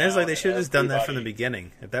thing down. And it's like they should have just done that from the Everybody-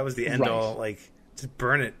 beginning. If that was the end-all, like, just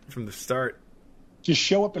burn it from the start. Just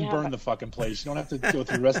show up and Yeah, burn but- the fucking place. You don't have to go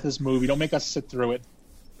through the rest of this movie. Don't make us sit through it.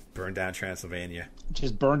 Burn down Transylvania.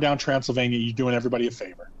 Just burn down Transylvania. You're doing everybody a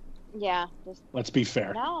favor. Yeah, just Let's be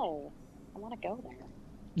fair. no. I want to go there.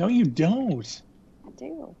 No, you don't. I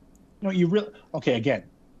do. No, you really. Okay, again.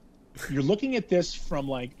 You're looking at this from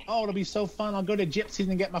like, oh, it'll be so fun. I'll go to Gypsies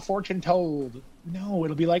and get my fortune told. No,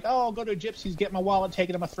 it'll be like, oh, I'll go to Gypsies, get my wallet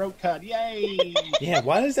taken and my throat cut. Yay! Yeah,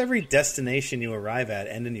 why does every destination you arrive at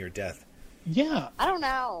end in your death? Yeah. I don't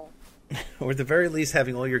know. Or at the very least,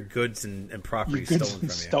 having all your goods and property Your goods stolen from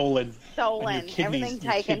you. stolen. Stolen. And your Everything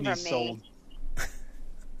your taken from kidneys me. sold.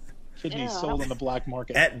 Kidneys Ew. sold on the black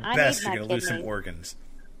market. At I best, need you're my going to lose some kidney. organs.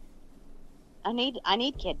 I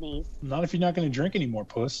need kidneys. Not if you're not going to drink anymore,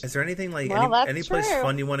 puss. Is there anything like Well, that's any place true.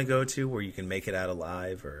 fun you want to go to where you can make it out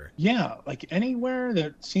alive or Yeah, like anywhere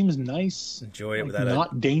that seems nice, enjoy it like without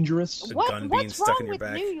not dangerous, A gun being What's stuck wrong in your with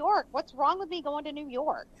back. New York? What's wrong with me going to New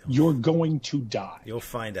York? you're going to die. You'll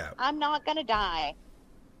find out. I'm not gonna die.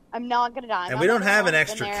 I'm not gonna die. And My we don't mother have an has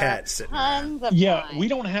extra been there cat sitting tons of Yeah, times.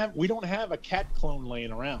 we don't have a cat clone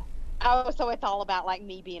laying around. Oh, so it's all about like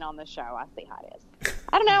me being on the show. I see how it is.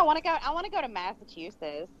 I don't know. I want to go to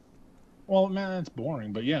Massachusetts. Well, man, that's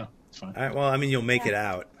boring, but yeah, it's fine. All right, well, I mean, you'll make it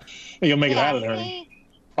out. You'll make it Yeah, out of there. see?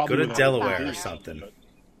 Probably Go to without Delaware a or beer. something.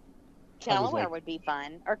 Delaware like- would be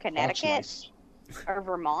fun, or That's Connecticut, nice. or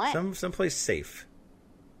Vermont. Someplace safe.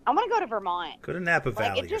 I want to go to Vermont. Go to Napa Like,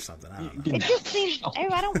 Valley it just- or something. I don't know. It just seems. Oh,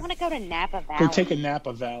 I don't want to go to Napa Valley. Go take a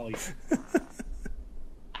Napa Valley.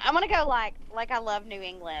 I want to go like I love New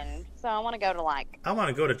England, so I want to go to like. I want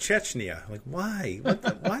to go to Chechnya. Like, why?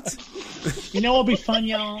 What? You know what'll be fun,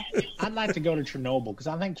 y'all? I'd like to go to Chernobyl because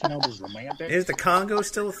I think Chernobyl's romantic. Is the Congo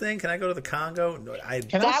still a thing? Can I go to the Congo? Can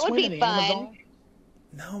That I would swim be in the fun. Amazon?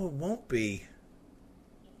 No, it won't be.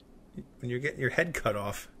 When you're getting your head cut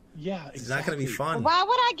off, Yeah, exactly. it's not going to be fun. Why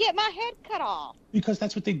would I get my head cut off? Because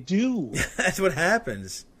that's what they do. That's what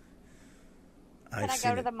happens. Can I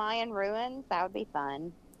go to the Mayan ruins? That would be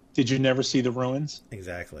fun. Did you never see the ruins?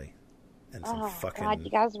 Exactly. And some Oh fucking. God, you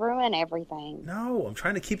guys ruin everything. No, I'm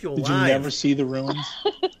trying to keep you alive. Did you never see the ruins?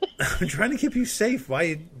 I'm trying to keep you safe. Why are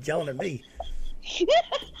you yelling at me?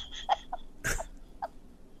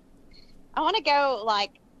 I want to go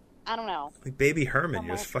like I don't know. Like Baby Herman,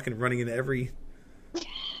 you're just fucking running into every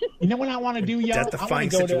You know what I want to do, y'all?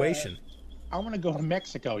 death-defying situation. I want to go to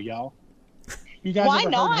Mexico, y'all. You guys Why ever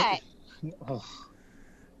not? Heard of,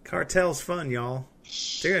 Cartel's fun, y'all.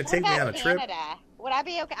 They're gonna What take me on about a trip. Canada? Would I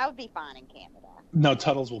be okay? I would be fine in Canada. no,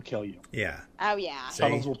 Tuttles will kill you. Yeah, Oh yeah, See?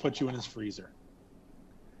 Tuttles will put you in his freezer.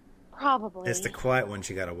 probably. it's the quiet ones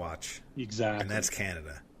you got to watch, Exactly. and that's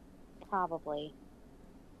Canada. Probably.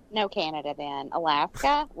 No Canada then.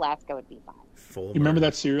 Alaska? Alaska would be fine. Full. You remember burn.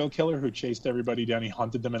 that serial killer who chased everybody down? He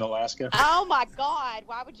hunted them in Alaska Oh my God!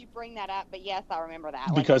 Why would you bring that up? But yes, I remember that.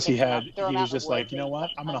 Like, because he threw 'em out was in just the like, woods you know and what?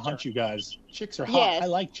 I'm going to hunter. hunt you guys. Chicks are hot. Yes. I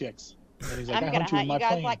like chicks. And he's like, I'm I gonna hunt you in hunt my you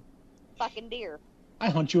guys plane. like fucking deer. I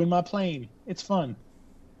hunt you in my plane. It's fun.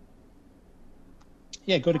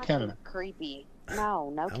 Yeah, go to Fucking Canada. Creepy.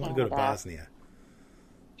 No, I Canada. want to go to Bosnia.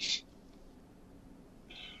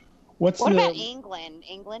 What's What the about England?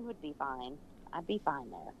 England would be fine. I'd be fine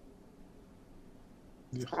there.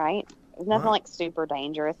 Right? There's nothing What? like super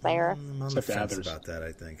dangerous there. I'm on the Except fence others. about that.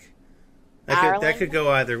 I think that Ireland? could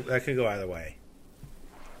go either. That could go either way.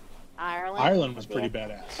 Ireland. Ireland was would pretty be-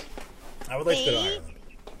 badass. I would like to go to See? Ireland.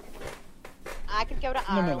 I could go to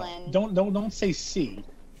No, Ireland. no. Don't say C.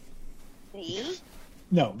 See?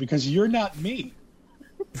 No, because you're not me.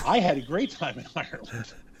 I had a great time in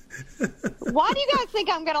Ireland. Why do you guys think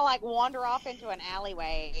I'm gonna like wander off into an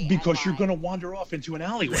alleyway? and, Because you're like- going to wander off into an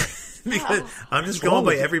alleyway. Because I'm just What's wrong going by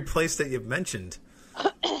with you? every place that you've mentioned.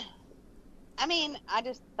 I mean, I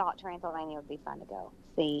just thought Transylvania would be fun to go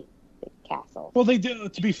see the castle. Well, they do.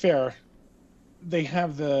 To be fair, they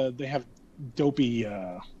have dopey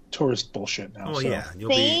tourist bullshit now. Oh so. yeah,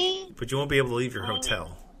 you'll See? be, but you won't be able to leave your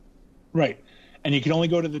hotel. Right, and you can only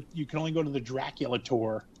go to the Dracula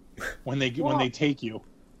tour when they take you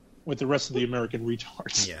with the rest of the American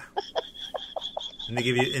retards. Yeah. And they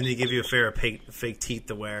give you a pair of fake teeth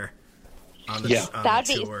to wear on the, Yeah. on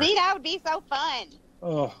That'd the be tour. that would be so fun,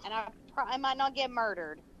 Oh, and I might not get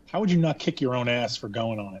murdered. how would you not kick your own ass for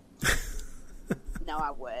going on it? No,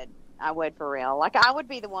 I would. I would for real. Like I would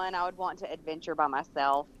be the one. I would want to adventure by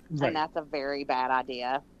myself, Right. and that's a very bad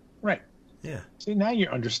idea. Right. Yeah, See, now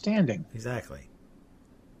you're understanding. exactly.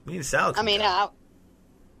 We need a salad. I mean,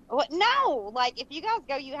 what? No, like if you guys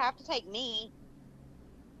go, you have to take me.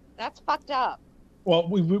 That's fucked up. Well,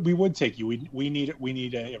 we would take you. We need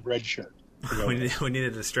a red shirt. to go with. we need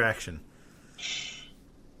a distraction.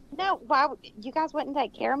 No, why? You guys wouldn't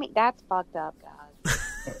take care of me? That's fucked up, guys.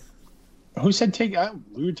 Who said take?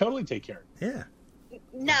 We would totally take care of Yeah.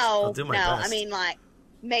 No, I'll do my no. best. I mean, like,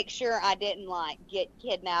 make sure I didn't like get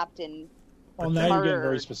kidnapped and you. Well, now you're getting very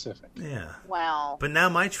Murdered. specific. Yeah. well. But now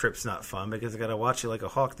my trip's not fun because I got to watch you like a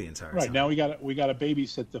hawk the entire Right time. now we got to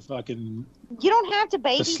babysit the fucking You don't have to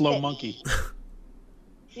babysit the slow me. monkey.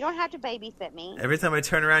 You don't have to babysit me. Every time I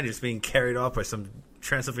turn around, you're just being carried off by some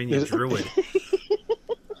Transylvania Is- druid.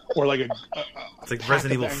 Or like a It's like pack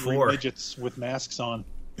Resident of Evil angry 4. midgets with masks on.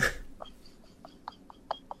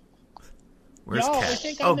 Where's Y'all, Cat? they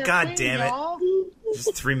think I'm Oh their god queen, damn it! Y'all.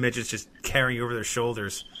 Just 3 midgets just carrying you over their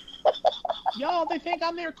shoulders. Y'all, they think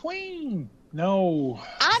I'm their queen. No.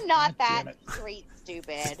 I'm not God that damn it. street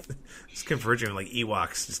stupid. Just converging like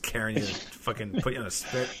Ewoks, just carrying you, fucking put you on a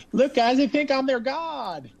spit. Look, guys, they think I'm their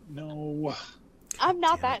god. No. I'm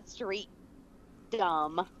not Damn that street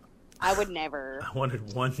dumb. I would never. I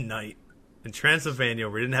wanted one night in Transylvania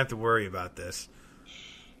where we didn't have to worry about this.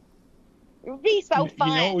 It would be so fun.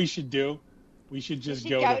 You know what we should do? We should We just should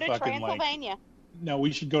go, go to to fucking like. Transylvania. No,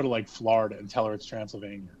 we should go to like Florida and tell her it's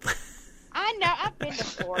Transylvania. I know. I've been to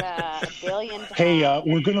Florida a billion times. Hey,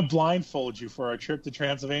 we're gonna blindfold you for our trip to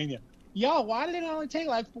Transylvania. Y'all, why did it only take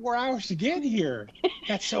like 4 hours to get here?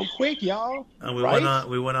 That's so quick, y'all. And we Right?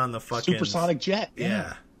 went on the fucking Supersonic jet.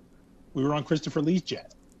 Yeah. We were on Christopher Lee's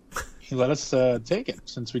jet. He let us take it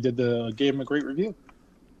since we gave him a great review.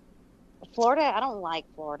 Florida. I don't like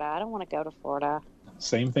Florida. I don't want to go to Florida.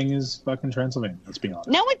 Same thing as fucking Transylvania. Let's be honest.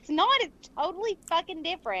 No, it's not. It's totally fucking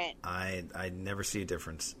different. I never see a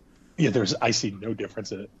difference. Yeah, I see no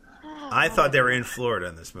difference in it. I thought they were in Florida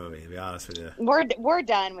in this movie. To be honest with you, We're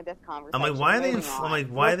done with this conversation. I'm like, why are they?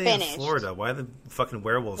 Why are they finished. in Florida? Why are the fucking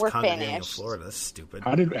werewolves We're congregating in finished. Florida? That's stupid.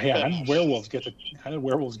 How did Finished. werewolves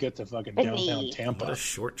get to fucking downtown Finished. Tampa? What a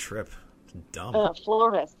short trip. It's dumb.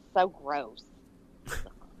 Florida's so gross.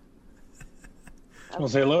 I'll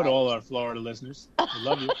say hello to all our Florida listeners. We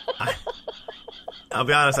love you. I'll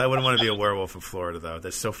be honest. I wouldn't want to be a werewolf in Florida though.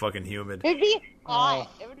 They're so fucking humid. It'd be hot.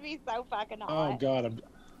 It would be so fucking hot. Oh God,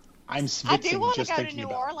 I'm I schwitzing do want to just go to thinking New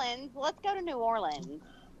about it. Orleans. Let's go to New Orleans.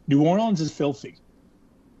 New Orleans is filthy.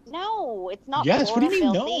 No, it's not. Yes, what do you mean,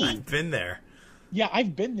 Florida no? filthy. I've been there. Yeah,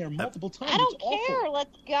 I've been there multiple times. I don't It's awful. care.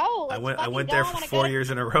 Let's go. I Let's went fucking there go. I for wanna 4 go to- years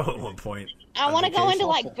in a row at one point. I want to go vacation. into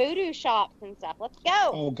like Awful. voodoo shops and stuff. Let's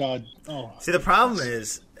go. Oh God. Oh. See, the problem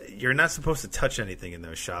is you're not supposed to touch anything in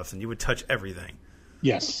those shops, and you would touch everything.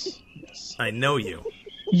 Yes. Yes. I know you.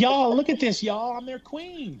 Y'all, look at this, y'all. I'm their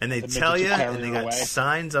queen. And they The tell midgets you, are carrying and they her got away.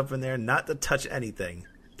 signs up in there not to touch anything.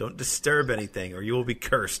 Don't disturb anything, or you will be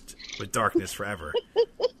cursed with darkness forever.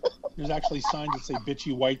 There's actually signs that say,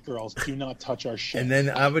 "Bitchy white girls, do not touch our shit." And then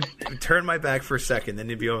I would turn my back for a second, then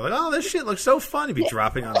you'd be over like, "Oh, this shit looks so fun." You'd be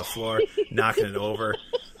dropping on the floor, knocking it over.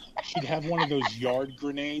 She'd have one of those yard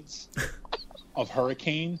grenades of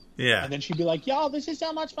Hurricane. Yeah. And then she'd be like, "Y'all, this is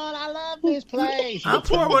so much fun. I love this place." I'll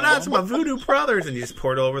pour one out to my voodoo brothers, and you just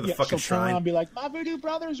pour it over the Yeah, fucking she'll turn around shrine. and be like, "My voodoo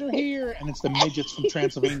brothers are here," and it's the midgets from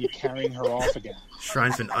Transylvania carrying her off again.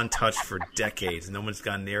 Shrine's been untouched for decades. No one's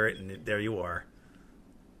gone near it, and there you are.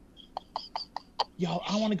 Yo,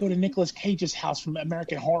 I want to go to Nicolas Cage's house from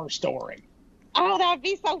American Horror Story. Oh, that would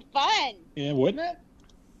be so fun. Yeah, wouldn't it?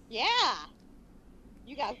 Yeah.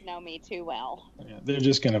 You guys know me too well. Yeah, they're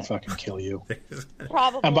just gonna fucking kill you.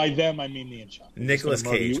 Probably. And by them, I mean the Inchon. Nicolas Just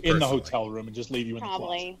gonna murder Cage, you in the personally. hotel room and just leave you in the closet.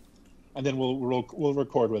 Probably. And then we'll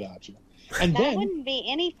record without you. And That then wouldn't be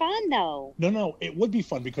any fun though. no, it would be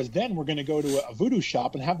fun because then we're gonna go to a voodoo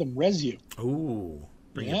shop and have them res you. Ooh,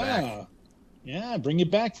 bring it back. Yeah, bring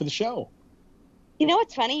it back for the show. You know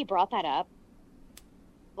what's funny? You brought that up.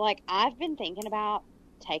 Like, I've been thinking about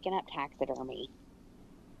taking up taxidermy.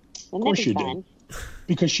 Wouldn't course that be you do. fun?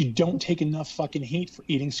 Because you don't take enough fucking heat for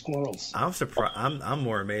eating squirrels. I'm surprised. I'm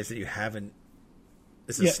more amazed that you haven't.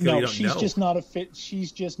 This is Yeah, a skill no, you don't she's know. just not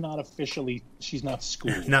she's just not officially. She's not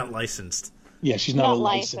schooled. Not licensed. Yeah, she's not Not a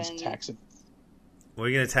licensed licensed. taxidermist. What are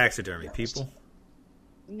you going to taxidermy? People?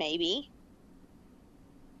 Maybe.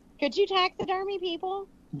 Could you taxidermy people?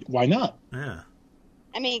 Why not? Yeah.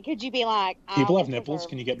 I mean, could you be like... I People have would nipples. prefer-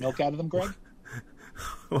 Can you get milk out of them, Greg?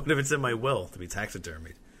 What if it's in my will to be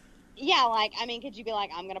taxidermied? Yeah, like, I mean, could you be like,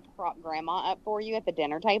 I'm going to prop grandma up for you at the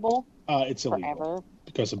dinner table It's illegal forever?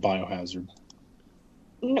 because of biohazard.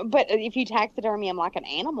 No, but if you taxidermy them like an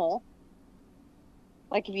animal,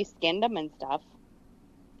 like if you skinned them and stuff,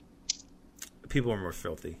 People are more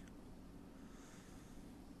filthy.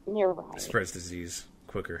 you're right. Spreads disease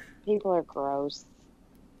quicker. People are gross.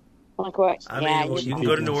 Like what? I yeah, mean, well, you you're, can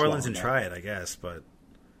go to New People in Orleans and Florida. try it, I guess, but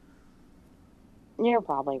you're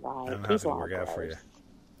probably I right. don't know how it's People going to are work out for you. gross.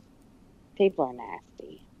 People are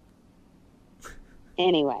nasty.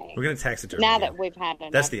 Anyway, We're going to taxidermy. now you. that we've had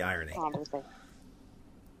enough That's the irony. conversation,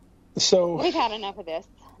 So we've had enough of this.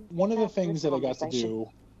 one of the That's things this that I got to conversation.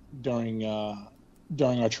 do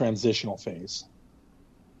during our transitional phase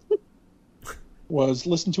was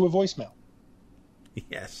listen to a voicemail.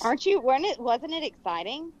 Yes. Aren't you? Wasn't it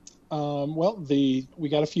exciting? Well, we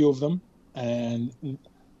got a few of them, and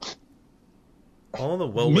All the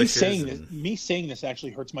well me wishes. saying this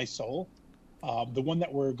actually hurts my soul. The one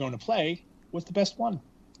that we're going to play was the best one.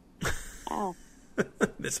 Oh,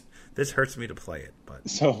 This hurts me to play it, but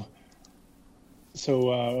So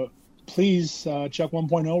please, Chuck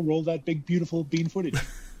 1.0, roll that big, beautiful bean footage.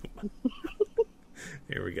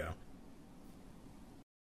 here we go.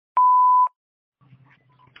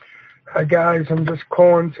 Hi guys, I'm just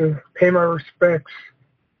calling to pay my respects.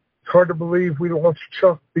 It's hard to believe we lost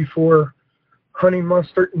Chuck before Honey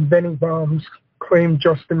Mustard and Benny Bombs claimed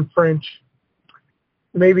Justin French.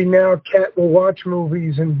 Maybe now Kat will watch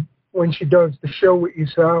movies and when she does the show with you,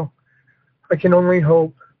 Sal. I can only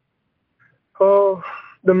hope. Oh,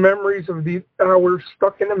 the memories of the hours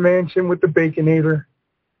stuck in a mansion with the Baconator.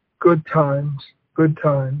 Good times, good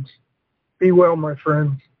times. Be well, my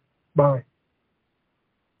friends. Bye.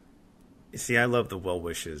 You see, I love the well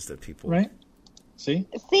wishes that people. Right? See?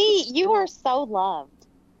 see, you are so loved.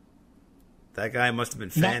 That guy must have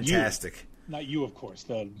been Not you. fantastic. Not you, of course.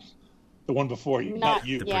 The one before you. Not Not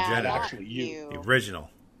you. The yeah, progenitor. not Actually, you. The original.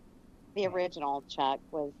 The original Chuck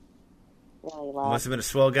was really love. Must have been a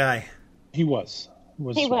swell guy. He was. He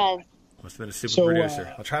was. Must have been a super So,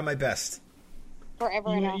 producer. I'll try my best.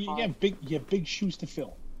 Forever in our You hearts. have big shoes to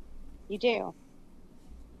fill. You do.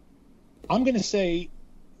 I'm going to say,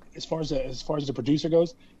 as far as the producer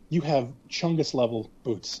goes, you have Chungus level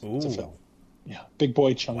boots to Ooh. fill. Yeah, big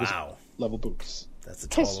boy Chungus Wow. level boots. That's a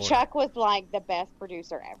tall Because order. Chuck was like the best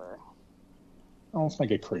producer ever. Oh, let's not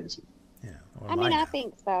get crazy. Yeah. I mean, I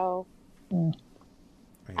think so. Mm.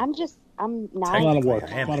 I'm not. A lot of work.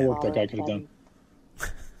 I am A lot of work that guy could have Sorry. done.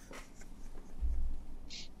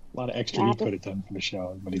 A lot of extra he could have done for the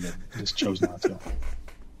show, but he didn't. He just chose not to.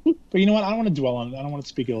 But you know what? I don't want to dwell on it. I don't want to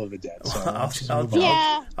speak ill of the dead. So let's move on.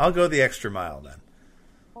 Yeah, I'll go the extra mile then.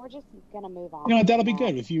 we're just gonna move on. You know what? That'll be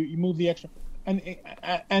good if you move the extra. And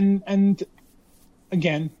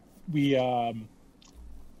again, we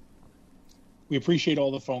appreciate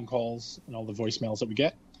all the phone calls and all the voicemails that we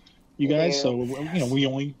get, you guys. Yeah. So we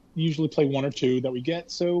only usually play one or two that we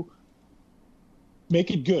get. So make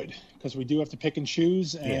it good, because we do have to pick and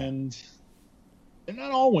choose, and they're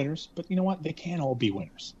not all winners. But you know what? They can't all be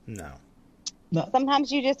winners. No. Sometimes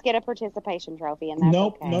you just get a participation trophy, and that's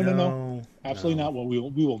Nope. okay. No. Absolutely not. Well, we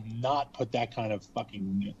will not put that kind of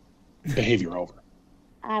fucking behavior over.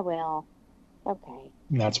 I will. Okay.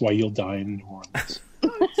 And that's why you'll die in New Orleans.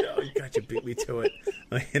 Oh, God, you beat me to it.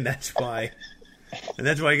 And that's why. And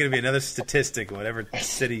that's why you're going to be another statistic in whatever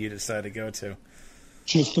city you decide to go to.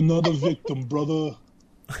 Just another victim, brother.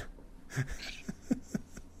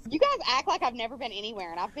 You guys act like I've never been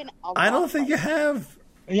anywhere, and I've been. I don't think you have.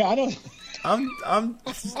 Yeah, I don't. I'm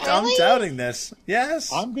Really? doubting this.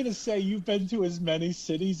 Yes. I'm gonna say you've been to as many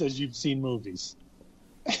cities as you've seen movies.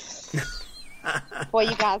 Boy,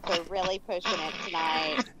 you guys are really pushing it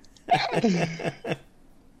tonight.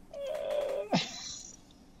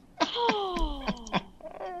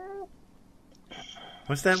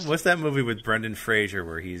 What's that movie with Brendan Fraser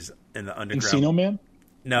where he's in the underground? Encino Man.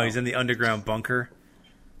 No, he's in the underground bunker,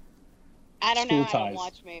 I don't know. School I don't ties.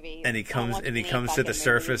 watch movies. and he I don't comes watch and he any comes to the fucking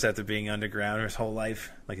surface movies. after being underground his whole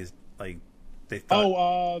life. They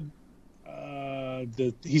thought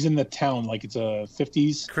He's in the town, like it's a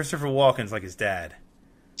 50s. Christopher Walken's like his dad,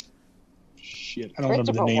 Shit, I don't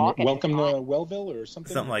remember the Christopher name. Walken Welcome is to hot. Wellville or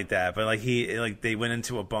something. something like that. But they went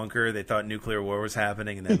into a bunker. They thought nuclear war was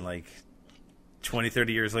happening, and then 20,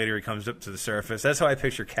 30 years later, he comes up to the surface. That's how I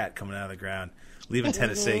picture Cat coming out of the ground, leaving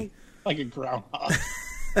Tennessee. Like a groundhog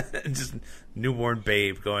Just newborn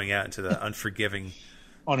babe going out into the unforgiving.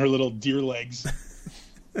 on her little deer legs.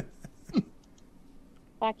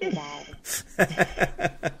 Fuck you guys.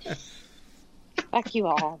 Fuck you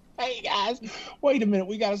all. Hey guys, wait a minute.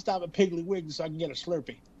 We got to stop at Piggly Wiggly so I can get a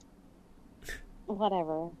Slurpee.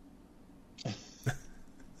 Whatever.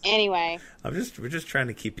 Anyway. We're just trying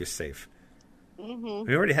to keep you safe. Mm-hmm.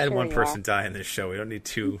 We already had Sure one you person are. die in this show. We don't need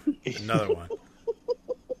another one.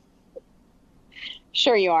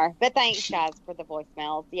 Sure you are. But thanks, guys, for the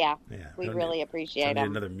voicemails. Yeah, Yeah, we don't really need- appreciate don't need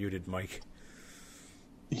them. another muted mic.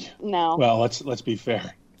 No. Well, let's be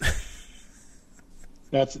fair.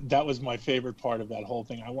 That was my favorite part of that whole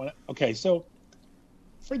thing. Okay, so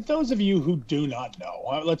for those of you who do not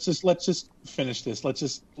know, let's just finish this. Let's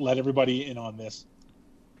just let everybody in on this.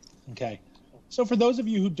 Okay, so for those of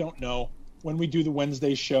you who don't know, when we do the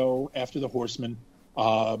Wednesday show after the Horseman,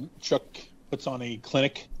 Chuck puts on a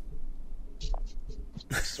clinic.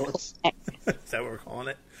 Sorts. Is that what we're calling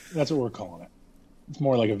it? That's what we're calling it. It's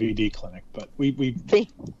more like a VD clinic, but we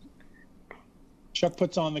Chuck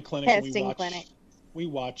puts on the clinic. And Testing clinic. We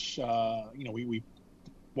watch, we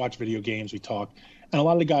watch video games. We talk, and a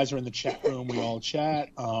lot of the guys are in the chat room. We all chat.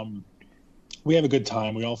 We have a good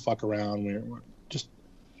time. We all fuck around. We're just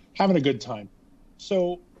having a good time.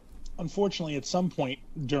 So, unfortunately, at some point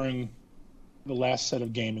during the last set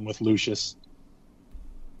of gaming with Lucius,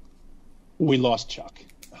 we lost Chuck.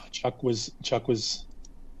 Chuck was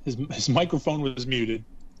his microphone was muted.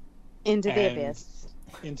 Into the and- abyss.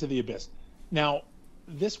 Into the abyss. Now,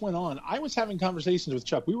 this went on. I was having conversations with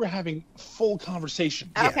Chuck. We were having full conversation.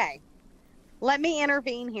 Okay. Let me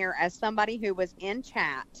intervene here as somebody who was in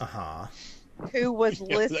chat, who was I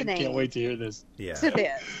listening can't wait to hear this. Yeah. to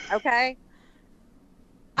this, okay?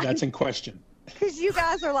 That's in question. Because you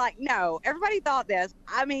guys are like, no, everybody thought this.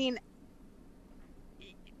 I mean,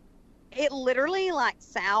 it literally, like,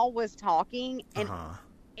 Sal was talking, and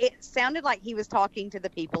it sounded like he was talking to the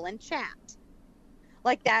people in chat.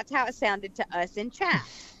 Like, that's how it sounded to us in chat.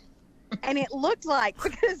 And it looked like,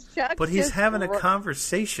 because Chuck But he's just having a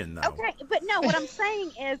conversation, though. Okay, but no, what I'm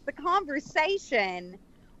saying is the conversation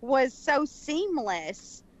was so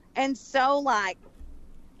seamless and so like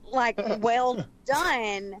well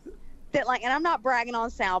done that, like, and I'm not bragging on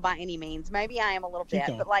Sal by any means. Maybe I am a little Keep bit,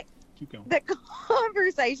 going. but like Keep going. the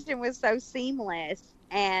conversation was so seamless,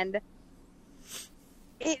 and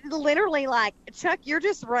it literally, like, Chuck, you're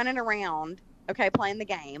just running around, okay, playing the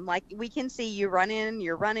game. Like, we can see you running,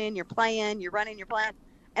 you're playing, you're running, you're playing.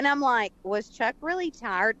 And I'm like, was Chuck really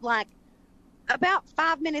tired? Like, about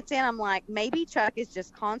 5 minutes in, I'm like, maybe Chuck is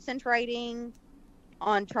just concentrating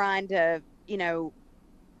on trying to, you know,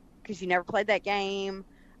 because you never played that game.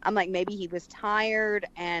 I'm like, maybe he was tired,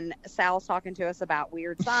 and Sal's talking to us about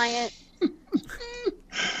weird science.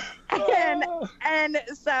 and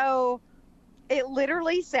so it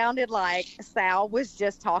literally sounded like Sal was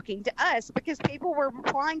just talking to us because people were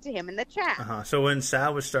replying to him in the chat. So when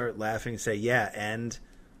Sal would start laughing, say, yeah, and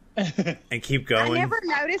keep going. I never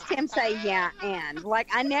noticed him say yeah, and. Like,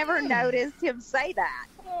 I never noticed him say that.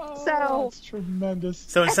 So That's tremendous.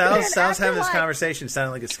 So when Sal's after, having this like- conversation,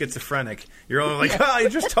 sounding like a schizophrenic, you're all like, oh, you're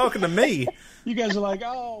just talking to me. You guys are like,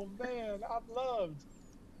 oh man, I'm loved.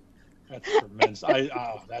 That's tremendous.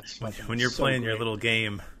 That's fucking When you're so playing your great. little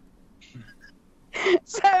game.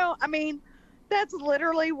 So, I mean, that's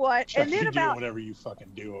literally what. Chuck, And then you do about whatever you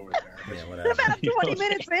fucking do over there. Yeah, whatever. about 20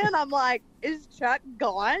 minutes in, I'm like, is Chuck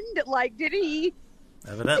gone? Like, did he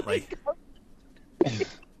Evidently.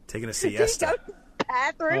 Taking a did he go siesta. to the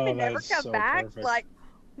bathroom Oh, and that never is come so back? perfect. Like,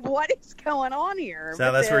 what is going on here?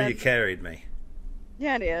 Sal, But that's where then- you carried me.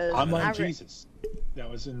 Yeah, it is. I'm like I re- Jesus. That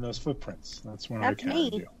was in those footprints. That's when That's I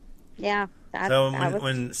carried me. you. Yeah. I So was-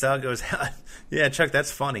 when Sal goes, yeah, Chuck, that's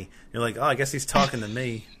funny. You're like, oh, I guess he's talking to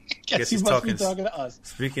me. Guess he he's must be talking- talking to us.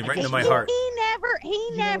 Speaking I right into guess my he- heart. He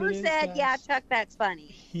know never what it is, said, guys? yeah, Chuck, that's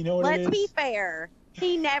funny. You know what Let's it is? be fair.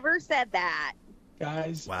 He never said that.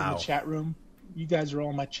 Guys in Wow. the chat room, you guys are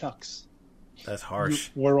all my Chucks. That's harsh.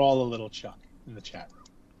 We're all a little Chuck in the chat room.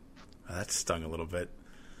 Oh, that stung a little bit.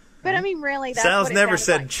 But I mean, really, that's Sal's what it never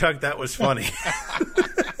sounded said, like. Chuck, that was funny.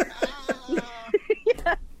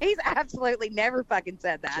 He's absolutely never fucking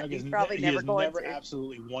said that. Chuck He's has probably he never has going never to.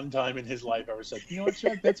 absolutely one time in his life ever said, you know what,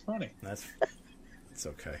 Chuck, that's funny. It's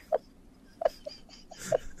okay.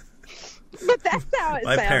 But that's how it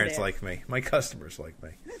My sounded. parents like me. My customers like me.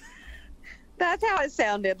 That's how it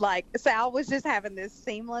sounded. Like Sal was just having this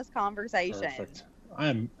seamless conversation. Perfect.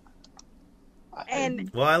 And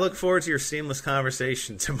Well, I look forward to your seamless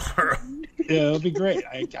conversation tomorrow. Yeah, it'll be great.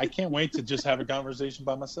 I can't wait to just have a conversation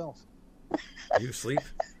by myself. You asleep?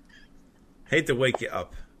 Hate to wake you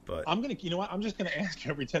up, but You know what? I'm just gonna ask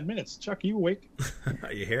you every 10 minutes. Chuck, are you awake?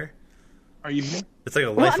 are you here? Are you here? It's like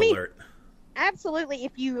a Well, life I mean- alert. absolutely,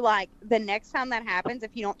 if you like the next time that happens,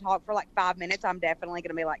 if you don't talk for like 5 minutes, I'm definitely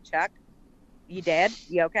gonna be like, Chuck, you dead?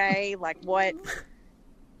 You okay? Like what's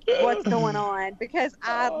going on? Because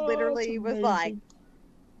I Oh, literally that's was amazing. like,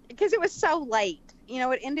 because it was so late. You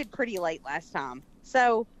know, it ended pretty late last time.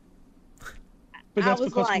 So But I that's was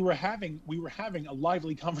because like- we were having a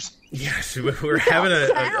lively conversation. Yes, we were having a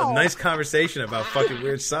Sal. nice conversation about fucking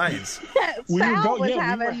weird science. Sal was we were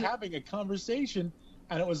having. having a conversation,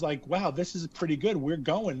 and it was like, wow, this is pretty good. We're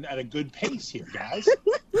going at a good pace here, guys.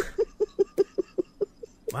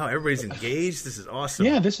 Wow, everybody's engaged. This is awesome.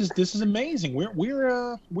 Yeah, this is amazing.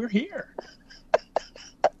 We're here.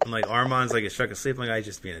 I'm like Armand's like, is Chuck asleep? I'm like, I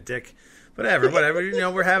just being a dick. Whatever. You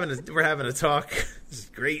know, we're having a talk. This is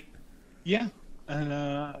great. Yeah, and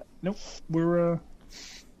nope, we're.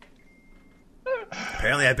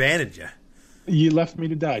 Apparently, I abandoned you. You left me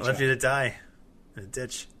to die. I left Chuck. you to die in a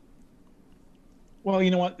ditch. Well,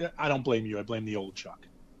 you know what? I don't blame you. I blame the old Chuck.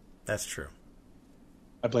 That's true.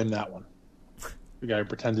 I blame that one. The guy who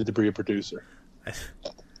pretended to be a producer.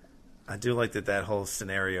 I do like that whole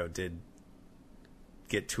scenario did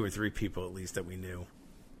get 2 or 3 people at least that we knew.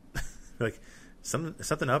 Like,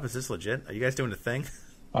 something up? Is this legit? Are you guys doing a thing?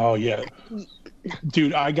 Oh yeah,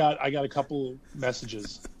 dude. I got a couple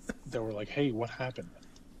messages that were like, "Hey, what happened?"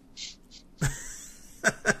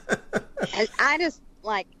 I just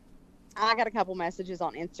like. I got a couple messages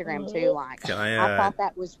on Instagram too. Like, Can I thought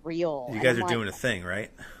that was real. You And guys I'm are like, doing a thing,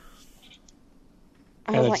 right?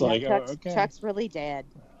 I And was it's like, like, no, oh, okay. Chuck's really dead.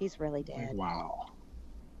 He's really Like, dead. wow.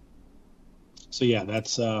 So yeah,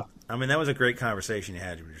 that's. I mean, that was a great conversation you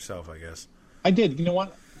had with yourself, I guess. I did. You know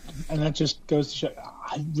what? And that just goes to show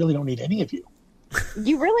I really don't need any of you.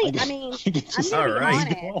 You really, I I mean, You can just- I'm gonna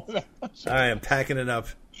be All right. honest. I am packing it up.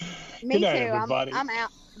 Me Good night, too. everybody. I'm out.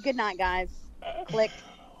 Good night, guys. Click.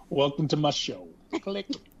 Welcome to my show. Click.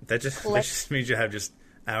 That just means you have just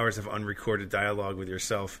hours of unrecorded dialogue with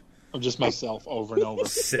yourself, I'm just myself over and over.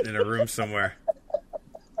 sitting in a room somewhere.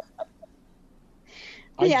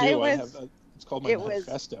 I Yeah, do. it I was- have. It's called my it was-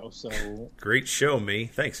 manifesto. So Great show, me.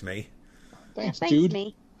 Thanks, me. thanks, Thanks, dude.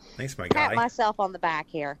 me. Thanks, my Pat guy. myself on the back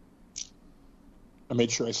here. I made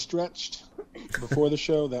sure I stretched before the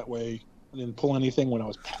show. That way I didn't pull anything when I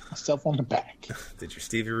was patting myself on the back. Did your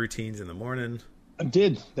Stevie routines in the morning? I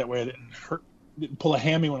did. That way I didn't pull a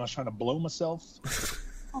hammy when I was trying to blow myself.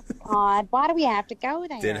 Oh God, why do we have to go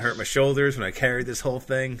there? Didn't hurt my shoulders when I carried this whole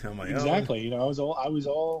thing on my own. Exactly. You know, I was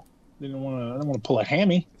all didn't want to pull a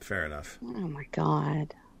hammy. Fair enough. Oh my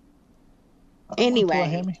God. I don't wanna pull a Anyway,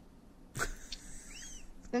 hammy.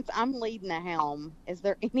 since I'm leading the helm, is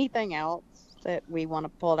there anything else that we want to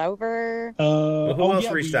pull over? Well, who else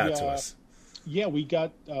yeah, reached out to us? Yeah, we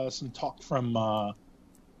got some talk from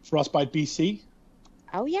Frostbite BC.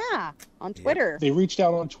 Oh yeah, on Twitter. They reached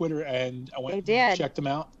out on Twitter, and I went They and did. checked them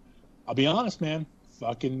out. I'll be honest, man,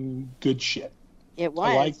 fucking good shit. It was.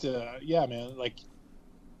 I liked, yeah, man, like,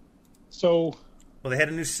 so, Well, they had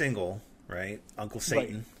a new single, right? Uncle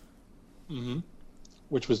Satan.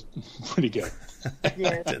 which was pretty good.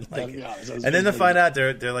 Yes. Didn't like Gotta be it. honest, that was And then to pretty find good.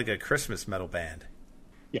 out they're like a Christmas metal band.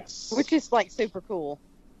 Yes. Which is like super cool.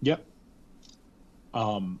 Yep.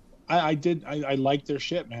 I liked their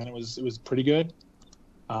shit, man. It was pretty good.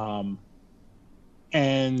 And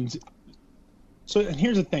here's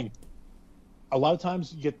the thing. A lot of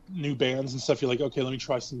times you get new bands and stuff. You're like, okay, let me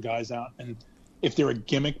try some guys out. And if they're a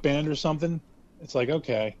gimmick band or something, it's like,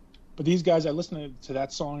 okay. But these guys, I listened to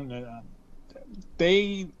that song, and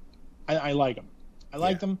I like them. I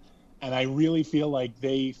like them, and I really feel like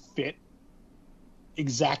they fit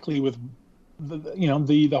exactly with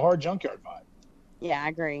the hard junkyard vibe. Yeah, I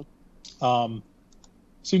agree.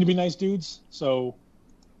 Seem to be nice dudes, so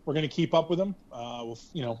we're going to keep up with them.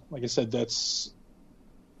 Like I said,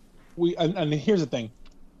 and here's the thing,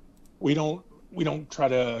 we don't try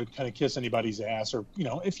to kind of kiss anybody's ass, or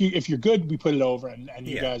if you're good, we put it over, and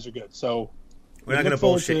you guys are good. So We're not going look to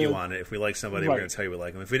forward bullshit to- you on it. If we like somebody, Right. we're going to tell you we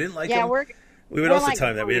like them. If we didn't like Yeah, them, we would we're also like tell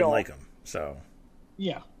them that we didn't brutal. like them. So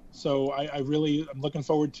yeah. So I'm looking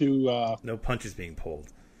forward to no punches being pulled.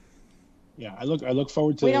 I look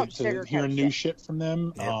forward We to, don't to sugarcoat hearing new shit. shit from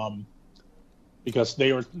them. Yeah. Because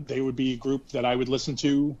they would be a group that I would listen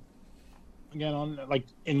to again on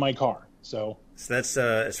in my car. So So that's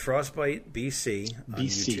it's Frostbite BC on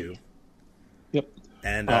BC. YouTube. Yep.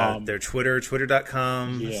 And their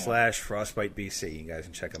twitter.com/FrostbiteBC. You guys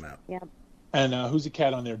can check them out. Yeah. And who's the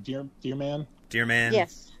cat on there? Dear Man? Dear Man.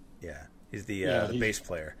 Yes. Yeah. He's the he's- bass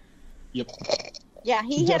player. Yep. Yeah,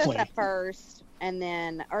 he hit us Definitely. up first, and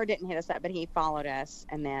then, or didn't hit us up, but he followed us,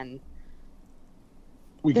 and then,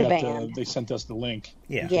 We The got band. they sent us the link.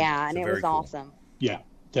 Yeah. yeah, and So it very was cool. awesome. Yeah,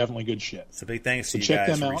 definitely good shit. So big thanks So to you check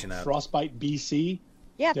guys them for out. reaching out. Frostbite BC.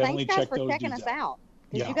 Yeah, Definitely thanks guys check for those checking dudes us out. out.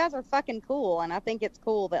 Because Yeah. you guys are fucking cool, and I think it's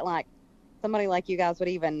cool that, like, somebody like you guys would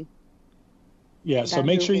even, Yeah, so That's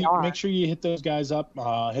make who sure we are. you hit those guys up.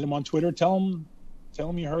 Hit them on Twitter. Tell them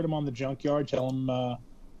you heard them on the Junkyard. Tell them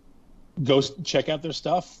go check out their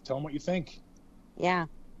stuff. Tell them what you think. yeah,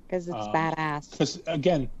 because it's badass. Because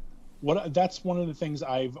again, that's one of the things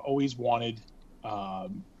I've always wanted.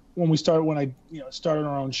 When I started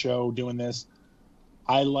our own show doing this,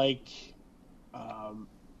 I like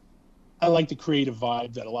the creative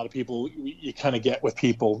vibe that a lot of people you kind of get with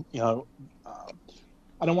people.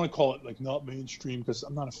 I don't want to call it like not mainstream because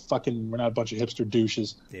we're not a bunch of hipster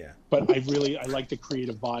douches. Yeah. But I like the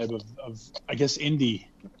creative vibe of I guess indie.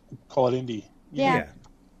 Call it indie. Yeah.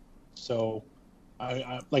 So,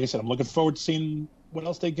 I like I said, I'm looking forward to seeing what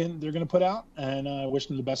else they're going to put out, and I wish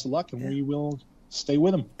them the best of luck, and we will stay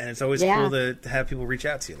with them. And it's always Yeah. cool to have people reach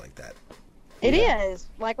out to you like that. It is.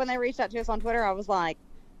 Like, when they reached out to us on Twitter, I was like,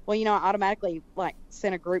 well, I automatically, like,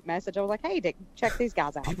 sent a group message. I was like, hey, Dick, check these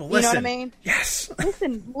guys out. People You know what I listen. mean? Yes.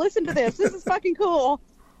 Listen to this. This is fucking cool.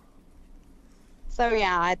 So,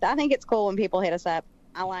 yeah, I think it's cool when people hit us up.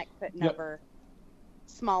 I like putting Yep. over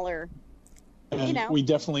smaller. And we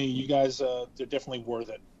definitely, you guys, they're definitely worth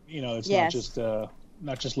it. It's Yes.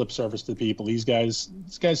 not just lip service to people. These guys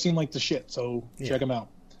seem like the shit. So check them out.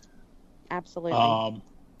 Absolutely. And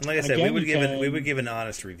like I said, Again, we would give an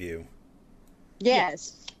honest review,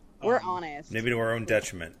 yes. We're honest. maybe to our own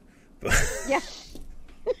detriment, but Yeah.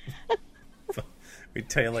 we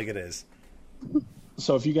tell you like it is.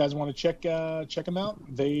 So if you guys want to check them out,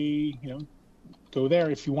 they go there.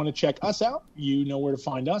 If you want to check us out, you know where to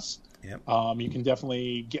find us. Yep. You can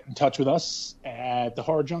definitely get in touch with us at the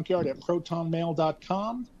Horror Junkyard at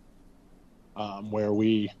protonmail.com, where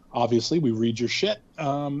we read your shit.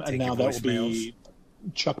 And Take now your that will be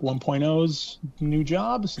Chuck 1.0's new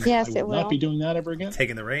job. Yes, I it will not will. be doing that ever again.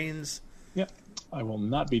 Taking the reins. Yep. I will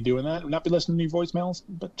not be doing that. I will not be listening to your voicemails,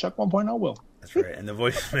 but Chuck 1.0 will. That's right. And the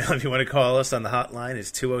voicemail, if you want to call us on the hotline,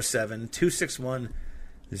 is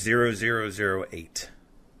 207-261-0008.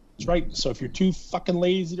 That's right. So if you're too fucking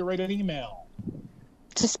lazy to write an email,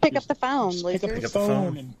 Just pick up the phone, Just losers. pick up Pick the up the phone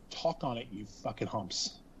phone. and talk on it, you fucking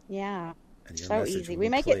humps. Yeah, And your so message easy. will We be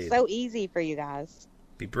make played. it so easy for you guys.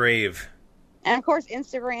 Be brave. And of course,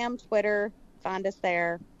 Instagram, Twitter, find us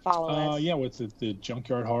there, follow us. Yeah, what's it? The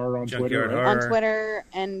Junkyard Horror on Junkyard Twitter. Right? Horror. On Twitter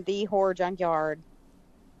and The Horror Junkyard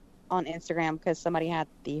on Instagram because somebody had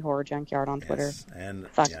The Horror Junkyard on Twitter. Yes. And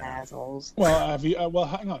Fucking yeah. assholes. Well, have you? Well,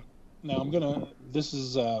 hang on. Now I'm gonna. This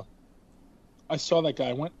is. I saw that guy.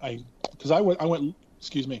 I went.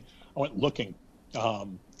 Excuse me. I went looking,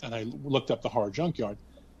 and I looked up the Horror Junkyard,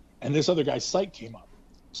 and this other guy's site came up.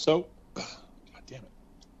 So, God damn it,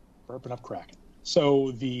 burping up cracking.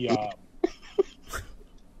 So the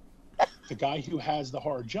the guy who has the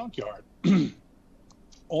Horror Junkyard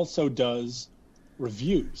also does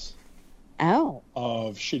reviews Oh.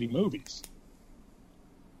 of shitty movies,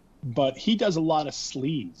 but he does a lot of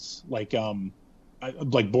sleaze, like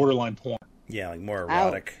borderline porn. Yeah, like more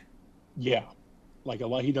erotic. Yeah, like a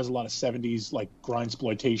lot. He does a lot of 70s like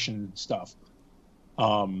grindsploitation stuff.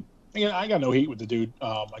 Again, I got no hate with the dude.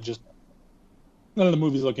 I just none of the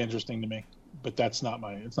movies look interesting to me, but it's not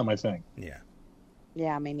my thing. Yeah.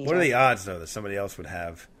 Yeah, me neither. What are the odds though that somebody else would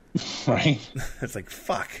have? Right. It's like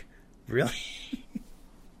fuck. Really?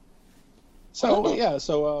 So yeah,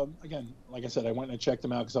 again, like I said, I went and checked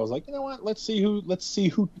him out because I was like, you know what? Let's see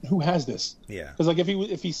who has this. Yeah. Because like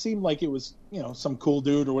if he seemed like it was some cool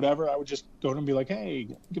dude or whatever, I would just go to him and be like, hey,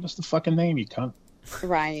 give us the fucking name, you cunt.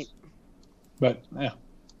 Right. But yeah,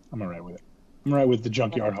 I'm alright with it. I'm alright with the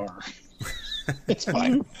Junkyard Horror. It's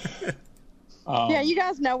fine. Yeah, you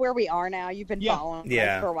guys know where we are now. You've been Yeah. following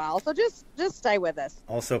Yeah. us for a while, so just stay with us.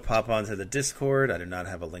 Also pop onto the Discord. I do not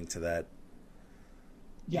have a link to that.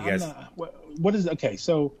 Yeah, You guys- I'm not. What is okay?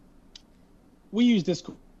 So we use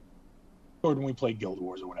Discord when we play Guild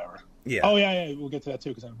Wars or whatever. Yeah. Oh yeah, we'll get to that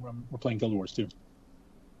too because we're playing Guild Wars too.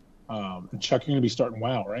 And Chuck, you're going to be starting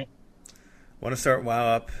WoW, right? Want to start WoW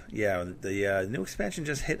up? Yeah, the new expansion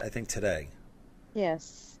just hit, I think, today.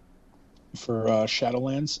 Yes. For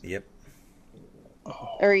Shadowlands. Yep.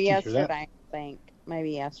 Oh, Or did you hear that? yesterday, I think.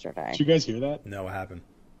 Maybe yesterday. Did you guys hear that? No, what happened?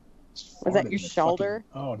 Was that Farted your in the shoulder?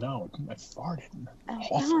 fucking- oh no, I farted. Oh,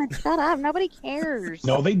 Awful. God, shut up. Nobody cares.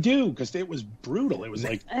 No, they do because it was brutal. It was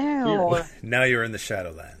like Ew. Now you're in the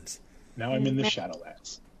Shadowlands. now I'm in the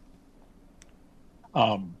Shadowlands.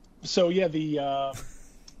 So yeah, the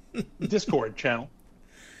Discord channel.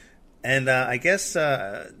 And I guess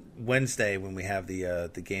Wednesday when we have the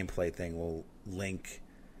gameplay thing, we'll link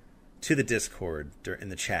to the Discord in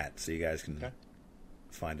the chat so you guys can Okay.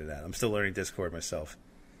 find it out. I'm still learning Discord myself.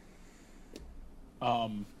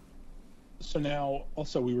 So now,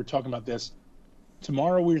 also, we were talking about this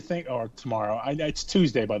tomorrow. It's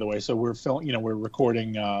Tuesday, by the way. So we're we're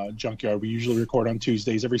recording Junkyard. We usually record on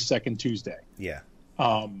Tuesdays, every second Tuesday. Yeah.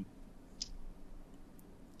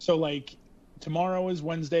 So like tomorrow is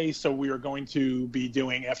Wednesday, so we are going to be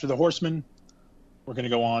doing After the Horseman. We're going to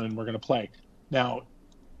go on and we're going to play. Now,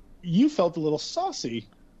 you felt a little saucy,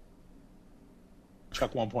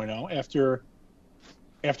 Chuck 1.0,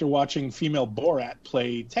 after watching female Borat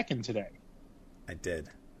play Tekken today. I did.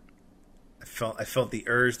 I felt the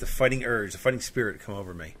urge, the fighting spirit come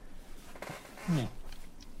over me.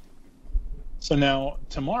 So now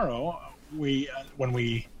tomorrow, when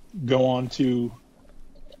we go on to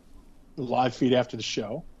the live feed after the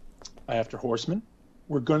show, after Horseman,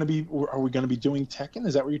 are we going to be doing Tekken?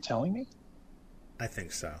 Is that what you're telling me? I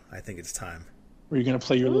think so. I think it's time. Or are you going to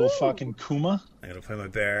play your little Ooh. fucking Kuma? I'm gonna play my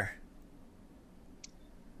bear.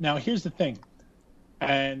 Now here's the thing,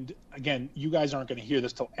 and again, you guys aren't going to hear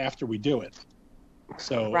this till after we do it,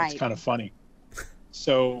 so Right. it's kind of funny.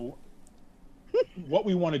 So, what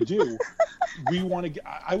we want to do,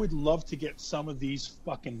 I would love to get some of these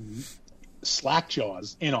fucking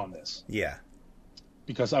slackjaws in on this Yeah.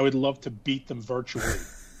 because I would love to beat them virtually.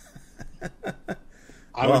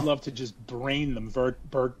 I Well- would love to just brain them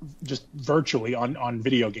just virtually on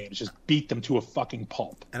video games, just beat them to a fucking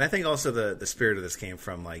pulp. And I think also the spirit of this came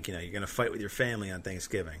from you're gonna fight with your family on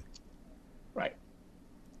Thanksgiving. Right.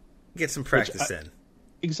 Get some practice in.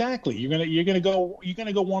 Exactly. You're gonna go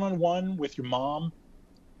 1-on-1 with your mom,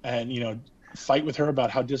 and fight with her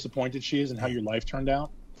about how disappointed she is and how your life turned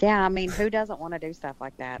out. Yeah, I mean, who doesn't want to do stuff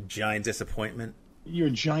like that? Giant disappointment. You're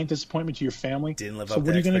a giant disappointment to your family. Didn't live so up what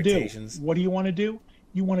to are you gonna do? expectations. What do you want to do?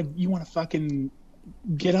 You want to fucking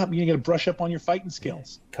get up. You got to brush up on your fighting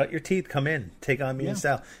skills. Cut your teeth, come in, take on me Yeah. in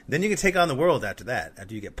style. Then you can take on the world after that.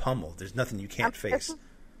 After you get pummeled, there's nothing you can't face.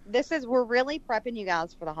 We're really prepping you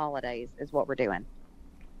guys for the holidays is what we're doing.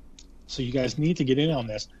 So you guys need to get in on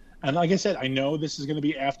this. And like I said, I know this is going to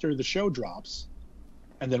be after the show drops,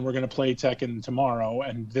 and then we're going to play Tekken tomorrow,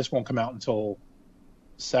 and this won't come out until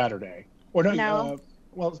Saturday. Or no, No.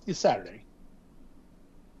 well, it's Saturday.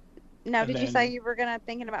 No, And did you then- say you were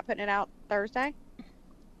thinking about putting it out Thursday?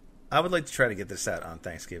 I would like to try to get this out on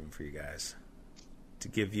Thanksgiving for you guys. To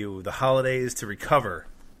give you the holidays to recover.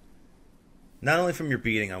 Not only from your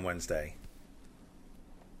beating on Wednesday,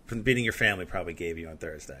 from the beating your family probably gave you on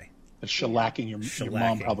Thursday. The shellacking your mom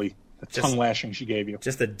Shellacking. probably, the Just- tongue lashing she gave you.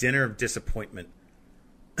 Just a dinner of disappointment.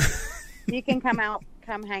 You can come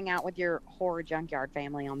hang out with your horror junkyard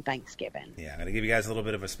family on Thanksgiving. Yeah, I'm going to give you guys a little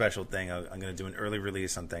bit of a special thing. I'm going to do an early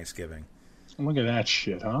release on Thanksgiving. Look at that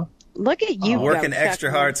shit, huh? Look at you, I'm working Chuck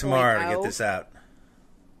extra hard 1.0. tomorrow to get this out.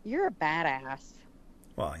 You're a badass.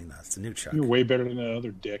 Well, it's the new Chuck. You're way better than the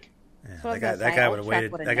other dick. Yeah, That's what I was that gonna guy say. would have Old Chuck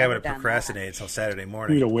waited. would've That guy never would have done procrastinated until Saturday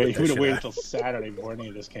morning. Who'd have to waited, put that shit waited out. until Saturday morning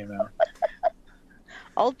and this came out.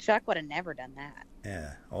 Old Chuck would have never done that.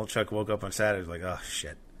 Yeah, old Chuck woke up on Saturday like, oh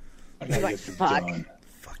shit, I gotta Like, get this fuck. done.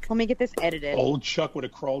 fuck. Let me get this edited. Old Chuck would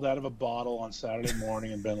have crawled out of a bottle on Saturday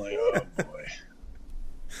morning and been like, oh boy.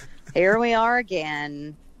 Here we are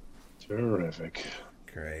again, Terrific.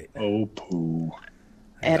 Great. Oh, poo.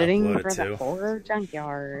 I editing uploaded for the too. horror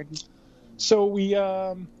junkyard. So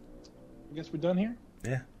I guess we're done here.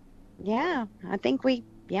 Yeah, I think we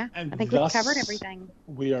And we've thus, covered everything.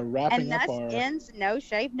 We are wrapping And up thus our. ends No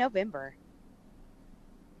Shave November.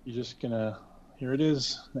 You're just gonna. Here it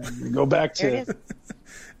is. And we go back There to. it is.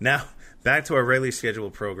 Now back to our regularly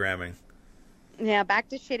scheduled programming. Yeah, back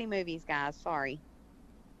to shitty movies, guys. Sorry.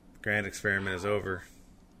 Grand experiment is over.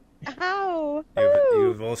 Oh,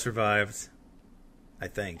 You've all survived. I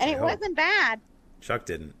think. and I it hope. wasn't bad. Chuck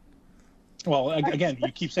didn't. Well, again,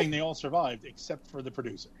 you keep saying they all survived except for the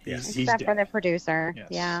producer. Yes. He's Except dead. for the producer. Yes.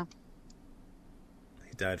 Yeah.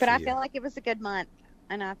 He died But for I you. feel like it was a good month,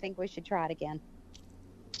 and I think we should try it again.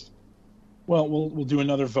 Well, we'll do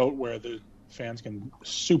another vote where the fans can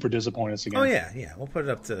super disappoint us again. Oh yeah. We'll put it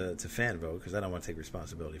up to fan vote because I don't want to take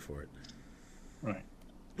responsibility for it. Right.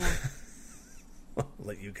 I'll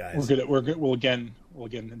let you guys. We're good. We're good. We'll again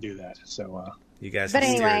do that. So. You guys But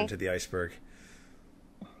can steer anyway. into the iceberg.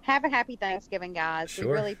 Have a happy Thanksgiving, guys. Sure.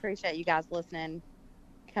 We really appreciate you guys listening,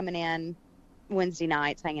 coming in Wednesday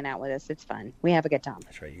nights, hanging out with us. It's fun. We have a good time.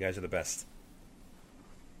 That's right. You guys are the best.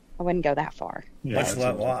 I wouldn't go that far. Yeah, Much that's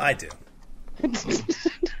love. it. Well, I do.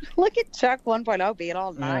 Look at Chuck 1.0 being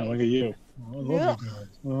all Yeah, nice. look at you. I love you guys.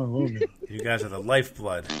 Oh, I love you. You guys are the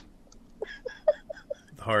lifeblood.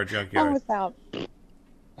 The horror I junkyard. was out.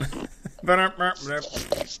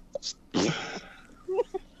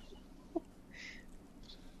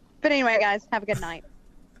 But anyway, guys, have a good night.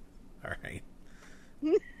 All right.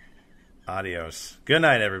 Adios. Good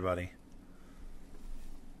night, everybody.